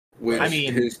 Which I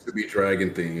mean, is to be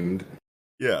dragon themed.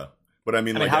 Yeah. But I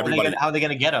mean, like, how everybody... are they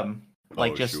going to get them?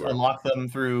 Like, just unlock them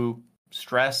through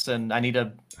stress and I need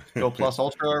to go plus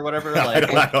ultra or whatever? Like,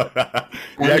 the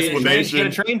explanation. Get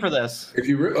a train for this. If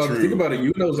you think about it,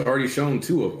 Yuno's already shown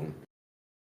 2 of them.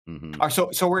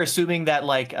 So we're assuming that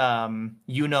like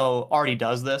Yuno already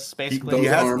does this basically. He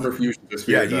has armor fusion.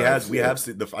 Yeah, he has. We have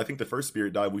seen I think the first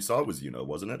Spirit Dive we saw was Yuno,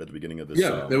 wasn't it, at the beginning of this?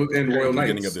 Yeah, in Royal Knights.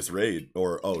 Beginning of this raid,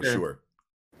 or sure.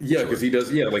 Yeah, because he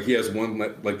does. Yeah, like he has one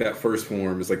like that first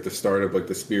form is like the start of like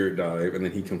the Spirit Dive, and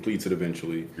then he completes it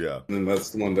eventually. Yeah, and then that's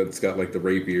the one that's got like the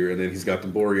rapier, and then he's got the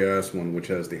Boreas one, which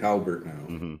has the halberd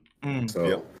now.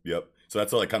 So yep. So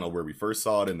that's like kind of where we first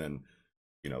saw it, and then,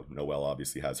 you know, Noelle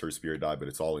obviously has her Spirit Dive, but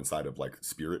it's all inside of like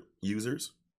Spirit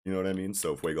users. You know what I mean?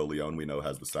 So Fuego Leon, we know,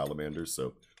 has the Salamanders,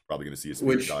 so probably going to see a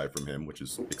Spirit Dive from him, which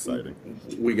is exciting.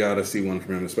 We got to see one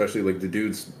from him, especially like the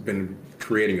dude's been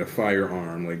creating a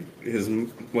firearm. Like his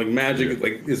like magic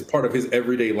like is part of his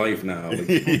everyday life now. Like,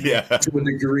 to a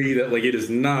degree that like it is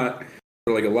not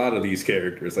for like a lot of these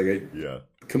characters. Like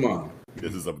come on.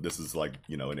 This is like,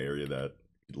 you know, an area that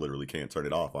he literally can't turn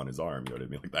it off on his arm. You know what I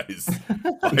mean? Like that is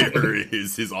fire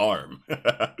is his arm.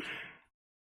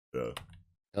 Yeah.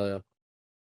 Oh yeah.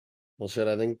 Well, shit,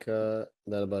 I think that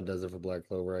about does it for Black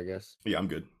Clover, I guess. Yeah, I'm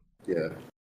good. Yeah.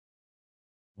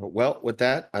 Well, with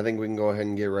that, I think we can go ahead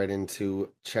and get right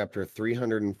into chapter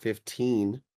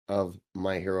 315 of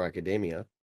My Hero Academia,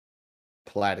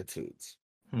 Platitudes.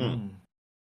 Hmm.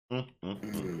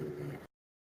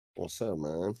 What's up,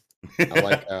 man? I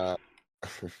like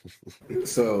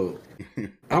So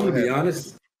I'm gonna be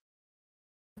honest.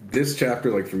 This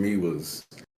chapter, like for me,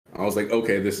 I was like,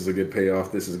 okay, this is a good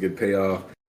payoff. This is a good payoff.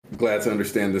 Glad to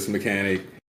understand this mechanic.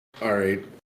 All right,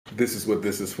 this is what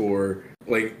this is for.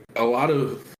 Like a lot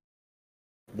of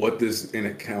what this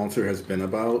encounter has been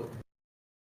about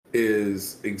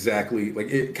is exactly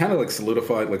like it kind of like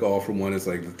solidified like All For One is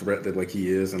like the threat that like he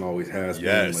is and always has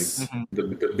been, like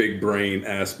the big brain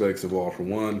aspects of All For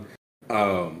One.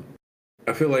 I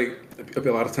feel like a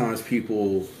lot of times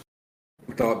people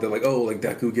thought that like, oh, like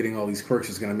Deku getting all these quirks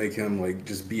is gonna make him like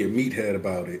just be a meathead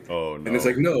about it. Oh no. And it's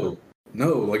like no,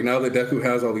 like now that Deku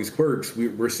has all these quirks,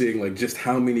 we're seeing like just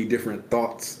how many different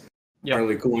thoughts are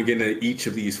like going into each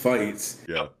of these fights.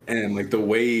 Yeah. And like the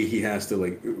way he has to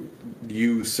like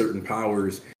use certain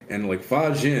powers, and like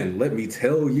Fa Jin, let me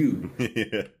tell you,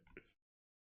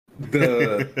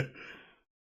 the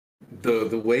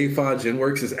way Fa Jin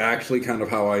works is actually kind of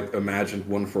how I imagined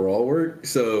One For All worked.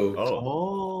 So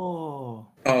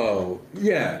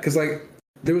yeah, because like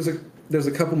there's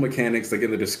a couple mechanics like in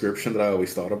the description that I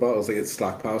always thought about. I was like, it's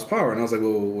stockpiles power, and I was like,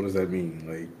 well, what does that mean?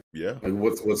 Like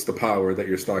what's the power that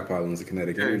you're stockpiling? Is it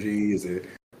kinetic energy? Is it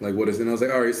like what is it? And I was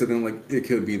like, all right, so then like it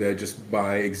could be that just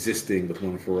by existing with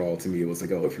One For All, to me it was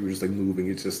like, oh, if you were just like moving,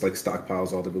 it's just like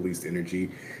stockpiles all the released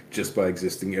energy just by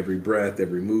existing, every breath,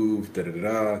 every move, da da da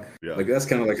da. Yeah. Like that's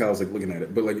kind of like how I was like looking at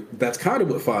it. But like that's kind of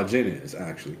what Fa Jin is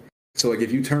actually. So like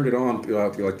if you turned it on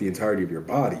throughout like the entirety of your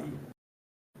body,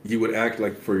 you would act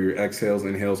like for your exhales,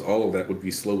 inhales, all of that would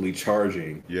be slowly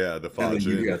charging. Yeah, the Fa and then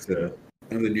Jin.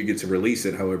 And then you get to release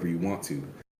it however you want to.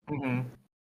 Mm-hmm.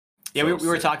 Yeah, we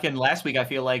were talking last week, I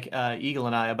feel like, Eagle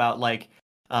and I, about like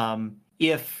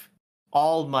if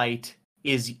All Might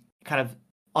is kind of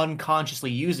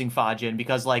unconsciously using Fa Jin,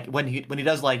 because like when he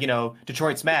does like, you know,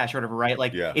 Detroit Smash or whatever, right?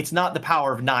 Like it's not the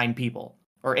power of 9 people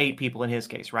or 8 people in his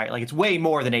case, right? Like it's way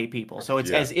more than 8 people. So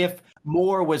it's as if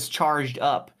more was charged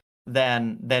up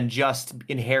than just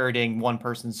inheriting one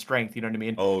person's strength, you know what I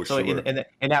mean? Oh, so sure.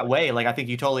 in that way, like I think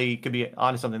you totally could be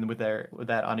onto something with that,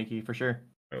 Aniki, for sure.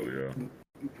 Oh yeah.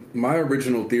 My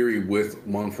original theory with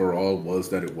One For All was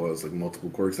that it was like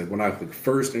multiple quirks. Like when I like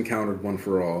first encountered One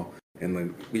For All, and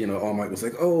like you know, All Might was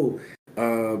like, oh,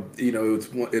 you know,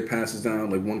 it passes down,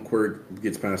 like one quirk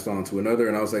gets passed on to another,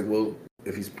 and I was like, well,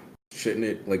 if he's shouldn't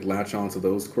it like latch on to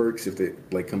those quirks if they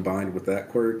like combined with that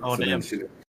quirk? Oh, damn.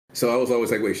 So I was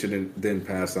always like, wait, shouldn't then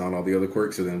pass on all the other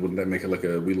quirks? So then wouldn't that make it like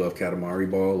a We Love Katamari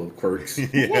ball of quirks?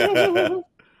 Yeah.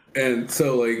 And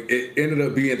so like it ended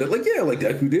up being that like yeah, like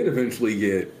Deku did eventually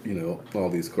get, you know, all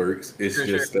these quirks. It's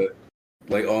just that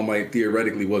like All Might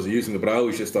theoretically wasn't using it, but I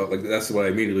always just thought like that's what I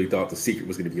immediately thought the secret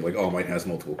was gonna be, like All Might has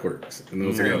multiple quirks. And it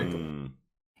was like,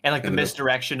 and like the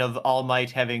misdirection of All Might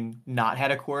having not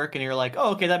had a quirk, and you're like,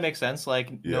 oh, okay, that makes sense.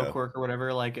 Like no quirk or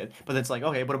whatever. Like, but it's like,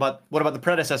 okay, what about the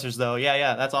predecessors though?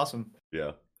 Yeah, that's awesome.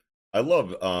 Yeah, I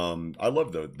love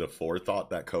the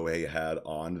forethought that Kohei had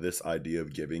on this idea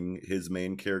of giving his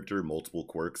main character multiple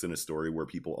quirks in a story where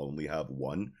people only have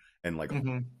one, and like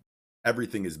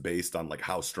everything is based on like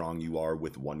how strong you are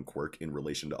with one quirk in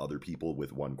relation to other people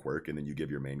with one quirk, and then you give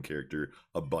your main character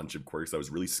a bunch of quirks. That was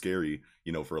really scary,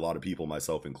 you know, for a lot of people,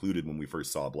 myself included, when we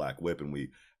first saw Black Whip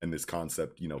and this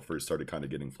concept, you know, first started kind of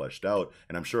getting fleshed out.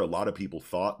 And I'm sure a lot of people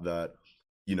thought that,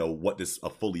 you know, what a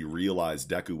fully realized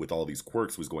Deku with all these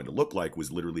quirks was going to look like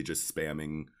was literally just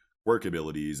spamming quirk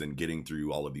abilities and getting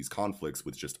through all of these conflicts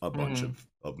with just a bunch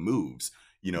of moves.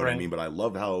 You know what I mean? But I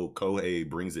love how Kohei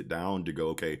brings it down to go,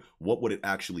 okay, what would it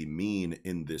actually mean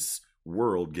in this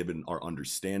world, given our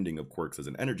understanding of quirks as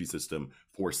an energy system,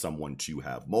 for someone to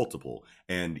have multiple?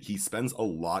 And he spends a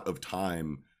lot of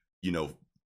time, you know,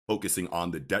 focusing on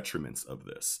the detriments of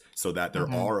this, so that there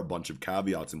are a bunch of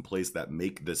caveats in place that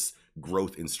make this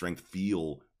growth in strength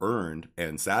feel earned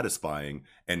and satisfying,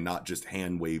 and not just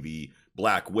hand wavy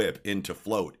Black Whip into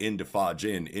float, into Fa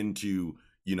Jin, into,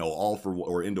 you know,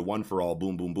 into One For All,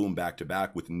 boom, boom, boom, back to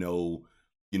back, with no,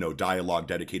 you know, dialogue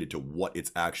dedicated to what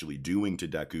it's actually doing to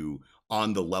Deku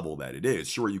on the level that it is.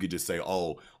 Sure, you could just say,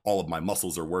 oh, all of my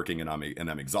muscles are working and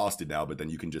I'm exhausted now, but then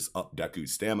you can just up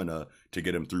Deku's stamina to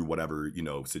get him through whatever, you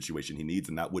know, situation he needs,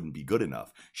 and that wouldn't be good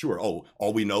enough. Sure, oh,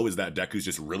 all we know is that Deku's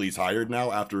just really tired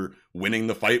now after winning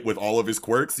the fight with all of his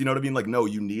quirks, you know what I mean? Like, no,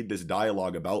 you need this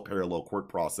dialogue about parallel quirk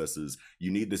processes.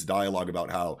 You need this dialogue about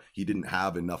how he didn't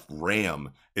have enough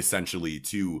RAM, essentially,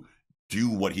 to do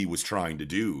what he was trying to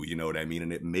do, you know what I mean?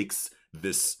 And it makes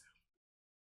this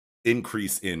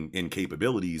increase in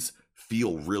capabilities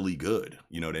feel really good.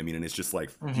 You know what I mean? And it's just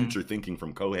like future thinking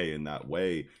from Kohei in that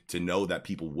way, to know that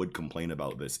people would complain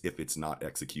about this if it's not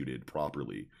executed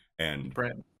properly. And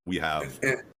we have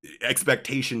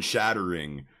expectation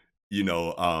shattering,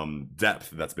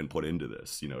 depth that's been put into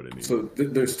this. You know what I mean? So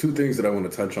there's two things that I want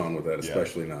to touch on with that,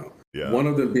 especially now. Yeah. One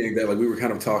of them being that, like, we were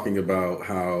kind of talking about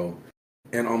how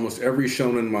in almost every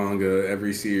shonen manga,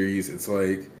 every series, it's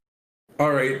like,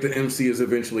 all right, the MC is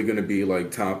eventually going to be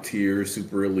like top tier,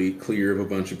 super elite, clear of a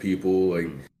bunch of people. Like,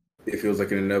 it feels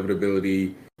like an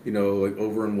inevitability. Like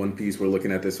over in One Piece, we're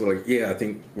looking at this. We're like, yeah, I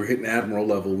think we're hitting Admiral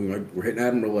level. We're hitting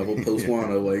Admiral level post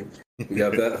Wano. Like, we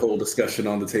got that whole discussion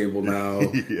on the table now.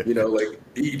 Like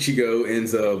Ichigo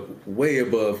ends up way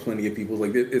above plenty of people.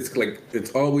 Like,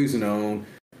 it's always known,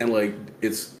 and like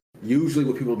it's usually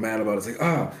what people are mad about. It's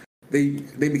like,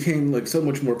 they became like so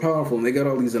much more powerful, and they got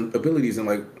all these abilities, and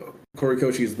like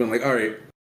Horikoshi has been like, all right,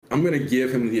 I'm gonna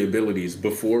give him the abilities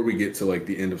before we get to like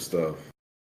the end of stuff.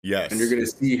 Yes. And you're going to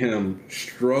see him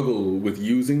struggle with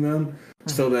using them,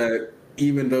 so that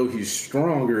even though he's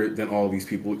stronger than all these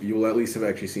people, you'll at least have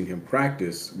actually seen him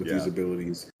practice with these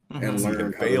abilities and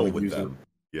learn how to with use them.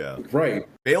 Yeah. Right.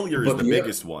 Failure is the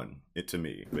biggest one to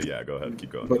me. But yeah, go ahead.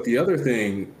 Keep going. But the other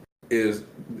thing is,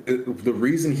 the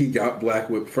reason he got Black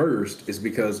Whip first is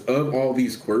because of all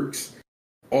these quirks,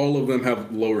 all of them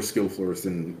have lower skill floors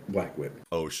than Black Whip.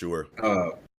 Oh, sure.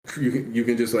 You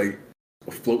can just like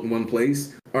float in one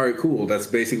place. All right, cool. That's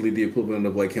basically the equivalent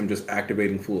of like him just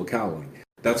activating full cowling.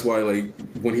 That's why, like,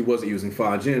 when he wasn't using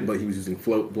Fajin, but he was using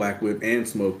Float, Black Whip, and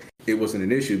Smoke, it wasn't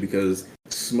an issue, because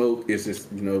Smoke is just,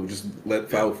 just let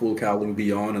full cowling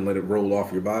be on and let it roll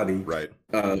off your body. Right.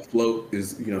 Float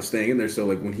is, staying in there. So,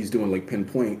 like, when he's doing, like,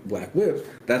 Pinpoint, Black Whip,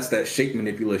 that's that shape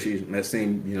manipulation, that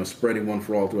same, spreading one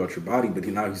for all throughout your body, but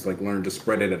now he's, like, learned to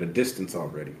spread it at a distance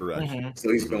already. Right.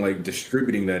 So he's been, like,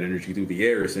 distributing that energy through the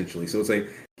air, essentially. So it's like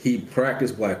he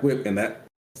practiced Black Whip, and that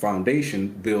foundation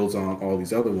builds on all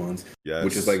these other ones,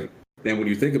 which is like, then when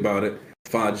you think about it,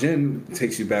 Fajin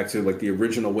takes you back to like the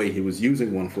original way he was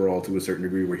using One for All to a certain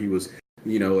degree, where he was,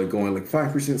 like going like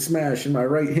 5% smash in my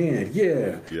right hand,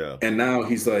 and now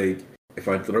he's like, if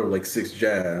I throw like 6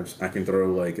 jabs, I can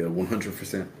throw like a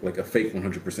 100%, like a fake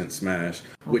 100% smash,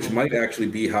 which might actually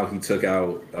be how he took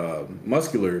out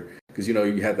Muscular, because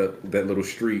you had that little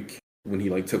streak when he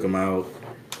like took him out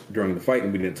during the fight,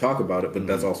 and we didn't talk about it, but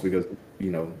that's also because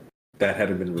that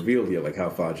hadn't been revealed yet, like how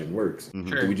Fajin works.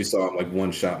 Sure. We just saw him like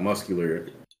one shot Muscular.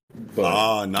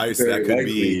 But nice. That could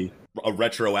be a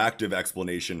retroactive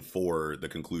explanation for the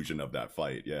conclusion of that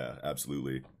fight. Yeah,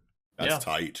 absolutely. That's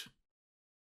tight.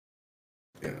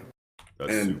 Yeah,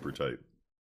 that's super tight.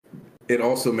 It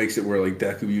also makes it where like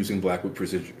Deku using Black Whip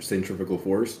centrifugal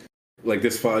force, like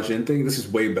this Fajin thing, this is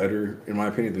way better in my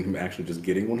opinion than him actually just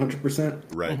getting 100%.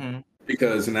 Right.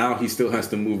 Because now he still has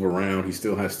to move around. He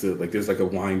still has to, like, there's like a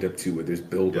wind up to it. There's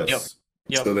build up. Yep.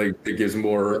 So it gives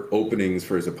more openings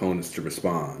for his opponents to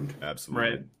respond.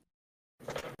 Absolutely.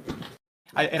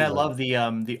 Right. I love the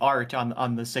art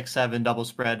on the 6-7 double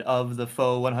spread of the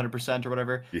faux 100% or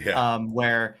whatever. Yeah.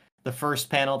 Where the first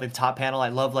panel, the top panel, I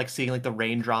love like seeing like the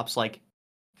raindrops like,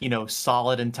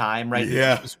 solid in time, right?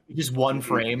 Yeah. Just one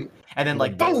frame, and then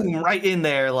like boom, right in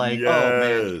there, like oh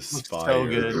man, looks so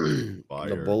good.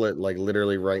 The bullet like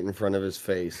literally right in front of his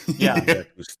face. Yeah.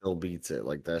 Deku still beats it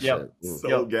like that shit.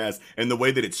 So gas. And the way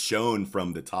that it's shown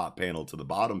from the top panel to the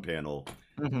bottom panel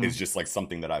is just like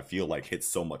something that I feel like hits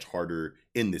so much harder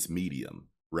in this medium,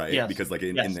 right? Yes. Because like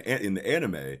in the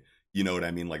anime, you know what I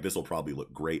mean? Like this will probably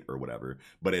look great or whatever.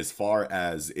 But as far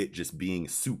as it just being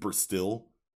super still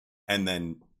and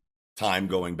then time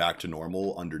going back to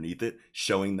normal underneath it,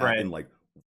 showing that in like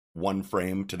one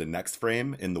frame to the next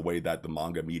frame in the way that the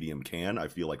manga medium can, I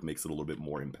feel like makes it a little bit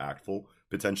more impactful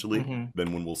potentially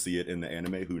than when we'll see it in the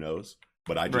anime. Who knows?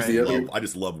 But I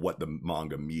just love what the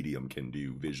manga medium can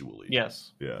do visually.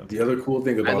 Yes. Yeah. The other cool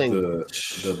thing about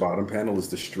the bottom panel is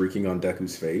the streaking on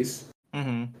Deku's face.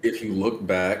 If you look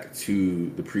back to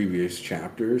the previous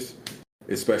chapters,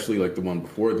 especially like the one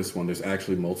before this one, there's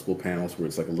actually multiple panels where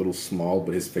it's like a little small,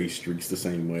 but his face streaks the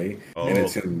same way. And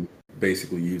it's him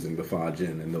basically using the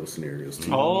Fajin in those scenarios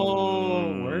too.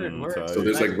 Word. So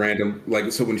there's like random,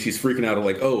 like, so when she's freaking out,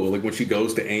 like, like when she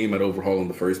goes to aim at Overhaul in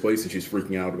the first place and she's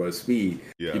freaking out about his speed,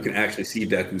 you can actually see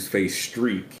Deku's face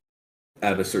streak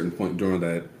at a certain point during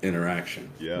that interaction.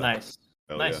 Yeah. Nice.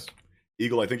 Yeah.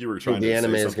 Eagle, I think you were trying to say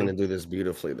something. The anime is going to do this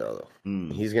beautifully though.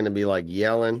 He's going to be like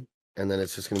yelling, and then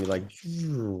it's just going to be like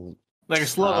a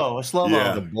slow-mo.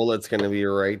 Yeah. The bullet's going to be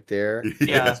right there.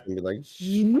 Yeah. It's going to be like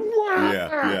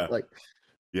yeah. Like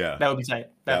that would be tight.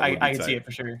 I can see it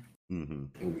for sure.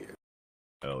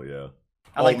 Hell yeah.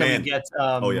 I like that we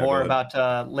get more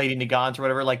about Lady Nagant or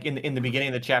whatever, like in the beginning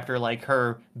of the chapter, like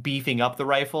her beefing up the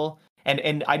rifle.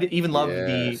 And I even love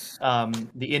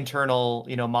the internal,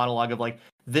 monologue of like,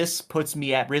 this puts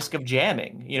me at risk of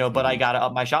jamming, but I gotta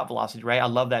up my shot velocity, right? I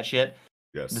love that shit.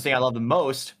 Yes. The thing I love the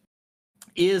most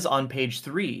is on page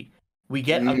 3. We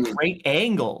get a great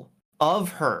angle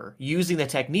of her using the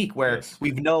technique where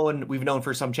we've known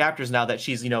for some chapters now that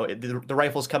she's, the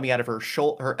rifle's coming out of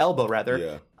her elbow rather.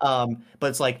 Yeah. But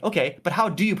it's like, okay, but how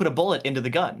do you put a bullet into the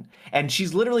gun? And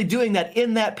she's literally doing that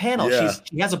in that panel. Yeah.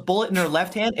 She has a bullet in her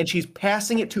left hand and she's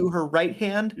passing it to her right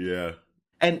hand. Yeah.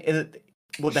 And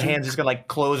the hand's just gonna like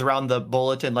close around the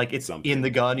bullet and like it's in the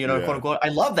gun, quote unquote. I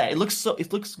love that. It looks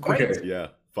great. Okay. Yeah.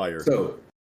 Fire. So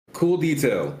cool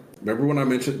detail. Remember when I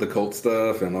mentioned the cult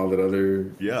stuff and all that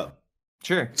other? Yeah.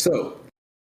 Sure. So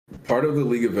part of the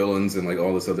League of Villains and like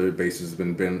all this other bases has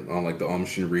been on like the Aum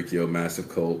Shinrikyo massive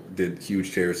cult, did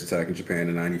huge terrorist attack in Japan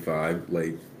in 95,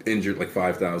 like injured like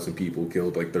 5,000 people,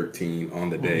 killed like 13 on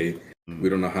the day. We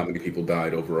don't know how many people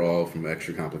died overall from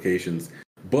extra complications,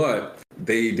 but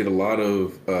they did a lot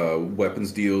of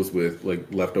weapons deals with like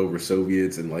leftover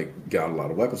Soviets and like got a lot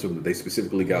of weapons from them. They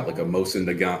specifically got like a Mosin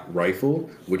Nagant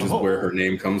rifle, which is where her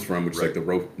name comes from, which is like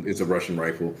it's a Russian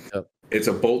rifle. Yep. It's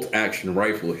a bolt action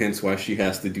rifle, hence why she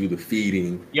has to do the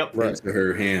feeding into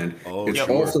her hand. It's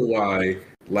also why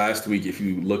last week, if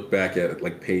you look back at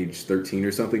like page 13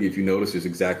 or something, if you notice there's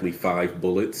exactly 5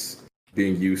 bullets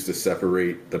being used to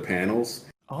separate the panels.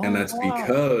 And that's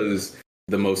because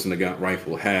the Mosin Nagant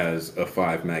rifle has a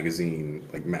 5 magazine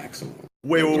like maximum.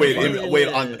 Wait!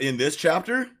 In this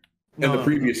chapter? In the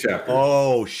previous chapter.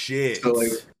 Oh shit!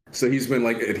 So he's been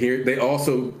like adherent. They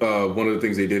also one of the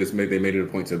things they did is they made it a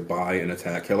point to buy an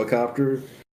attack helicopter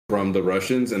from the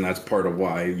Russians, and that's part of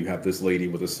why you have this lady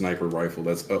with a sniper rifle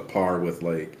that's up par with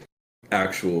like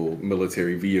actual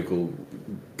military vehicle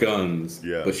guns.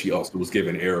 Yeah. But she also was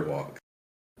given airwalk.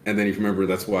 And then if you remember,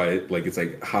 that's why it's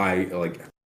like high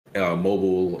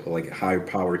mobile like high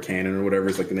power cannon or whatever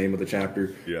is like the name of the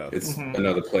chapter. Yeah. It's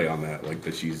another play on that, like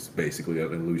that she's basically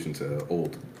an allusion to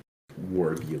old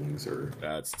war dealings. Or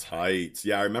that's tight.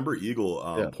 Yeah, I remember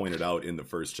Eagle pointed out in the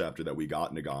first chapter that we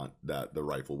got Nagant that the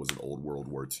rifle was an old World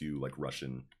War II like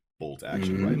Russian bolt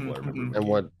action rifle. I remember.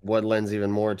 And what lends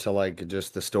even more to like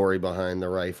just the story behind the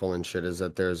rifle and shit is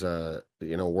that there's a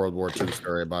World War II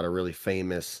story about a really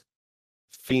famous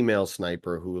female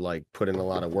sniper who like put in a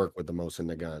lot of work with the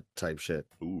Mosin Nagant type shit.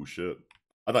 Ooh shit!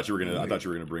 I thought you were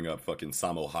gonna bring up fucking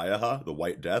Samo Hayaha, the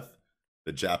White Death,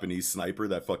 the Japanese sniper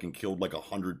that fucking killed like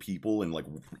 100 people in like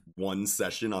one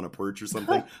session on a perch or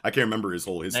something. I can't remember his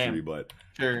whole history, but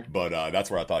that's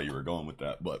where I thought you were going with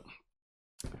that. But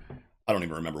I don't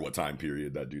even remember what time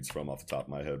period that dude's from off the top of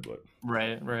my head. But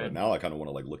But now I kind of want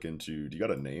to like look into. Do you got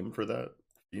a name for that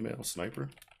female sniper?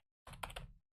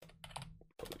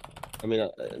 I mean,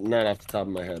 not off the top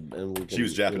of my head. And she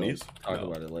was Japanese? Talk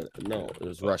about it later. No, it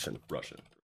was Russian. Russian.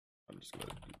 I'm just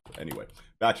gonna. Anyway,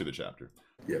 back to the chapter.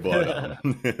 Yeah.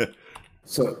 But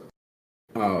so,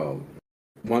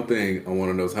 one thing I want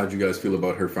to know is how'd you guys feel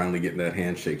about her finally getting that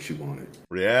handshake she wanted?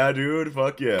 Yeah, dude.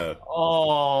 Fuck yeah.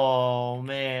 Oh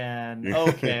man.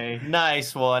 Okay.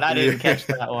 Nice one. I didn't catch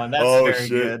that one. That's very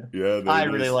good. Yeah. I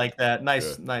really like that.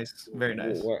 Nice. Very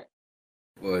nice.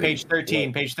 Like, page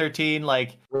 13,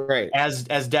 like as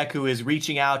Deku is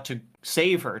reaching out to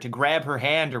save her, to grab her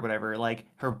hand or whatever, like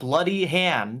her bloody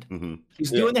hand. She's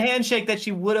doing the handshake that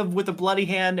she would have with a bloody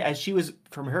hand as she was,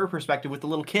 from her perspective, with the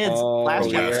little kids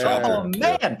last chapter. Oh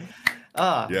man.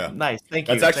 Nice. Thank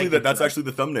you. That's actually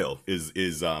the thumbnail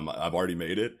is I've already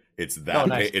made it. It's that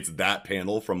it's that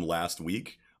panel from last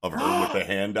week of her with the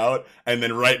hand out, and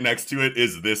then right next to it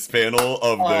is this panel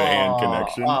of the hand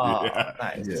connection.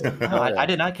 Nice. Yeah. I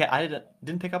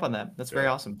didn't pick up on that. That's very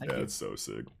awesome. Thank you. It's so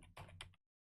sick.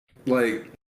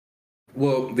 Like,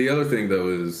 well, the other thing though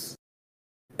is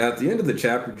at the end of the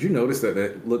chapter, did you notice that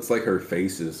it looks like her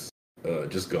face is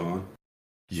just gone?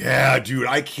 Yeah, dude,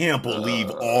 I can't believe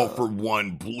All For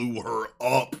One blew her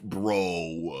up,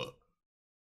 bro.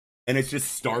 And it's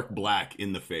just stark black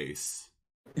in the face.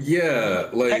 Yeah,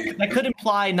 like that could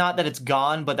imply not that it's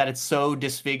gone, but that it's so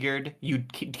disfigured you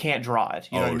can't draw it.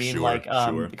 You know what I mean? Like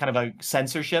kind of a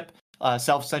censorship,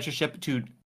 self-censorship to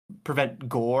prevent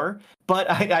gore. But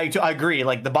I agree.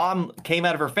 Like the bomb came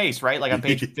out of her face, right? Like on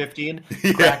page 15,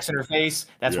 cracks in her face.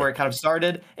 That's where it kind of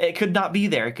started. It could not be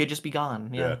there. It could just be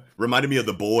gone. Yeah. Reminded me of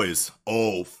The Boys.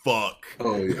 Oh fuck.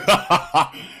 Oh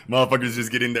yeah. Motherfuckers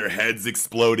just getting their heads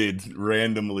exploded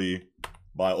randomly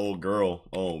by old girl.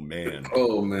 Oh man.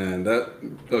 That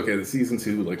okay. The season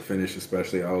 2 like finished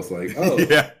especially. I was like, oh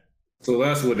yeah. So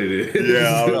that's what it is. Yeah,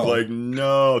 I was No. like,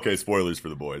 no. Okay, spoilers for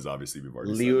the boys. Obviously, we've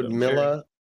already said them.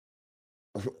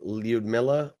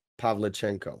 Lyudmila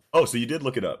Pavlichenko Oh, so you did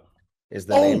look it up. is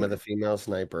the name of the female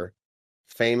sniper,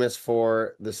 famous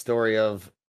for the story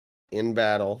of in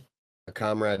battle, a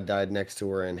comrade died next to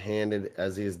her and handed,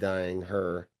 as he is dying,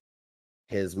 her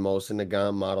his Mosin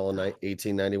Nagant model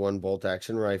 1891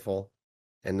 bolt-action rifle,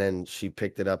 and then she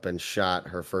picked it up and shot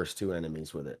her first two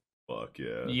enemies with it. Fuck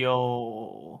yeah.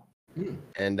 Yo.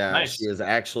 And Nice. she is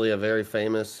actually a very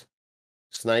famous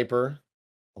sniper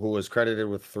who was credited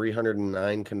with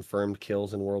 309 confirmed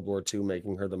kills in World War II,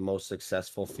 making her the most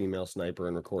successful female sniper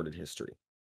in recorded history.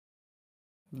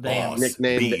 Damn. Boss.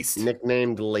 Beast.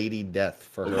 Nicknamed Lady Death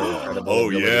for her incredible Oh,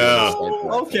 ability yeah. with a sniper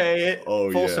rifle. Okay.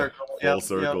 Oh, Full yeah. circle. Full Yep,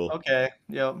 circle. Yep. Okay.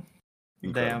 Yep.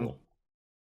 Incredible.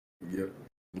 Yep.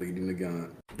 Leading the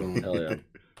gun. Boom. Hell yeah.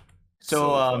 So,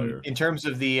 fire. in terms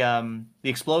of the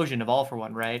explosion of All for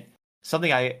One, right?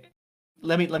 Something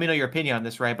let me know your opinion on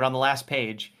this, right? But on the last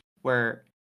page where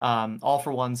All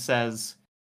for One says,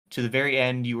 to the very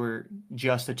end, you were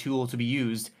just a tool to be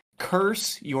used.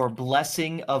 Curse your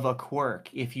blessing of a quirk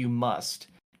if you must.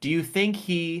 Do you think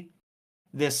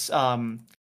this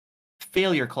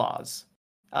failure clause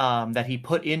that he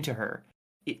put into her,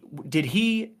 did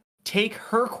he take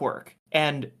her quirk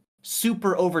and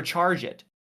super overcharge it?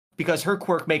 Because her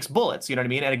quirk makes bullets, you know what I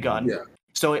mean, and a gun. Yeah.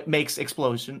 So it makes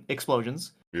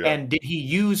explosions. Yeah. And did he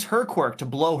use her quirk to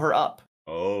blow her up?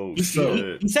 Oh, He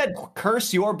shit. said,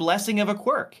 "Curse your blessing of a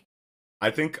quirk." I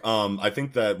think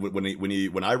that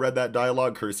when I read that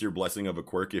dialogue, curse your blessing of a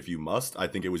quirk if you must, I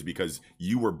think it was because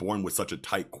you were born with such a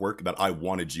tight quirk that I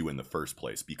wanted you in the first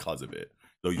place because of it.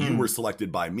 So you were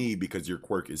selected by me because your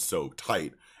quirk is so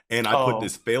tight. And I put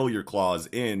this failure clause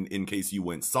in case you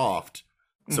went soft.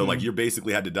 So like you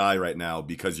basically had to die right now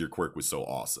because your quirk was so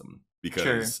awesome.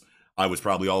 Because I was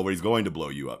probably always going to blow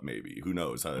you up, maybe. Who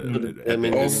knows? I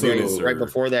mean, Also- right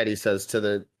before that, he says to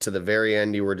the very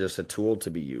end, you were just a tool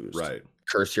to be used. Right.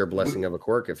 Curse your blessing of a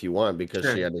quirk if you want, because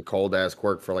Sure. she had a cold ass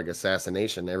quirk for like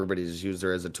assassination. Everybody just used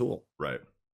her as a tool. Right.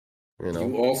 You know.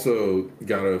 You also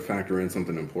got to factor in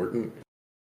something important.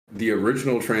 The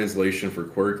original translation for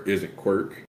quirk isn't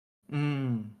quirk,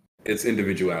 it's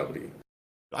individuality.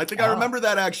 I think I remember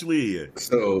that actually.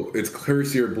 So it's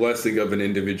curse your blessing of an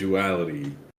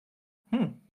individuality.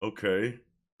 Okay.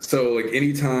 So like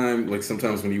anytime, like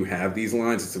sometimes when you have these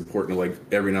lines, it's important to like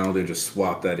every now and then just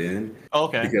swap that in.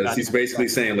 Okay. Because he's basically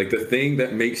saying like the thing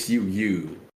that makes you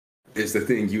you is the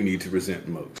thing you need to resent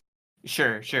most.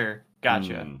 Sure.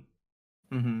 Gotcha.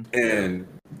 And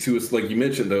to us, like you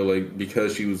mentioned though, like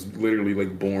because she was literally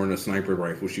like born a sniper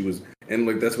rifle, she was, and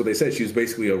like that's what they said, she was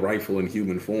basically a rifle in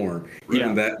human form.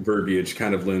 Even that verbiage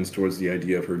kind of lends towards the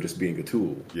idea of her just being a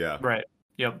tool. Yeah. Right.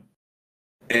 Yep.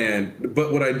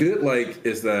 But what I did like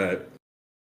is that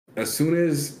as soon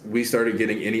as we started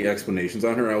getting any explanations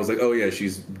on her, I was like, oh yeah,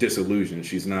 she's disillusioned.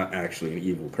 She's not actually an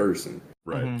evil person.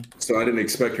 Right. So I didn't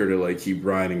expect her to like keep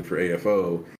riding for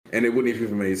AFO, and it wouldn't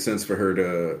even make sense for her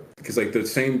to, because like the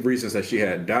same reasons that she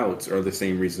had doubts are the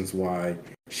same reasons why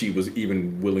she was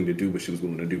even willing to do what she was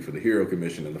willing to do for the Hero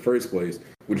Commission in the first place,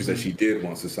 which is that she did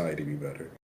want society to be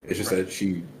better. It's just that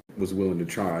she was willing to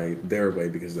try their way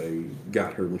because they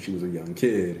got her when she was a young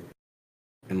kid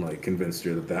and like convinced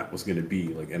her that that was going to be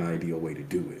like an ideal way to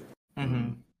do it.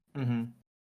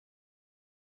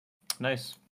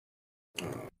 Nice.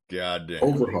 God damn.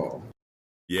 Overhaul.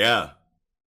 Yeah.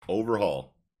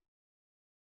 Overhaul.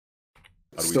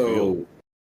 How do we So feel?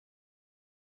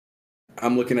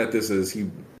 I'm looking at this as he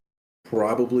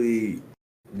probably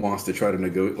wants to try to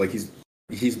negotiate. Like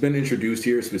he's been introduced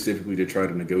here specifically to try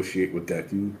to negotiate with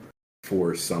Deku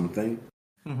for something.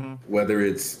 Whether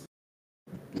it's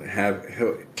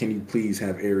can you please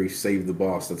have Ares save the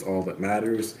boss? That's all that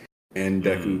matters. And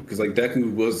Deku, because like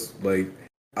Deku was like,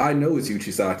 I know it's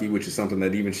Uchisaki, which is something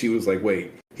that even she was like,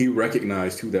 wait, he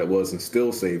recognized who that was and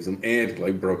still saves him and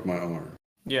like broke my arm.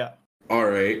 Yeah. All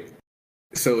right.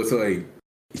 So it's like,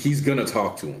 he's going to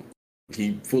talk to him.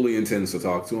 He fully intends to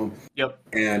talk to him. Yep.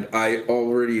 And I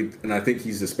think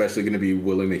he's especially going to be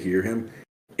willing to hear him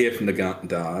if Nagant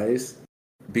dies,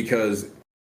 because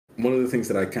one of the things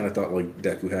that I kind of thought like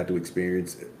Deku had to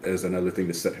experience as another thing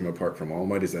to set him apart from All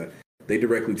Might is that they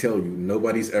directly tell you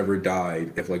nobody's ever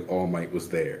died if like All Might was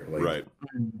there. Like, Right.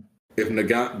 If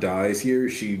Nagant dies here,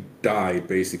 she died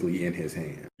basically in his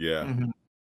hand. Yeah.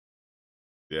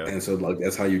 Yeah. And so like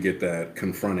that's how you get that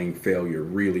confronting failure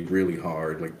really, really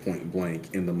hard, like point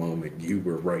blank in the moment. You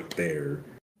were right there.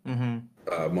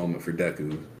 Moment for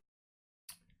Deku.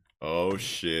 Oh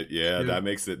shit. Yeah, that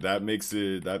makes it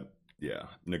yeah,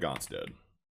 Nagant's dead.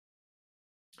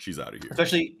 She's out of here.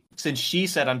 Especially since she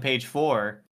said on page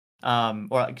 4,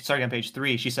 or starting on page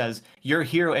 3, she says, your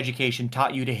hero education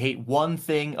taught you to hate one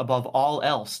thing above all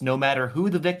else, no matter who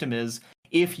the victim is.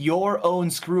 If your own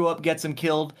screw up gets him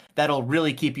killed, that'll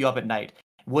really keep you up at night.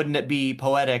 Wouldn't it be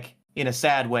poetic in a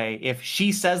sad way if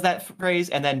she says that phrase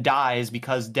and then dies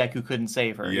because Deku couldn't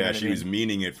save her? Yeah, you know she was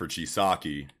meaning it for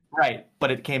Chisaki. Right, but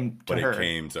it came to her. But it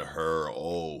came to her.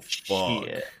 Oh, fuck.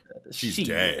 She's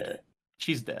dead.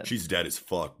 She's dead. She's dead as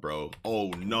fuck, bro. Oh,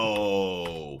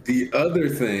 no. The other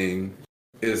thing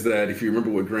is that if you remember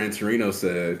what Gran Torino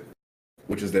said,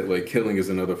 which is that like killing is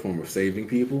another form of saving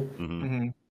people.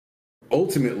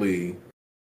 Ultimately,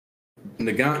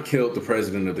 Nagant killed the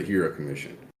president of the Hero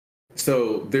Commission.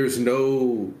 So there's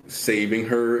no saving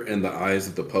her in the eyes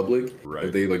of the public. Right.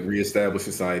 If they like reestablish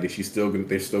society,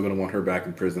 they're still gonna want her back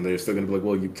in prison. They're still gonna be like,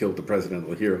 well, you killed the president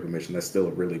of the Hero Commission. That's still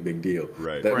a really big deal.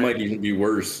 Right. That might even be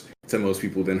worse to most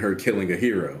people than her killing a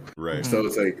hero. Right. So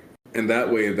it's like, in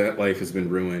that way, that life has been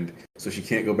ruined. So she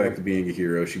can't go back to being a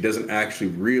hero. She doesn't actually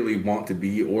really want to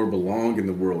be or belong in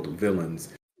the world of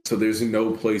villains. So there's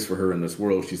no place for her in this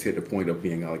world. She's hit the point of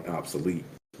being like obsolete.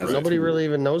 Nobody really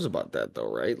even knows about that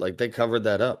though, right? Like they covered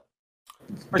that up.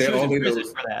 Or she was in prison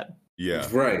for that. Yeah.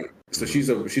 Right. So she's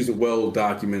a well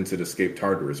documented escaped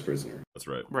Tartarus prisoner. That's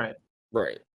right.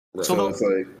 Right. So it's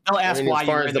like, they'll ask why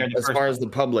you were in there. As far as the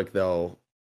public though,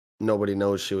 nobody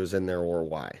knows she was in there or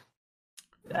why.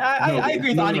 I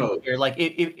agree with Ani here. Like,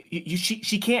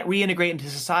 she can't reintegrate into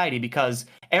society because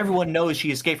everyone knows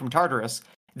she escaped from Tartarus.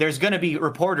 There's going to be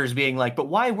reporters being like, but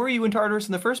why were you in Tartarus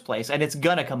in the first place? And it's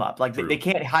going to come up. Like, they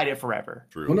can't hide it forever.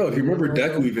 True. Well, no, if you remember,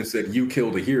 Deku even said, you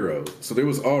killed a hero. So there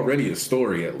was already a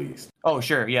story, at least. Oh,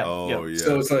 sure, yeah. Oh, yeah.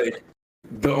 So it's like,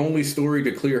 the only story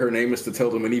to clear her name is to tell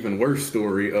them an even worse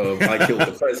story of, I killed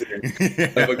the president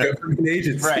of a government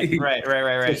agency. Right.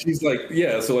 So she's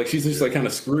like, she's just like kind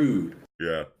of screwed.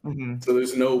 Yeah. So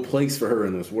there's no place for her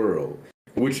in this world.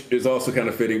 Which is also kind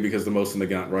of fitting because the Most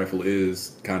Nagant rifle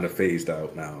is kind of phased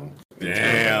out now.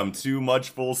 Damn, too much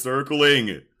full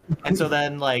circling. And so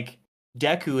then, like,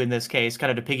 Deku in this case,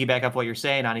 kind of to piggyback off what you're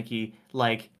saying, Aniki,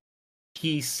 like,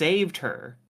 he saved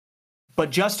her,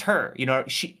 but just her. You know,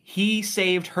 he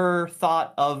saved her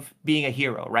thought of being a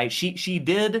hero, right? She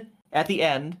did at the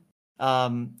end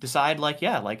decide, like,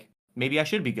 yeah, like maybe I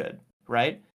should be good,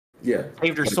 right? Yeah.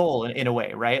 Saved her soul in a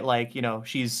way, right? Like, you know,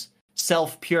 she's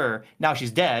self-pure. Now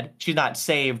she's dead. She's not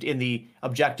saved in the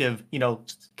objective, you know,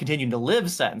 continuing to live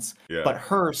sense. Yeah. But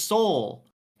her soul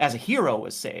as a hero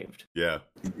was saved. Yeah.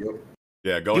 Yep.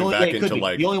 Yeah, going back into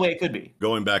like the only way it could be.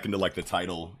 Going back into like the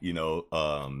title, you know,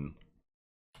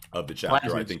 of the chapter,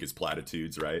 Platitudes. I think is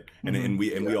platitudes, right? And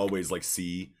we always like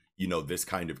see, you know, this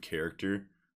kind of character,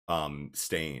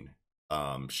 Stain,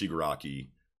 Shigaraki,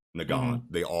 Nagant,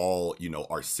 they all, you know,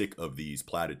 are sick of these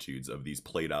platitudes, of these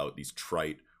played out, these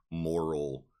trite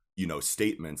moral, you know,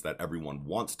 statements that everyone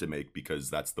wants to make because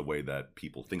that's the way that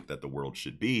people think that the world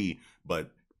should be.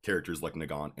 But characters like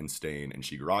Nagant and Stain and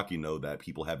Shigaraki know that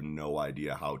people have no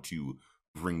idea how to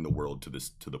bring the world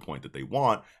to the point that they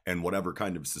want, and whatever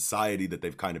kind of society that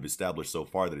they've kind of established so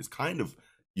far that is kind of,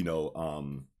 you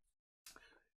know,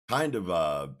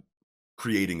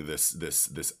 creating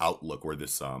this outlook or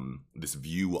this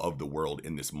view of the world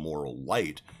in this moral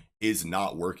light is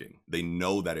not working. They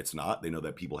know that it's not. They know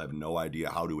that people have no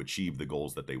idea how to achieve the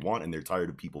goals that they want, and they're tired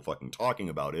of people fucking talking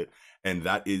about it. And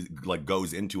that is like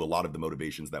goes into a lot of the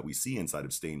motivations that we see inside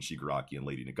of Stain, Shigaraki, and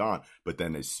Lady Nagant. But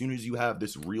then as soon as you have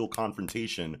this real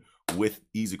confrontation with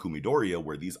Izuku Midoriya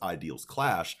where these ideals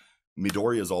clash,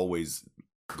 Midoriya is always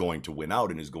going to win out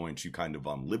and is going to kind of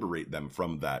liberate them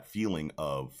from that feeling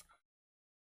of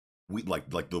we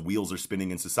like the wheels are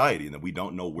spinning in society and that we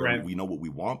don't know where we know what we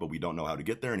want, but we don't know how to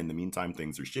get there. And in the meantime,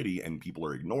 things are shitty and people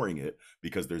are ignoring it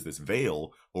because there's this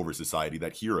veil over society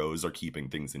that heroes are keeping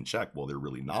things in check. Well, they're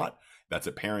really not. That's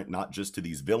apparent not just to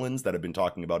these villains that have been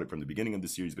talking about it from the beginning of the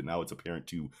series, but now it's apparent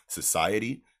to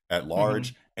society at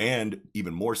large, and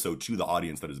even more so to the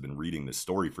audience that has been reading this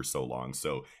story for so long.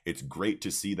 So it's great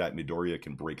to see that Midoriya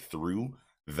can break through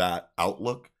that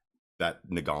outlook that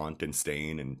Nagant and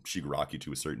Stain and Shigaraki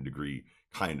to a certain degree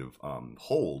kind of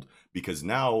hold, because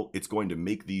now it's going to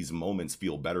make these moments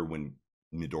feel better when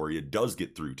Midoriya does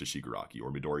get through to Shigaraki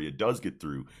or Midoriya does get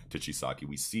through to Chisaki.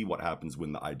 We see what happens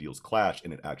when the ideals clash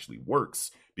and it actually works,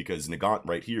 because Nagant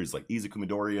right here is like, Izuku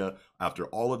Midoriya, after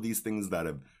all of these things that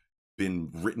have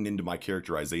been written into my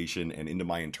characterization and into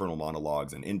my internal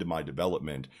monologues and into my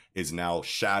development, is now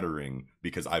shattering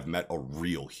because I've met a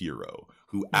real hero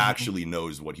who actually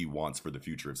knows what he wants for the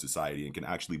future of society and can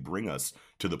actually bring us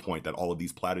to the point that all of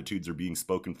these platitudes are being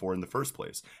spoken for in the first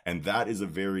place. And that is a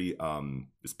very,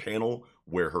 this panel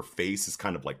where her face is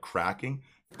kind of like cracking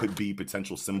could be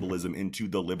potential symbolism into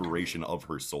the liberation of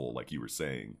her soul, like you were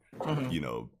saying. You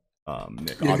know,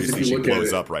 Nick. Yeah, obviously she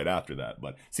blows up right after that,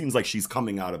 but seems like she's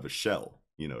coming out of a shell.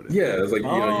 You know what I mean? Yeah, it's like, you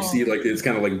know, you see like it's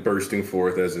kind of like bursting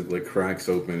forth as it like cracks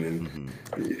open,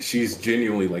 and she's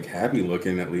genuinely like happy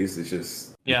looking. At least it's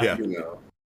just Yeah. you know.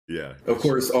 Yeah. Of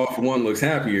course, off one looks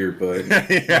happier, but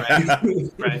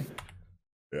Right.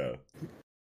 Yeah.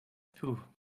 Whew.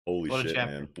 Holy What a shit,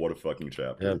 chapter. man! What a fucking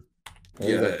chapter.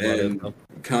 yeah, and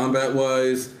combat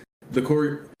wise, the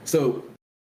core. So,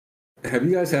 have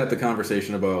you guys had the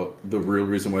conversation about the real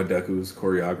reason why Deku's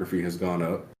choreography has gone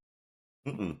up?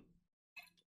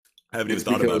 I haven't even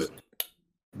thought about it.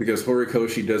 Because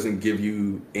Horikoshi doesn't give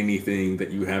you anything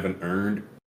that you haven't earned,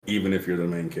 even if you're the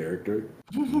main character.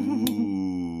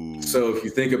 Ooh. So if you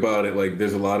think about it, like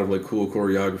there's a lot of like cool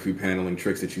choreography paneling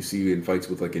tricks that you see in fights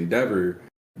with like Endeavor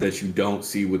that you don't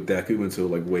see with Deku until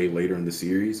like way later in the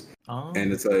series.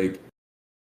 And it's like,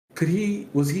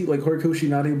 was he like Horikoshi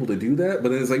not able to do that? But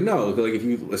then it's like, no, like if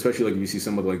you, especially like if you see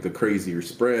some of like the crazier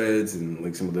spreads and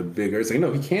like some of the bigger, it's like,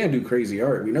 no, he can do crazy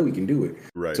art. We know he can do it.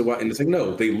 Right. So why? And it's like,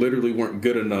 no, they literally weren't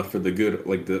good enough for the good,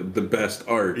 like the best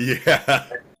art. Yeah.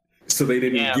 So they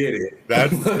didn't get it.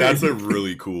 That's a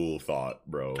really cool thought,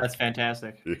 bro. That's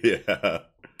fantastic. Yeah.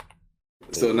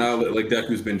 So now like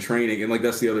Deku's been training, and like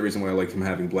that's the other reason why I like him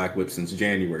having Black Whip since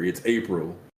January. It's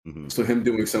April. So him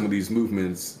doing some of these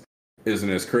movements isn't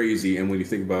as crazy. And when you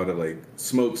think about it, like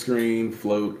smoke screen,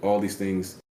 float, all these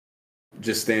things,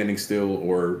 just standing still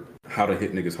or how to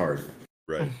hit niggas hard.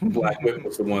 Right. Black Whip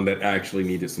was the one that actually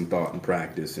needed some thought and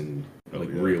practice and like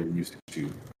real usage too.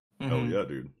 Oh yeah,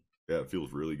 dude. Yeah, it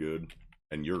feels really good.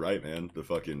 And you're right, man. The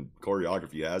fucking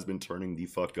choreography has been turning the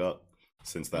fuck up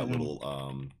since that little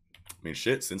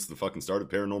since the fucking start of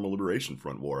Paranormal Liberation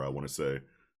Front War, I want to say.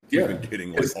 Yeah. We've been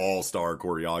getting like all-star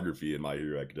choreography in My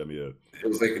Hero Academia. It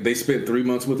was like they spent 3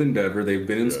 months with Endeavor. They've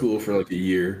been in school for like a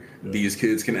year. These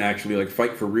kids can actually like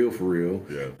fight for real.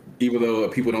 Yeah. Even though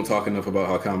people don't talk enough about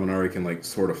how Kaminari can like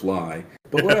sort of fly.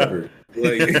 But whatever.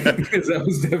 Like that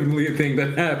was definitely a thing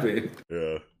that happened.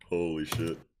 Yeah. Holy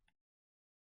shit.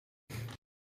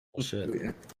 Shit.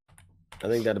 Yeah. I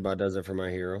think that about does it for My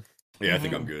Hero. Yeah, I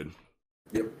think I'm good.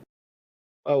 Yep.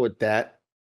 Oh, with that,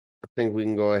 I think we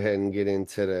can go ahead and get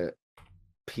into the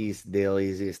piece de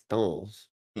resistance.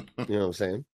 You know what I'm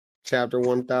saying? Chapter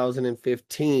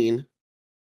 1015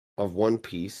 of One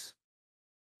Piece.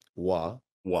 Wa.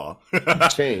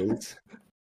 Chains.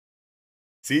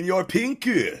 Senor Pink.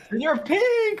 Senor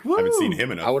Pink. Woo! I haven't seen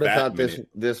him in a I would have thought minute.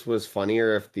 this was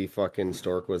funnier if the fucking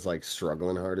stork was like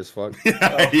struggling hard as fuck.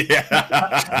 Yeah.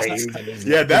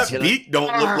 Yeah, that beak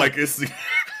don't look like it's.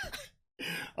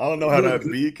 I don't know how that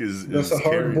beak is. That's a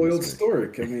hard-boiled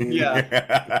stork. I mean,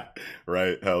 Yeah.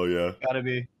 Right. Hell yeah. Gotta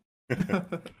be.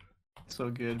 So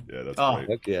good. Yeah, that's Oh, great.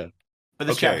 Heck yeah. but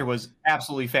this chapter was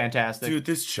absolutely fantastic. Dude,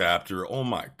 this chapter, oh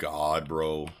my god,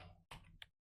 bro.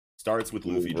 Starts with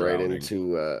Luffy right drowning.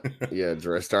 into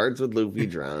starts with Luffy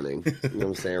drowning. You know what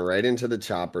I'm saying? Right into the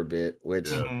Chopper bit, which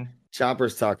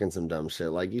Chopper's talking some dumb shit.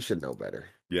 Like, you should know better.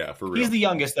 Yeah, for real. He's the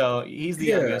youngest, though. He's the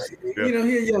youngest. You know,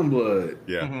 he a young blood.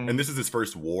 Yeah, and this is his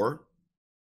first war.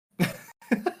 Yeah,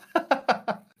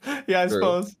 I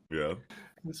suppose. Yeah.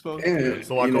 I suppose. And, There's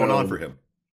a lot going on for him.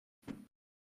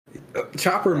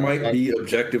 Chopper might be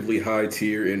objectively high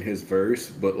tier in his verse,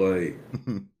 but like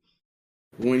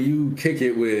when you kick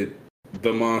it with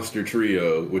the Monster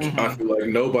Trio, which I feel like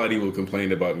nobody will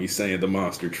complain about me saying the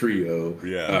Monster Trio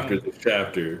after this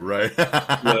chapter. Right.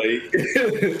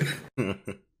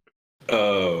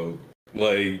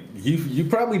 Like you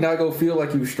probably not gonna feel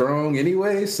like you strong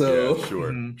anyway, so yeah,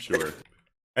 sure.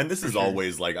 And this is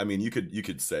always like, I mean, you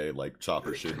could say like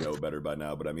Chopper should know better by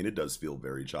now, but I mean, it does feel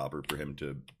very Chopper for him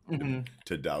to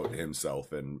doubt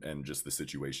himself and just the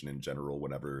situation in general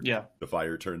whenever the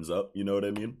fire turns up. You know what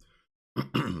I mean?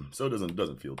 So it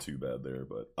doesn't feel too bad there,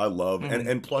 but I love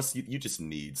and plus you just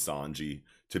need Sanji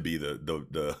to be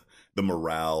the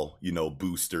morale, you know,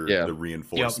 booster, the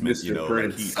reinforcement. Mr. You know,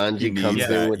 Prince. Sanji comes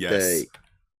in with the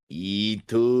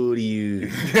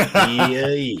Itoriu.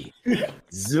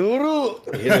 Zoro.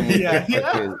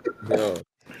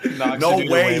 No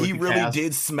way, he really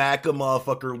did smack a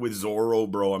motherfucker with Zoro,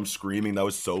 bro. I'm screaming. That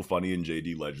was so funny in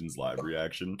JD Legends live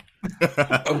reaction.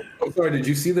 I'm sorry, did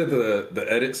you see that the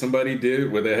edit somebody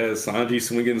did where they had Sanji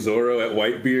swinging Zoro at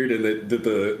Whitebeard and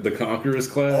the Conquerors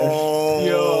clash?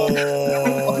 Oh,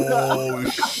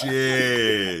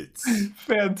 shit.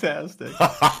 Fantastic.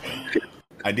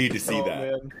 I need to see that.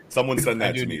 Man. Someone send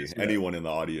that to me. Anyone in the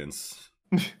audience,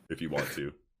 if you want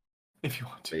to. If you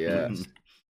want to. Yeah.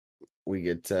 We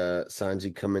get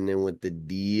Sanji coming in with the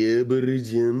Diablo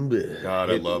Jumbo. God,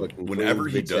 I love whenever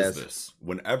he does ass. this.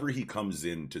 Whenever he comes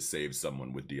in to save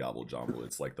someone with Diablo Jumbo,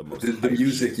 it's like the most. The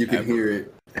music, you can hear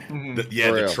it.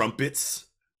 The trumpets.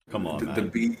 Come on, man. The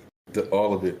beat,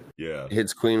 all of it. Yeah.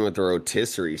 Hits Queen with the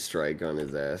rotisserie strike on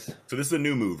his ass. So this is a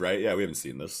new move, right? Yeah, we haven't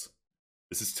seen this.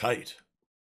 This is tight.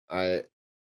 I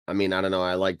mean, I don't know.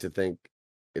 I like to think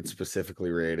it's specifically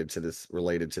related to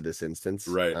this instance.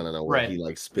 Right. I don't know where he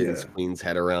like spins Queen's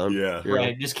head around. Yeah.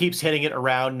 Right. Just keeps hitting it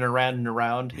around and around and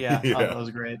around. Yeah. Oh, that was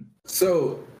great.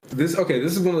 So this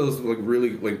is one of those like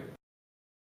really like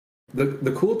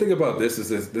the cool thing about this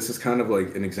is kind of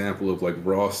like an example of like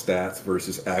raw stats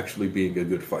versus actually being a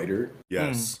good fighter.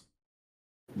 Yes.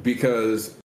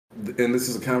 Because and this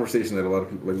is a conversation that a lot of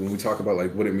people like when we talk about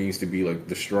like what it means to be like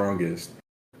the strongest.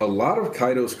 A lot of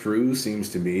Kaido's crew seems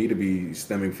to me to be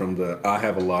stemming from the I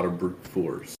have a lot of brute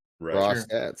force. Right. Raw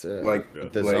stats,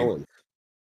 the zone.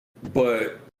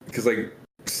 But because like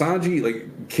Sanji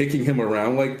like kicking him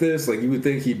around like this, like you would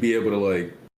think he'd be able to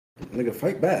like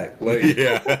fight back. Like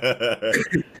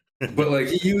but like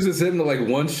he uses him to like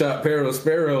one shot Pero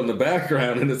Sparrow in the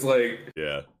background, and it's like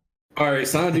all right,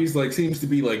 Sanji's like seems to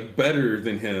be like better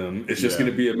than him. It's just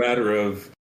gonna be a matter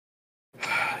of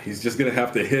he's just gonna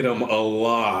have to hit him a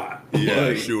lot. Yeah,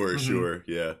 like, sure.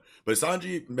 Yeah. But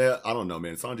Sanji, man, I don't know,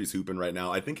 man. Sanji's hooping right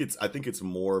now. I think it's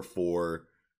more for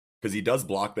because he does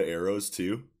block the arrows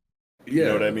too. You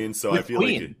know what I mean? So with I feel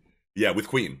Queen. like with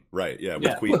Queen, right? Yeah,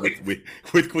 with Queen,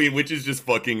 with Queen, which is just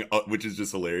fucking, which is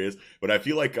just hilarious. But I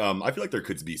feel like there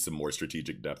could be some more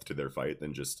strategic depth to their fight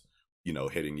than just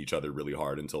hitting each other really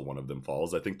hard until one of them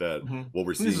falls. I think that what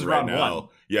we're seeing right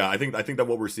now, I think that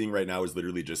what we're seeing right now is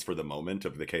literally just for the moment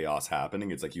of the chaos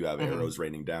happening. It's like you have arrows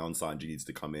raining down. Sanji needs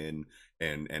to come in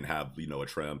and have a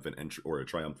triumphant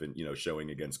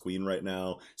showing against Queen right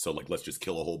now. So like let's just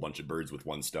kill a whole bunch of birds with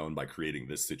one stone by creating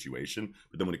this situation.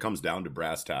 But then when it comes down to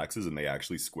brass taxes and they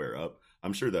actually square up,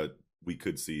 I'm sure that we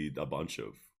could see a bunch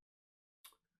of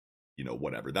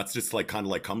whatever. That's just like kind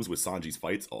of like comes with Sanji's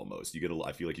fights almost.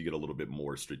 I feel like you get a little bit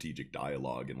more strategic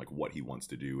dialogue and like what he wants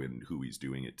to do and who he's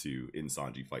doing it to in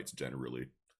Sanji fights generally.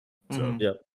 So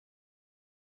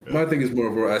my thing is more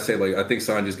of where I say like I think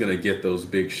Sanji's gonna get those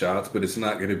big shots, but it's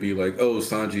not gonna be like, oh,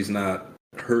 Sanji's not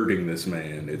hurting this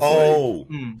man. It's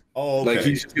okay. Like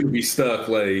he's just gonna be stuck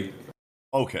like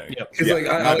okay. Because like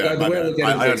the way I look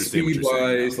at it is like speed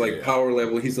wise, like power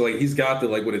level, he's got the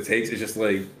like what it takes. It's just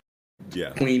like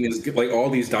Queen is like all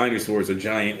these dinosaurs are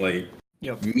giant like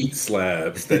meat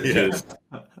slabs that just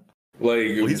like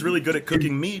he's really good at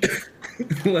cooking meat.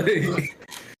 Like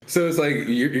so it's like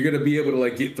you're gonna be able to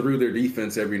like get through their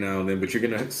defense every now and then, but you're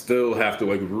gonna still have to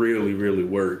like really, really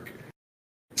work.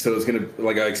 So it's gonna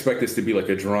like I expect this to be like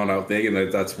a drawn out thing,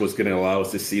 and that's what's gonna allow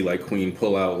us to see like Queen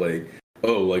pull out like,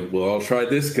 oh, like well I'll try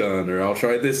this gun or I'll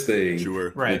try this thing.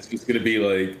 Sure. Right. It's just gonna be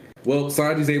like, well,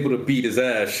 Sanji's able to beat his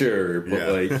ass, sure, but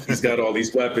like he's got all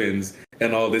these weapons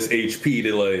and all this HP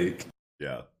to like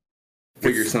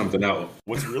figure something out.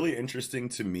 What's really interesting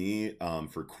to me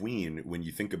for Queen when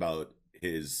you think about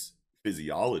his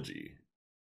physiology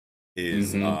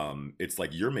is it's like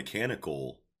you're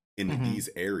mechanical in these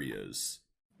areas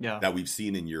that we've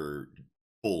seen in your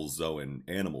full Zoan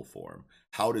animal form.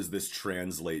 How does this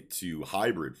translate to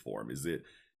hybrid form? Is it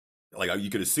like you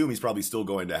could assume he's probably still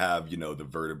going to have the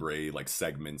vertebrae like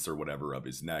segments or whatever of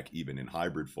his neck even in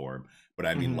hybrid form, but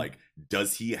I mean like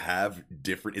does he have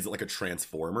different, is it like a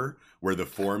transformer where the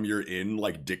form you're in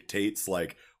like dictates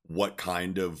like what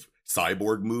kind of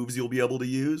cyborg moves you'll be able to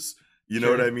use? You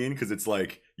know what I mean? Because it's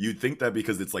like you'd think that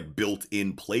because it's like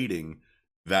built-in plating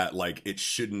that like it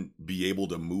shouldn't be able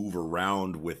to move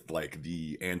around with like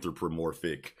the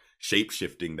anthropomorphic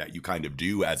shape-shifting that you kind of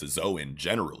do as a Zoan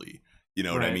generally. You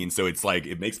know what I mean? So it's like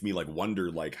it makes me like wonder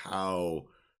like how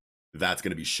that's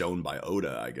going to be shown by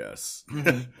Oda, I guess.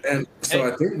 And so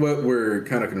I think what we're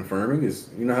kind of confirming is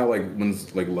how like when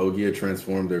like Logia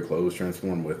transformed, their clothes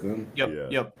transform with them.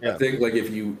 Yep. I think like if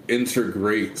you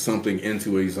integrate something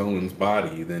into a Zoan's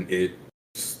body, then it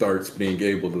starts being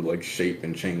able to like shape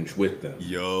and change with them.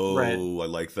 I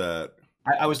like that.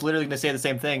 I was literally going to say the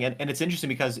same thing, and it's interesting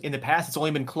because in the past it's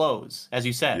only been clothes, as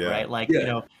you said, right? Like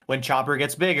when Chopper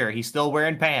gets bigger, he's still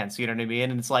wearing pants. You know what I mean?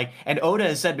 And it's like, and Oda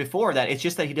has said before that it's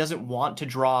just that he doesn't want to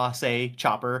draw, say,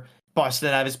 Chopper busting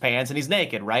out of his pants and he's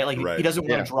naked, right? Like he doesn't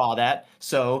want to draw that,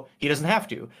 so he doesn't have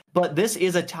to. But this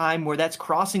is a time where that's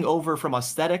crossing over from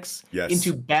aesthetics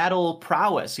into battle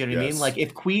prowess. You know what I mean? Like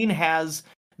if Queen has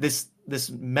this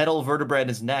metal vertebra in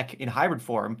his neck in hybrid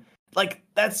form, like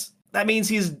that means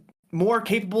he's more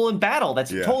capable in battle.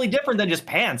 That's totally different than just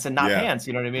pants and not pants.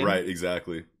 You know what I mean? Right.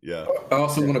 Exactly. Yeah. I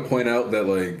also want to point out that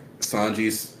like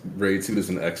Sanji's raid suit is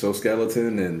an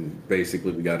exoskeleton, and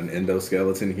basically we got an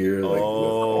endoskeleton here. Like,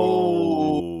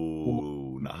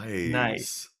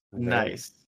 nice.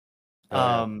 Nice.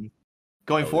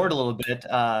 Going forward a little bit,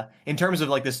 in terms of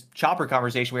like this chopper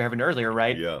conversation we were having earlier,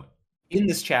 right? Yeah. In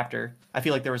this chapter, I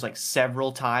feel like there was like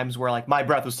several times where like my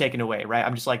breath was taken away, right?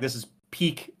 I'm just like, this is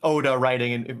peak Oda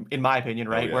writing in my opinion,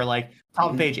 right? Where like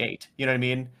top page 8, you know what I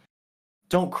mean?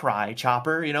 Don't cry,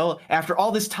 Chopper. You know, after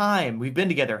all this time we've been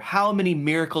together, how many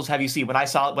miracles have you seen? When I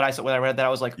read that, I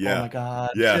was like, oh my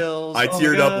god, chills. I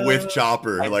teared up with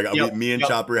Chopper. Me and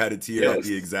Chopper had a tear at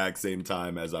the exact same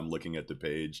time as I'm looking at the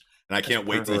page, and I can't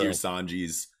wait to hear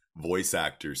Sanji's voice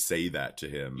actor say that to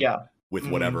him. With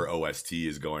whatever OST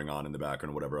is going on in the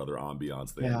background, whatever other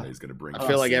ambiance the anime is going to bring. I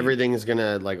feel like everything is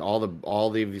gonna like all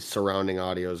the surrounding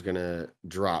audio is gonna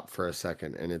drop for a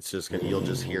second, and it's just gonna you'll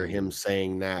just hear him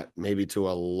saying that maybe to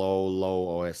a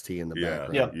low OST in the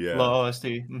background. Low OST.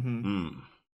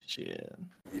 Shit.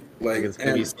 Like it's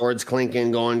gonna be swords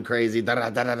clinking, going crazy,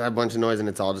 a bunch of noise, and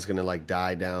it's all just gonna like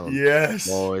die down. Yes.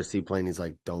 Low OST playing. He's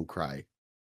like, "Don't cry."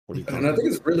 What do you think? And I think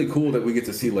it's really cool that we get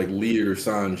to see like leader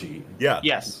Sanji. Yeah.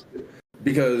 Yes.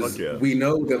 Because we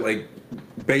know that, like,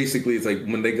 basically, it's like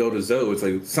when they go to Zou, it's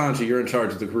like, Sanji, you're in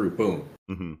charge of the group.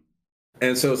 Boom.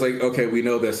 And so it's like, okay, we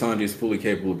know that Sanji is fully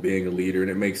capable of being a leader, and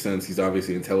it makes sense. He's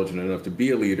obviously intelligent enough to be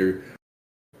a leader.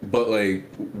 But,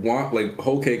 like,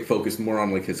 Whole Cake focused more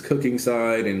on, like, his cooking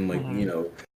side and, like, you know,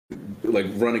 like,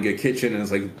 running a kitchen. And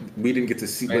it's like, we didn't get to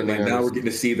see, but, like, now we're getting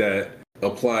to see that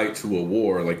applied to a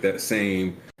war. Like, that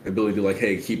same ability to, like,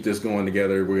 hey, keep this going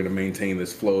together. We're going to maintain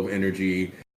this flow of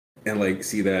energy. And like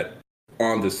see that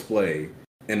on display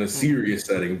in a serious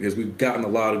setting, because we've gotten a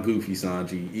lot of goofy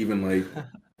Sanji, even like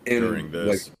during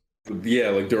this,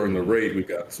 like during the raid, we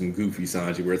got some goofy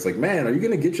Sanji where it's like, man, are you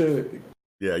gonna get your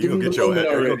you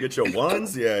gonna get your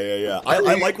ones? I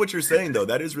like what you're saying though.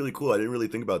 That is really cool. I didn't really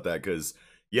think about that because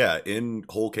in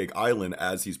Whole Cake Island,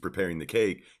 as he's preparing the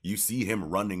cake, you see him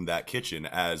running that kitchen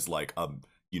as like a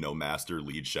master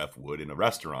lead chef would in a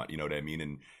restaurant. You know what I mean?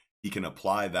 And he can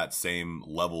apply that same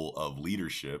level of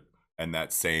leadership and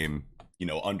that same,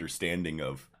 understanding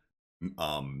of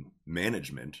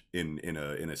management in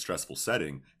a stressful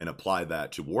setting and apply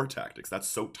that to war tactics. That's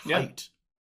so tight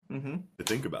to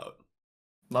think about.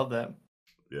 Love that.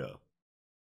 Yeah.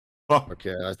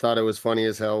 Okay, I thought it was funny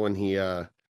as hell when he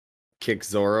kicks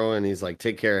Zoro and he's like,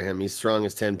 take care of him. He's strong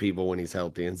as 10 people when he's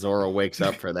healthy. And Zoro wakes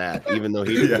up for that, even though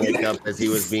he didn't wake up as he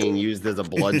was being used as a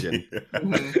bludgeon.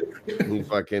 He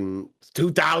fucking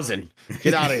 2,000.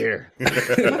 Get out of here.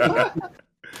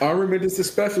 Armament is his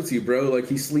specialty, bro. Like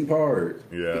he sleep hard.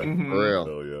 Yeah. For real.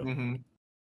 Oh,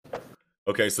 yeah.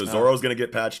 Okay, so Zoro's gonna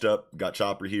get patched up. Got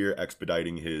Chopper here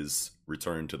expediting his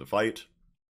return to the fight.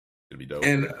 Gonna be dope.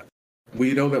 And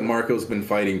we know that Marco's been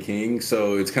fighting King,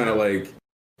 so it's kind of like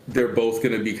they're both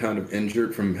going to be kind of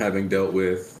injured from having dealt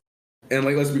with, and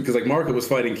like because like Marco was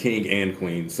fighting King and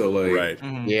Queen, so like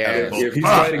if he's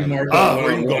fighting Marco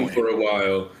one-on-one for a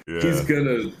while, he's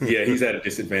he's at a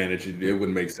disadvantage. It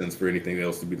wouldn't make sense for anything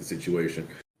else to be the situation,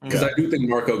 because I do think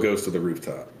Marco goes to the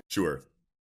rooftop. Sure.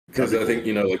 Because I think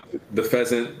like the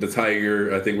pheasant, the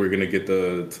tiger. I think we're gonna get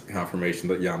the confirmation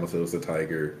that Yamato's the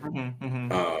tiger.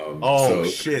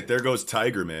 Shit! There goes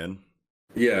Tiger, man.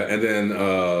 Yeah, and then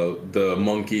the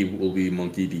monkey will be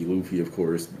Monkey D. Luffy, of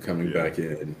course, coming back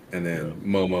in, and then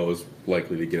Momo is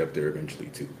likely to get up there eventually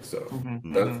too. So,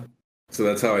 so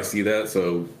that's how I see that.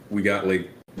 So we got like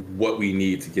what we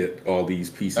need to get all these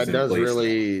pieces. That in does place.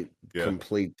 really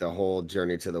complete the whole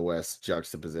Journey to the West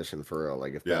juxtaposition for real.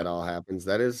 Like if that all happens,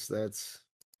 that's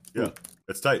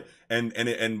tight. And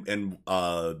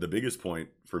the biggest point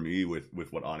for me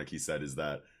with what Aniki said is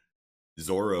that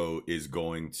Zoro is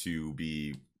going to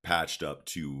be patched up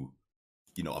to,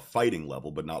 a fighting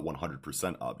level, but not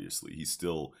 100%. Obviously, he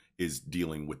still is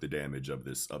dealing with the damage of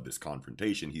this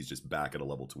confrontation. He's just back at a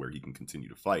level to where he can continue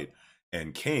to fight.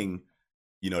 And King,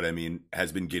 you know what I mean,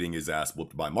 has been getting his ass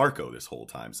whooped by Marco this whole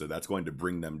time. So that's going to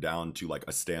bring them down to like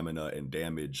a stamina and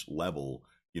damage level,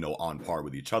 on par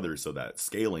with each other, so that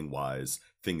scaling wise,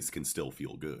 things can still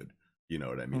feel good. You know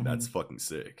what I mean? That's fucking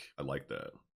sick. I like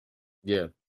that. Yeah.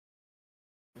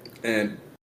 And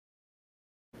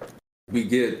we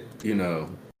get, we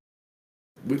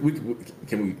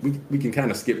can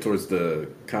kind of skip towards the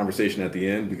conversation at the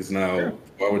end, because now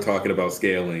while we're talking about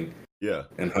scaling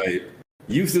and hype,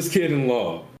 Eustace Kid in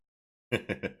Law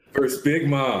versus Big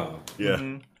Mom.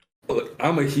 Yeah. Look,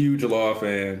 I'm a huge Law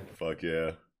fan. Fuck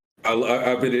yeah.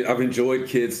 I've enjoyed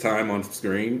kids' time on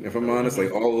screen. If I'm honest,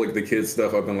 like all like the kids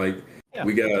stuff, I've been like,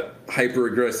 we got hyper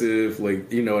aggressive,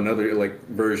 like another like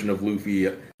version of Luffy.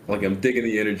 Like I'm digging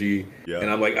the energy, and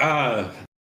I'm like, a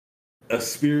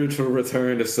spiritual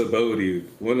return to Sabaody.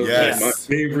 One of my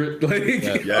favorite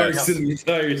arcs in the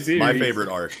entire series. My favorite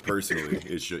arc, personally,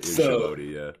 is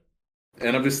Sabaody. Yeah.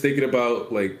 And I'm just thinking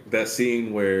about like that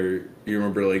scene where you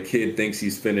remember like Kid thinks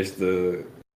he's finished the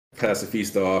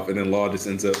pacifista off, and then Law just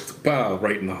ends up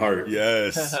right in the heart.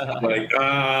 Yes. Like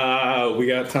we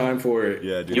got time for it.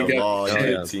 Yeah, dude. Law and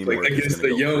Kid teamwork like against the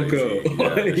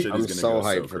Yonko. I'm so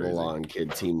hyped for the Law and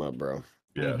Kid team up, bro.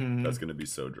 Yeah, that's gonna be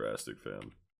so drastic,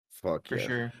 fam. Fuck for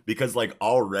sure. Because like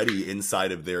already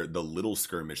inside of the little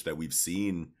skirmish that we've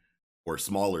seen, or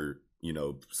smaller,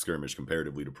 skirmish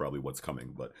comparatively to probably what's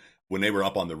coming, but when they were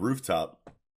up on the rooftop.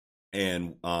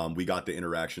 And we got the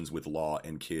interactions with Law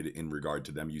and Kid in regard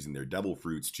to them using their devil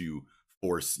fruits to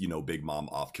force, Big Mom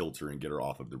off kilter and get her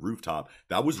off of the rooftop.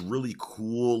 That was really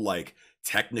cool, like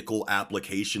technical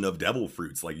application of devil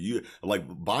fruits. Like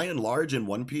by and large in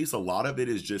One Piece, a lot of it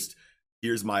is just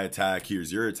here's my attack,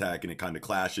 here's your attack, and it kind of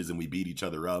clashes and we beat each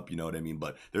other up. You know what I mean?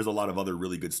 But there's a lot of other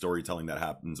really good storytelling that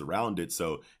happens around it,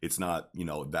 so it's not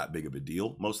that big of a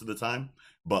deal most of the time.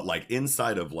 But like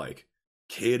inside of like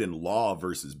Kid and Law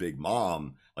versus Big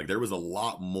Mom, like there was a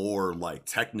lot more like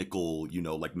technical,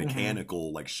 like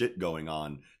mechanical like shit going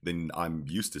on than I'm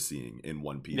used to seeing in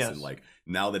One Piece. And like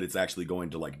now that it's actually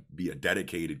going to like be a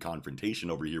dedicated confrontation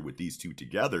over here with these two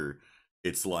together,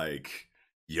 it's like,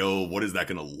 yo, what is that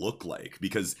gonna look like?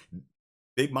 Because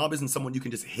Big Mom isn't someone you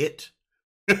can just hit.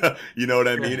 You know what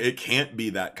I mean? It can't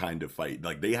be that kind of fight.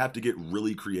 Like they have to get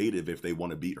really creative if they want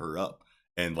to beat her up.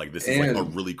 And like this is like a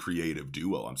really creative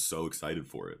duo. I'm so excited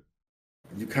for it.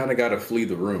 You kind of got to flee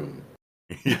the room.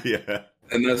 Yeah.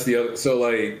 And that's the other. So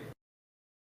like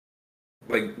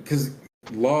because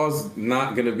Law's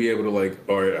not gonna be able to like,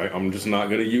 all right, I'm just not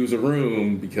gonna use a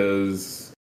room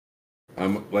because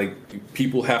I'm like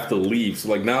people have to leave. So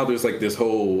like now there's like this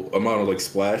whole amount of like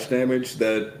splash damage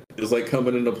that is like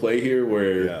coming into play here,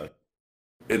 where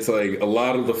it's like a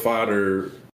lot of the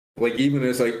fodder. Like even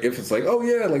if it's like oh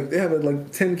yeah, like they have a like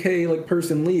 10K like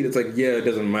person lead, it's like it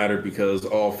doesn't matter because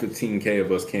all 15K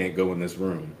of us can't go in this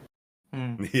room.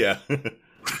 Yeah.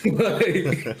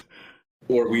 Like,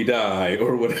 or we die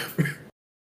or whatever.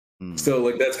 So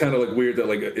like that's kind of like weird that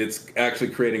like it's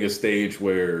actually creating a stage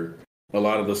where a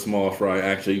lot of the small fry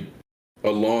actually,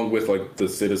 along with like the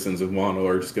citizens of Wano,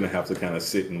 are just gonna have to kind of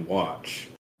sit and watch.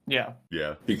 Yeah.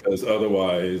 Yeah. Because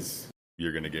otherwise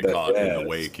you're gonna get caught in the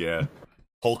wake. Yeah.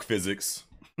 Hulk physics.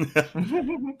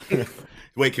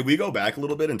 Wait, can we go back a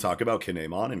little bit and talk about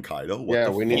Kinemon and Kaido?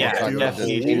 We need to talk about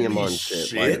the Kinemon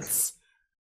shit.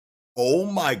 Oh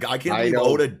my god, I can't believe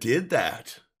Oda did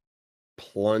that.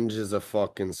 Plunges a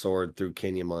fucking sword through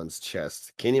Kinemon's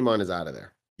chest. Kinemon is out of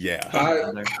there.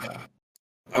 Yeah.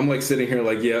 I'm like sitting here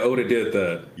like, Oda did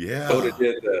that. Yeah. Oda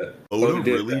did that. Oda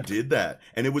really did that.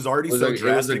 And it was already so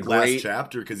drastic last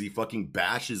chapter because he fucking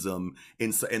bashes him.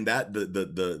 And that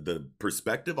the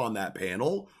perspective on that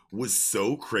panel was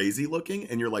so crazy looking.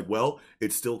 And you're like, well,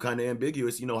 it's still kind of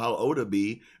ambiguous. You know how Oda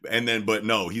be. And then, but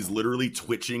no, he's literally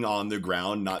twitching on the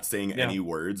ground, not saying any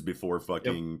words before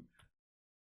fucking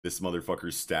this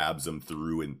motherfucker stabs him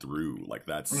through and through. Like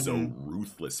that's so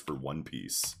ruthless for One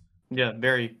Piece. Yeah,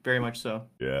 very, very much so.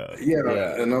 Yeah.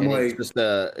 And I'm like,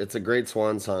 it's a great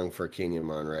swan song for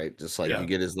Kinemon, right? Just like you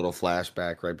get his little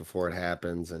flashback right before it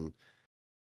happens, and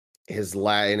in his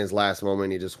last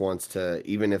moment, he just wants to,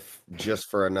 even if just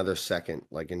for another second,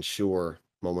 like ensure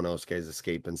Momonosuke's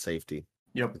escape and safety.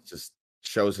 Yep. It just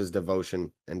shows his devotion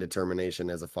and determination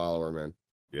as a follower, man.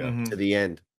 Yeah. To the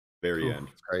end. Very end.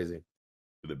 It's crazy.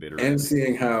 The bitter and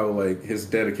seeing how like his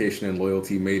dedication and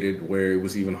loyalty made it where it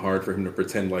was even hard for him to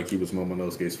pretend like he was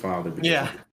Momonosuke's father.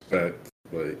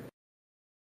 But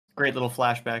great little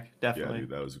flashback, definitely. Yeah,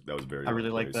 dude, that was very. I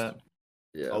really like that.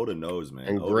 Yeah, Oda knows, man.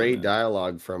 And great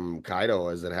dialogue from Kaido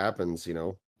as it happens.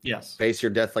 Yes. Face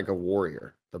your death like a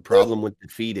warrior. The problem with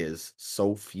defeat is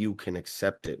so few can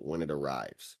accept it when it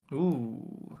arrives.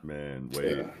 Ooh, man,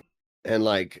 wait. And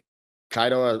like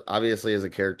Kaido obviously is a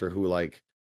character who like.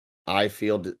 I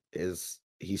feel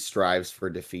he strives for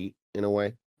defeat in a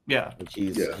way. Yeah. Like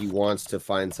he wants to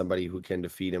find somebody who can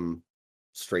defeat him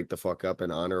straight the fuck up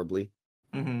and honorably.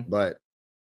 But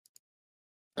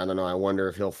I don't know. I wonder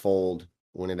if he'll fold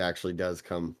when it actually does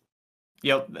come.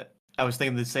 Yep. I was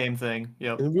thinking the same thing.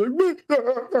 Yep.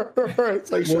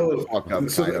 It's like, shut the fuck up,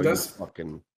 so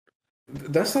Kaido,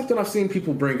 that's something I've seen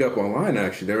people bring up online,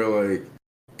 actually. They're like,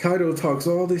 Kaido talks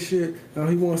all this shit.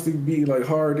 He wants to be like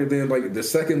hard, and then like the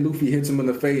second Luffy hits him in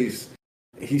the face,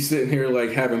 he's sitting here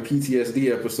like having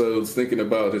PTSD episodes thinking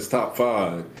about his top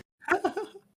 5.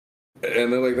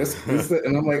 And they're like,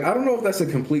 and I'm like, I don't know if that's a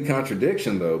complete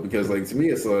contradiction though, because like to me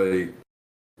it's like,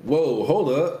 whoa, hold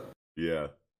up. Yeah.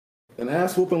 An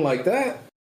ass whooping like that?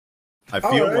 I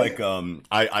feel like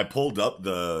I pulled up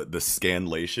the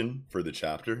scanlation for the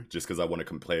chapter just because I want to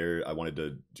compare. I wanted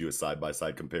to do a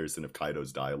side-by-side comparison of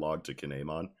Kaido's dialogue to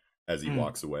Kinemon as he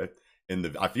walks away.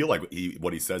 And I feel like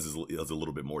what he says is a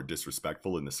little bit more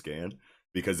disrespectful in the scan,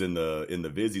 because in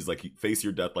the viz he's like, face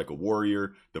your death like a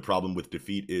warrior. The problem with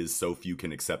defeat is so few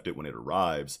can accept it when it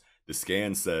arrives. The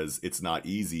scan says it's not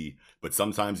easy, but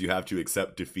sometimes you have to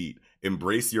accept defeat.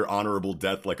 Embrace your honorable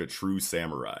death like a true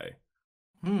samurai.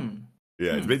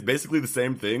 Yeah, it's basically the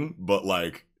same thing, but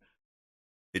like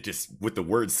it just with the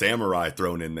word samurai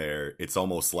thrown in there, it's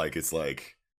almost like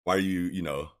why are you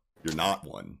you're not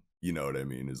one. You know what I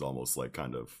mean? Is almost like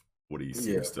kind of what he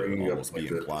seems to almost be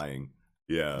implying.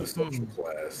 Yeah. The social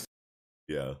class.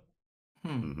 Yeah.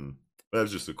 That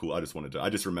was just I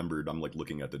just remembered, I'm like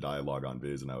looking at the dialogue on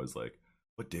Viz and I was like,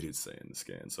 what did it say in the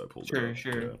scan? So I pulled it up.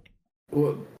 Sure. Yeah.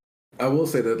 Well, I will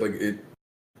say that like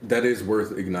that is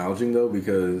worth acknowledging though,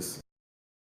 because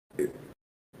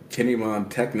Kinemon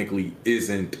technically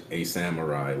isn't a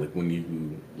samurai, like when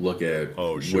you look at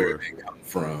where they come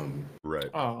from. Right.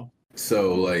 Oh.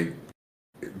 So like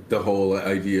the whole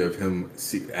idea of him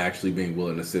actually being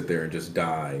willing to sit there and just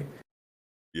die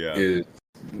is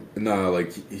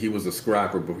like he was a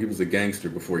scrapper, but he was a gangster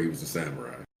before he was a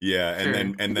samurai. Yeah,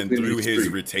 and then through his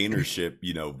retainership,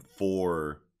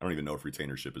 for I don't even know if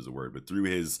retainership is a word, but through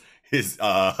his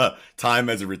time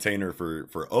as a retainer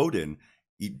for Odin,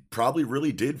 he probably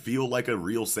really did feel like a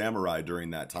real samurai during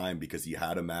that time because he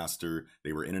had a master.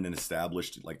 They were in an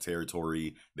established like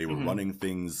territory. They were running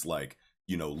things like,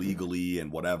 legally and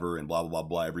whatever and blah, blah, blah,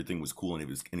 blah. Everything was cool.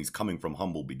 And he's coming from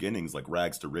humble beginnings, like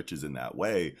rags to riches in that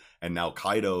way. And now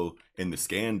Kaido in the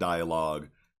scan dialogue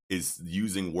is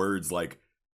using words like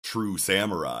true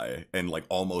samurai and like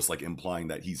almost like implying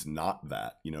that he's not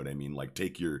that, you know what I mean? Like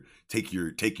take your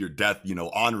death,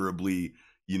 honorably,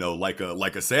 like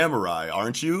a samurai,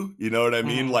 aren't you? You know what I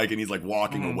mean? Like, and he's like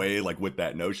walking away like with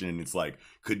that notion. And it's like,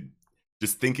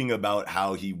 just thinking about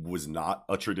how he was not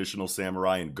a traditional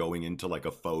samurai and going into like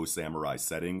a faux samurai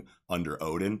setting under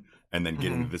Odin and then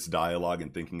getting this dialogue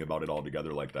and thinking about it all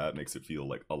together like that makes it feel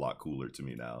like a lot cooler to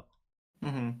me now.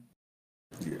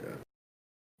 Yeah.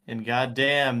 And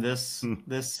goddamn, this what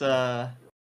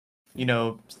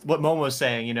Momo was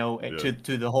saying,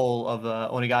 to the whole of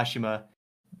Onigashima,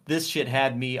 this shit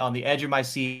had me on the edge of my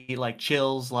seat, like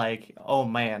chills, like, oh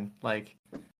man, like,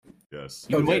 yes,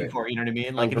 you've been waiting for it, you know what I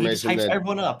mean? Like, and he just hypes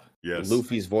everyone up. Yes,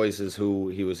 Luffy's voice is who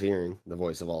he was hearing, the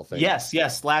voice of all things.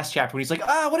 Yes, last chapter when he's like,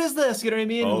 what is this? You know what I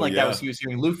mean? That was he was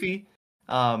hearing Luffy.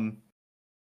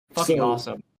 Fucking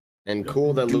awesome. And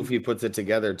cool that Luffy puts it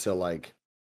together to like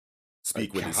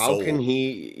speak with his soul.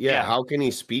 How can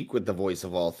he speak with the voice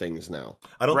of all things now?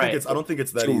 I don't think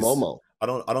it's that to Momo. I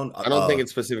don't think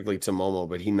it's specifically to Momo,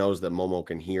 but he knows that Momo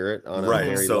can hear it on a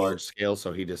very large scale,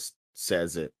 so he just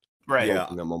says it. Right. Yeah.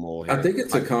 I think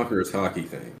it's a Conqueror's Haki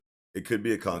thing. It could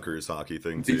be a Conqueror's Haki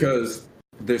thing too. Because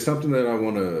there's something that I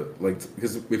want to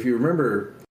because if you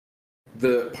remember,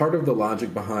 the part of the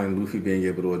logic behind Luffy being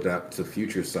able to adapt to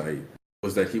Future Sight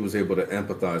was that he was able to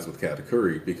empathize with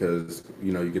Katakuri because,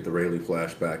 you get the Rayleigh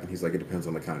flashback and he's like, it depends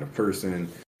on the kind of person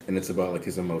and it's about like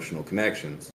his emotional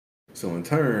connections. So in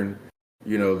turn,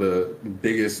 the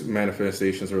biggest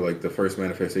manifestations or like the first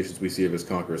manifestations we see of his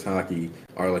Conqueror's Haki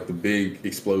are like the big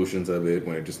explosions of it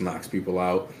when it just knocks people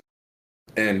out.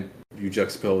 And you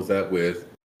juxtapose that with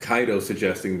Kaido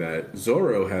suggesting that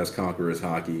Zoro has Conqueror's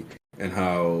Haki and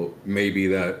how maybe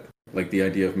that like the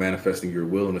idea of manifesting your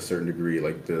will in a certain degree,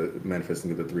 like the manifesting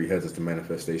of the three heads is the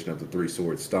manifestation of the three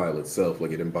swords style itself.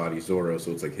 Like it embodies Zoro.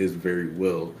 So it's like his very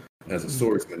will as a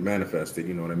swordsman manifested.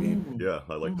 You know what I mean? Yeah,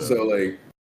 I like that. So like,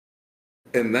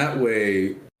 in that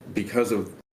way, because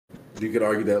of, you could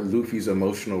argue that Luffy's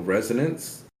emotional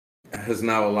resonance has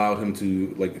now allowed him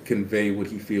to like convey what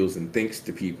he feels and thinks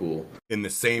to people in the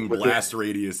same blast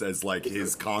radius as like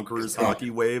his Conqueror's Haki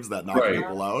waves that knock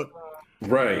people out.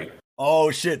 Right.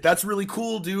 Oh shit, that's really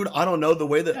cool, dude. I don't know the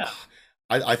way that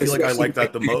I feel like I like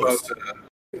that the most.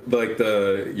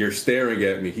 You're staring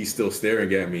at me, he's still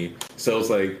staring at me. So it's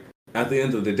like at the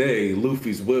end of the day,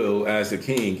 Luffy's will as a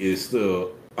king is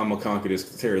still, I'm gonna conquer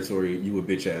this territory, you a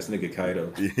bitch ass nigga,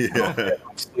 Kaido. Yeah.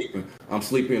 I'm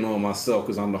sleeping on myself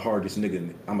because I'm the hardest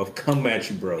nigga. I'm gonna come at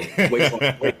you, bro.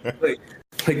 Wait.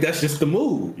 like that's just the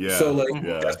move. Yeah. So like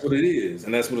Yeah. that's what it is,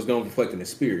 and that's what it's going to reflect in his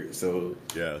spirit. So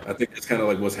Yeah. I think that's kind of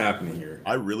like what's happening here.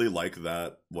 I really like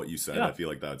that, what you said. Yeah. I feel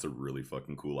like that's a really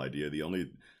fucking cool idea.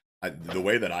 The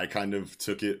way that I kind of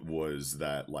took it was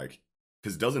that, like,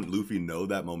 because doesn't Luffy know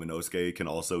that Momonosuke can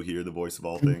also hear the voice of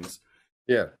all things?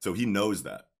 Yeah. So he knows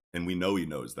that, and we know he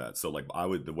knows that. So like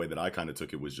the way that I kind of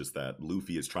took it was just that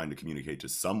Luffy is trying to communicate to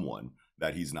someone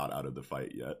that he's not out of the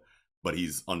fight yet, but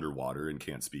he's underwater and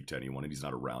can't speak to anyone, and he's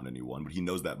not around anyone. But he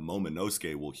knows that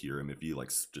Momonosuke will hear him if he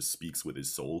like just speaks with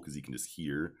his soul, because he can just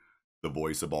hear the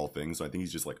voice of all things. So I think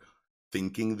he's just like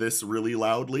thinking this really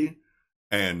loudly,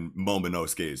 and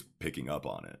Momonosuke is picking up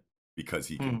on it because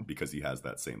he can, because he has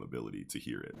that same ability to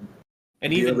hear it.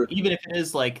 And even if it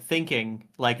is like thinking,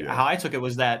 like how I took it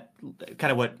was that kind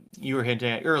of what you were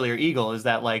hinting at earlier, Eagle, is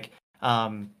that like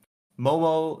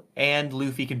Momo and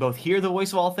Luffy can both hear the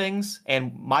voice of all things.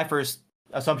 And my first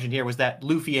assumption here was that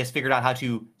Luffy has figured out how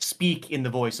to speak in the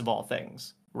voice of all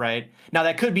things, right? Now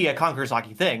that could be a Conqueror's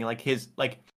Haki thing,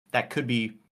 that could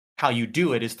be how you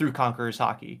do it is through Conqueror's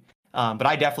Haki. But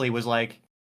I definitely was like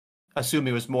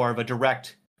assuming it was more of a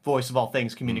direct voice of all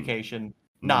things communication.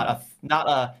 Not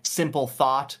a simple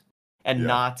thought, and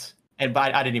but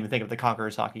I didn't even think of the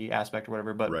Conqueror's Haki aspect or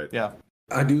whatever. But yeah,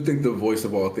 I do think the voice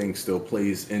of all things still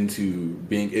plays into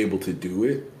being able to do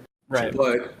it, right?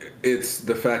 But it's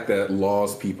the fact that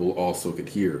Law's people also could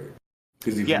hear it,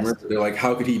 because if you remember, they're like,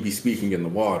 how could he be speaking in the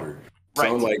water?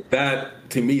 So I'm like, that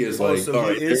to me is like,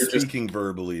 so he is speaking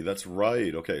verbally. That's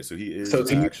right. Okay, so he is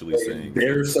actually saying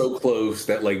they're so close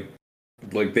that like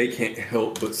they can't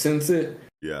help but sense it.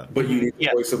 Yeah. But you need the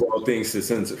voice of all things to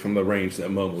sense it from the range that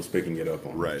Momo's picking it up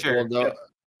on. Right. Sure.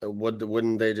 Well,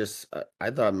 wouldn't they just? I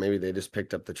thought maybe they just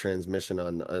picked up the transmission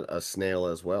on a snail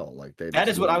as well. Like that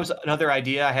is what another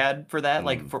idea I had for that,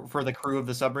 like for the crew of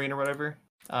the submarine or whatever.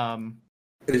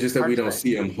 It's just that we don't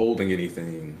see him holding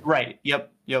anything. Right.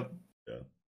 Yep. Yeah.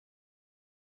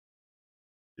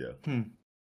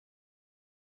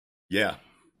 Yeah.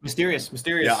 Mysterious.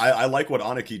 Yeah, I like what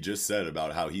Aniki just said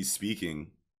about how he's speaking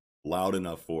loud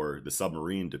enough for the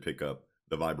submarine to pick up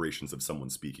the vibrations of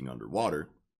someone speaking underwater.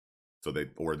 So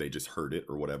they just heard it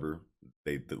or whatever.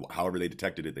 However they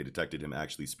detected it, they detected him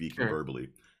actually speaking verbally.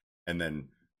 And then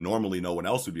normally no one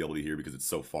else would be able to hear because it's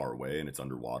so far away and it's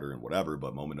underwater and whatever,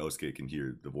 but Momonosuke can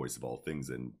hear the voice of all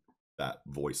things, and that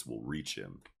voice will reach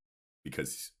him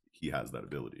because he has that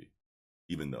ability.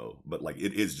 But like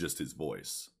it is just his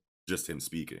voice, just him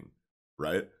speaking.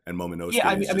 Right, and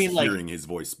Momonosuke is hearing his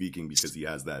voice speaking because he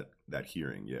has that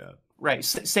hearing. Yeah, right.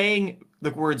 Saying the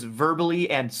words verbally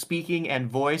and speaking and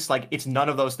voice, like it's none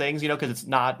of those things, because it's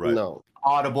not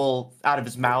audible out of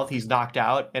his mouth. He's knocked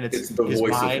out, and it's the his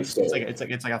voice mind. Of his soul.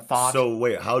 It's like a thought. So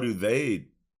wait, how do they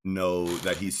know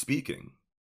that he's speaking?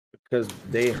 Because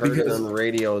they heard it on the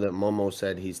radio that Momo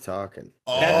said he's talking.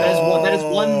 That is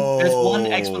one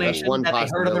explanation that they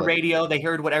heard on the radio. They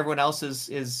heard what everyone else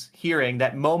is hearing,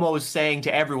 that Momo is saying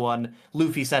to everyone,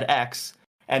 Luffy said X.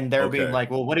 And they're being like,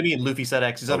 well, what do you mean Luffy said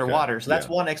X? He's underwater. So that's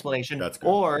one explanation. That's good.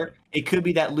 Or it could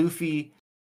be that Luffy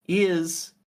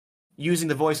is using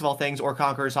the voice of all things or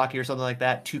Conqueror's Haki or something like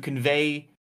that to convey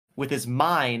with his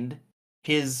mind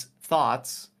his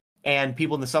thoughts. And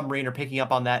people in the submarine are picking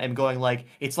up on that and going like,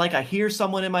 it's like I hear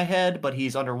someone in my head, but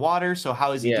he's underwater. So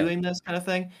how is he doing this kind of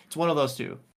thing? It's one of those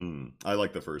two. I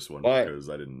like the first one because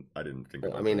I didn't think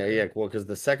about that. Because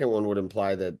the second one would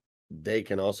imply that they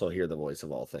can also hear the voice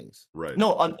of all things. Right.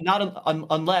 No, not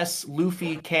unless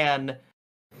Luffy can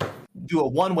do a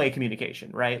one-way communication,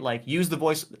 right? Like use the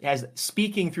voice as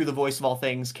speaking through the voice of all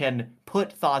things can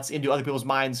put thoughts into other people's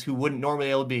minds who wouldn't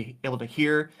normally be able to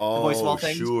hear the voice of all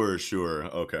things. Sure.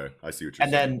 Okay, I see what you're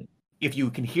saying. And then if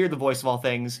you can hear the voice of all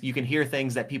things, you can hear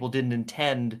things that people didn't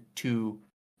intend to,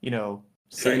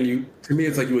 say. And to me,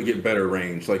 it's like you would get better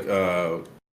range, like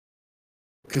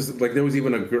because like there was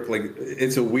even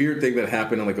it's a weird thing that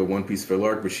happened in like a One Piece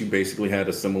filler arc, but she basically had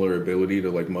a similar ability to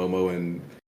like Momo and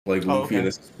like Luffy, and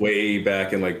this is way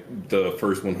back in like the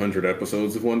first 100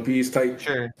 episodes of One Piece type.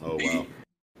 Sure. Oh wow.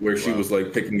 Where she was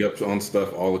like picking up on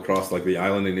stuff all across like the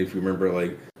island, and if you remember,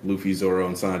 like Luffy, Zoro,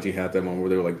 and Sanji had that moment where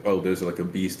they were like, "Oh, there's like a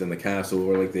beast in the castle,"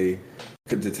 or like they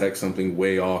could detect something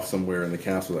way off somewhere in the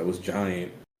castle that was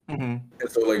giant. Mm-hmm. And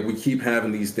so like we keep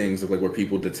having these things of like where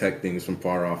people detect things from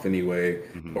far off anyway,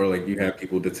 or like you have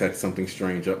people detect something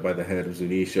strange up by the head of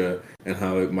Zunisha, and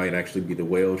how it might actually be the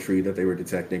whale tree that they were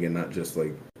detecting, and not just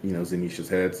like Zunisha's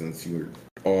head. Since you were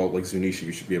all like Zunisha,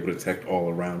 you should be able to detect all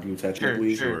around you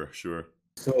technically. Sure.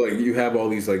 So like you have all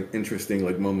these like interesting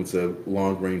like moments of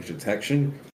long range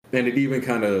detection, and it even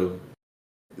kind of,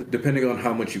 depending on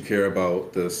how much you care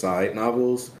about the side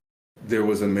novels, there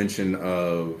was a mention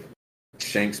of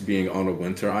Shanks being on a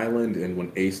winter island, and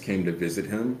when Ace came to visit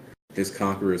him, his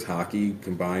Conqueror's Haki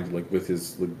combined like with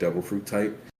his like Devil Fruit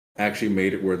type actually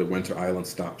made it where the winter island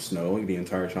stopped snowing the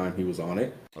entire time he was on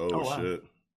it. Oh wow. Shit.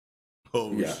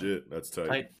 Oh yeah. Shit, that's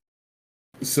tight.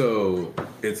 So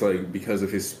it's like because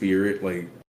of his spirit, like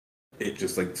it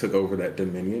just like took over that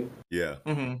dominion. Yeah.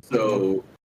 Mm-hmm. So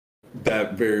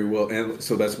that very well, and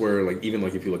so that's where like even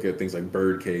like if you look at things like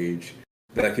Birdcage,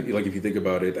 that could be like if you think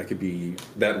about it, that could be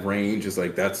that range is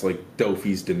like that's like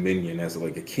Dofi's dominion as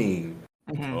like a king.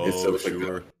 Mm-hmm. Oh, so it's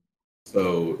sure. Like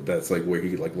so that's like where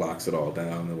he like locks it all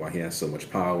down and why he has so much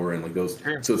power and like those.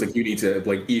 Sure. So it's like you need to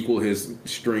like equal his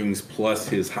strings plus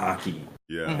his Haki.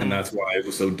 Yeah. Mm-hmm. And that's why it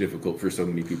was so difficult for so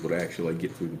many people to actually like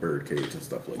get through the Birdcage and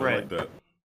stuff like that. I like that.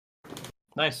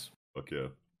 Nice. Fuck yeah.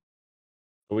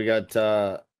 We got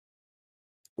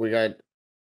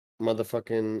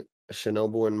motherfucking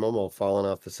Shinobu and Momo falling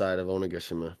off the side of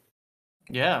Onigashima.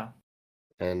 Yeah.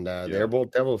 And they're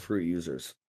both Devil Fruit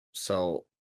users. So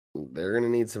they're gonna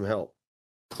need some help.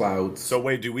 Clouds. So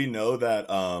wait, do we know that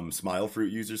Smile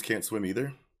Fruit users can't swim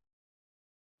either?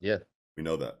 Yeah. We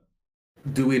know that.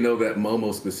 Do we know that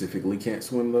Momo specifically can't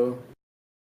swim though?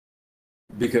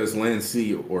 Because land,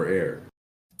 sea, or air.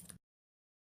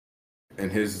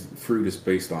 And his fruit is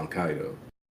based on Kaido.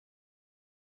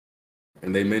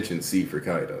 And they mentioned sea for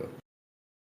Kaido.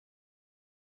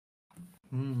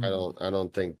 I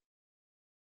don't think.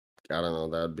 I don't know.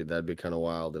 That'd be kind of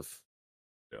wild if.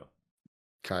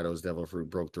 Kaido's Devil Fruit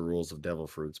broke the rules of Devil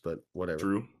Fruits, but whatever.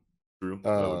 True.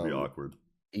 That would be awkward.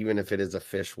 Even if it is a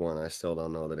fish one, I still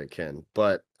don't know that it can.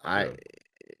 But I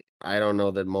don't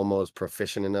know that Momo is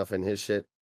proficient enough in his shit.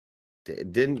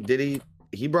 Did he?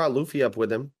 He brought Luffy up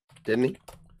with him, didn't he?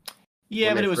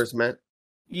 Yeah, but it was first met.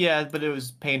 Yeah, but it was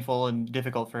painful and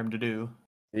difficult for him to do.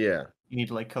 Yeah. You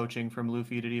need like coaching from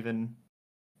Luffy to even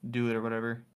do it or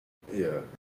whatever. Yeah.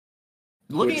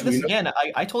 Looking at this again,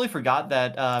 I totally forgot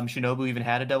that Shinobu even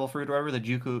had a Devil Fruit or whatever, the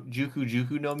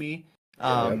Juku no Mi.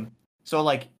 So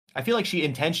like I feel like she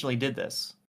intentionally did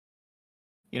this.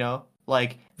 You know?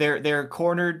 Like they're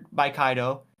cornered by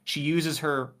Kaido. She uses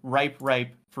her ripe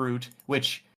fruit,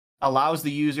 which allows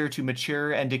the user to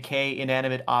mature and decay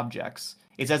inanimate objects.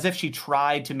 It's as if she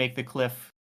tried to make the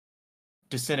cliff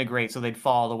disintegrate so they'd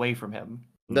fall away from him.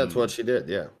 That's what she did,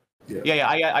 yeah. Yeah.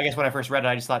 I guess when I first read it,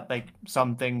 I just thought like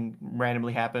something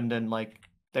randomly happened and like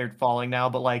they're falling now.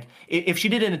 But like if she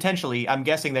did it intentionally, I'm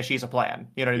guessing that she's a plan.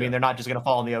 You know what I mean? They're not just gonna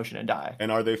fall in the ocean and die.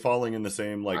 And are they falling in the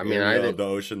same like area of the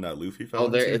ocean that Luffy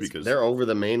fell into? Because they're over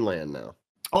the mainland now.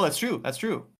 Oh, that's true.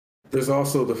 There's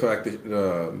also the fact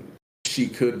that she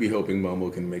could be hoping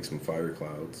Momo can make some fire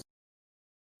clouds.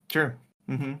 Sure.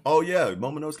 Mm-hmm. Oh yeah,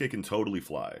 Momonosuke can totally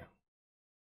fly.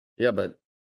 Yeah, but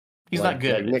he's not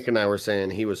good. Like Nick and I were saying,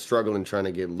 he was struggling trying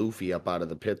to get Luffy up out of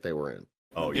the pit they were in.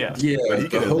 Oh yeah. But he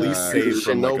could at least save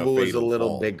from like a Shinobu is a little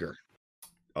fall. Bigger.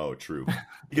 Oh, true.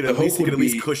 He could at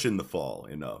least cushion the fall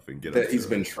enough and get that he's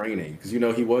been training because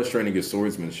he was training his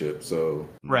swordsmanship, so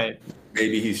right.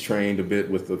 Maybe he's trained a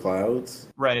bit with the clouds.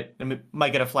 Right, and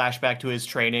might get a flashback to his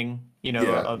training.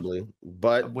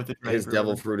 But with his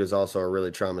Devil Fruit is also a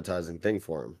really traumatizing thing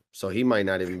for him, so he might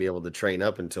not even be able to train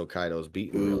up until Kaido's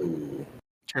beaten. Really.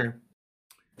 Sure.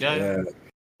 Yeah.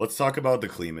 Let's talk about the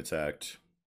Klimattack.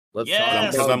 Let's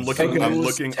talk because I'm looking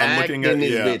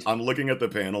at the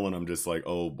panel and I'm just like,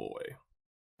 oh boy.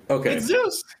 Okay. It's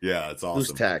Zeus. Yeah, it's awesome.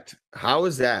 Zeus tacked. How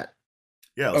is that?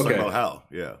 Yeah, let's talk about how.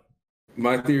 Yeah.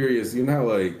 My theory is, how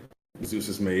like Zeus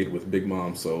is made with Big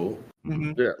Mom's soul.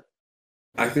 Mm-hmm. Yeah.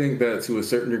 I think that to a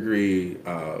certain degree,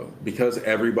 because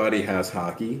everybody has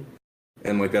Haki,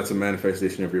 and like that's a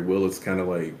manifestation of your will, it's kind of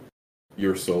like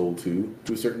your soul too,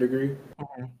 to a certain degree.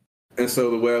 Mm-hmm. And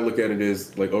so the way I look at it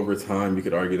is, like, over time, you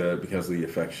could argue that because of the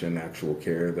affection, actual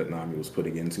care that Nami was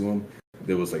putting into him,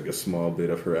 there was like a small bit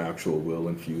of her actual will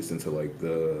infused into like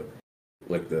the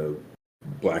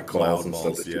black balls and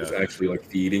stuff that she was actually like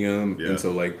feeding him. And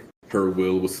so like her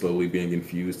will was slowly being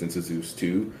infused into Zeus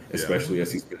too, especially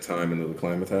as he spent time into the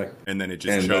Klimattack. And then it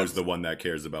just shows the one that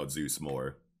cares about Zeus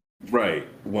more. Right.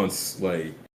 Once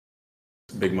like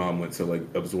Big Mom went to like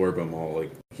absorb him all,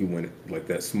 like he went like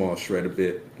that small shred of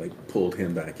it, like pulled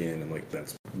him back in, and like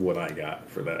that's what I got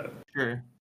for that. Sure.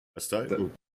 That's tight.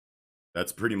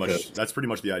 That's pretty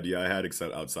much the idea I had,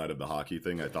 except outside of the Haki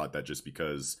thing. I thought that just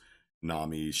because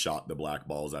Nami shot the black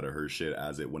balls out of her shit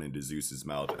as it went into Zeus's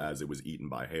mouth as it was eaten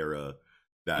by Hera,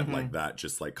 that like that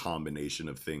just like combination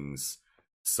of things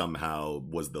somehow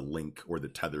was the link or the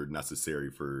tether necessary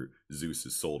for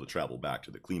Zeus's soul to travel back to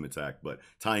the Klimattack. But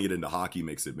tying it into Haki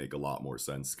makes it make a lot more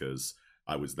sense because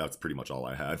that's pretty much all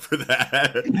I had for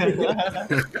that.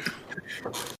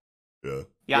 Yeah.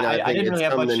 Yeah, I didn't really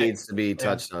have much. That needs to be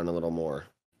touched on a little more.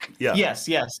 Yeah. Yes.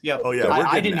 Yeah. Oh yeah.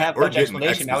 I didn't have much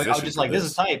explanation. I was just like, this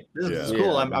is tight. This is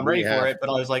cool. I'm ready for it. But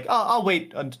I was like, I'll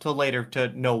wait until later to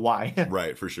know why.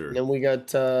 Right, for sure. And then we got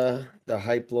the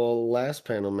hype little last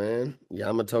panel, man.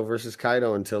 Yamato versus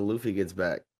Kaido until Luffy gets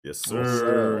back. Yes,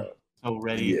 sir. So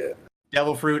ready. Yeah.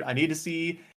 Devil Fruit. I need to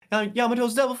see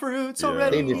Yamato's Devil Fruit. So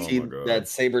ready. I need to see that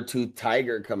saber-toothed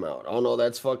tiger come out. Oh no,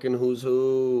 that's fucking who's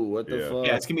who. What the fuck?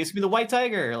 Yeah, it's gonna be the white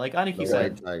tiger, like Aniki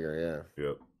said. White tiger, yeah.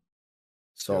 Yep.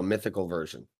 So a mythical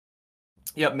version.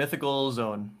 Yep, mythical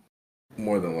zone.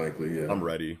 More than likely, yeah. I'm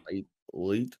ready.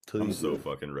 I'm so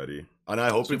fucking ready. And I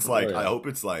hope it's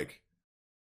like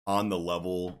on the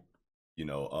level, you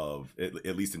know, of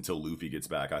at least until Luffy gets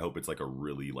back. I hope it's like a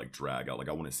really like drag out. Like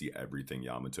I want to see everything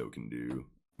Yamato can do.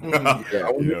 Yeah,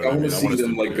 I want to see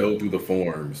them like go through the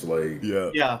forms, like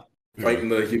fighting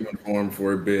the human form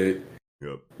for a bit.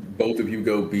 Yep. Both of you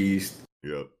go beast.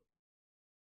 Yep.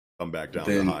 Come back down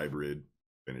to hybrid.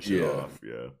 Finish it off.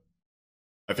 Yeah.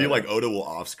 I feel like Oda will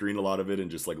off-screen a lot of it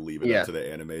and just like leave it up to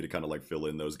the anime to kind of like fill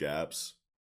in those gaps.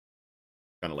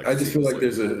 Kind of like I just feel like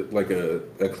there's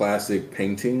a classic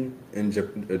painting in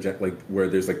like where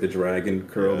there's like the dragon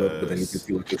curled up, but then you can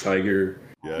see like the tiger.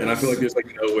 Yes. And I feel like there's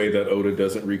like no way that Oda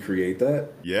doesn't recreate that.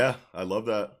 Yeah, I love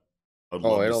that. I'd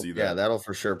love to see that. Yeah, that'll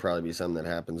for sure probably be something that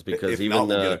happens because if not,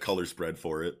 we'll get a color spread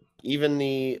for it. Even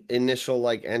the initial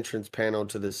like entrance panel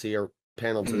to the sea around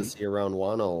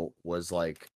Wano was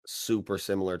like super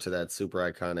similar to that super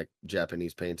iconic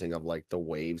Japanese painting of like the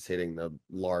waves hitting the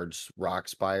large rock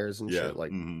spires and shit.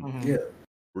 Like,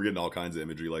 we're getting all kinds of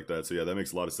imagery like that. So yeah, that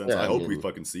makes a lot of sense. Yeah, I hope we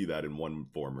fucking see that in one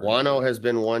form. Wano has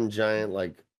been one giant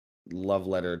like love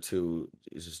letter to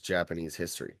just Japanese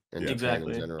history and Japan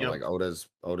in general. Like Oda's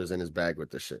in his bag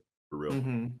with this shit. For real.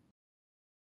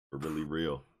 For really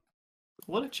real.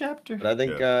 What a chapter. But I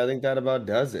think that about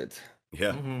does it.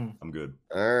 Yeah, I'm good.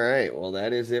 All right. Well,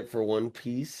 that is it for One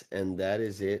Piece, and that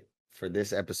is it for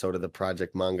this episode of the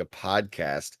Project Manga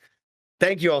Podcast.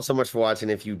 Thank you all so much for watching.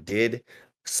 If you did,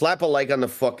 slap a like on the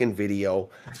fucking video,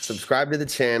 subscribe to the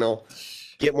channel,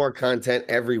 get more content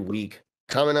every week.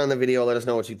 Comment on the video, let us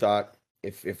know what you thought.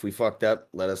 If we fucked up,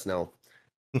 let us know.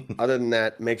 Other than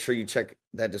that, make sure you check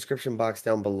that description box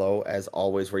down below, as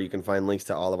always, where you can find links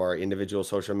to all of our individual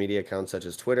social media accounts, such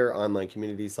as Twitter, online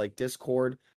communities like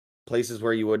Discord, places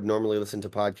where you would normally listen to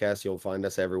podcasts. You'll find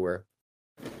us everywhere.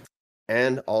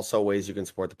 And also ways you can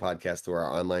support the podcast through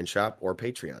our online shop or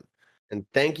Patreon. And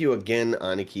thank you again,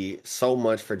 Aniki, so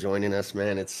much for joining us,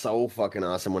 man. It's so fucking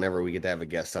awesome whenever we get to have a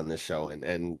guest on this show.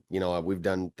 And you know, we've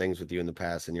done things with you in the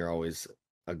past, and you're always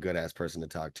a good-ass person to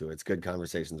talk to. It's good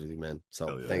conversations with you, man.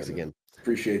 So thanks again.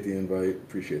 Appreciate the invite.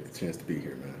 Appreciate the chance to be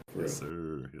here, man. Yes,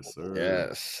 sir. Yes, sir.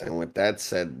 Yes. And with that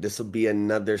said, this will be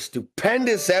another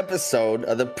stupendous episode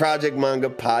of the Project Manga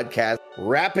Podcast.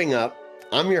 Wrapping up,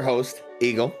 I'm your host,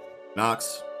 Eagle.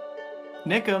 Knox.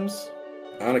 Nickums.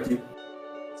 Aniki.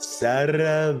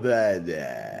 Sarabada.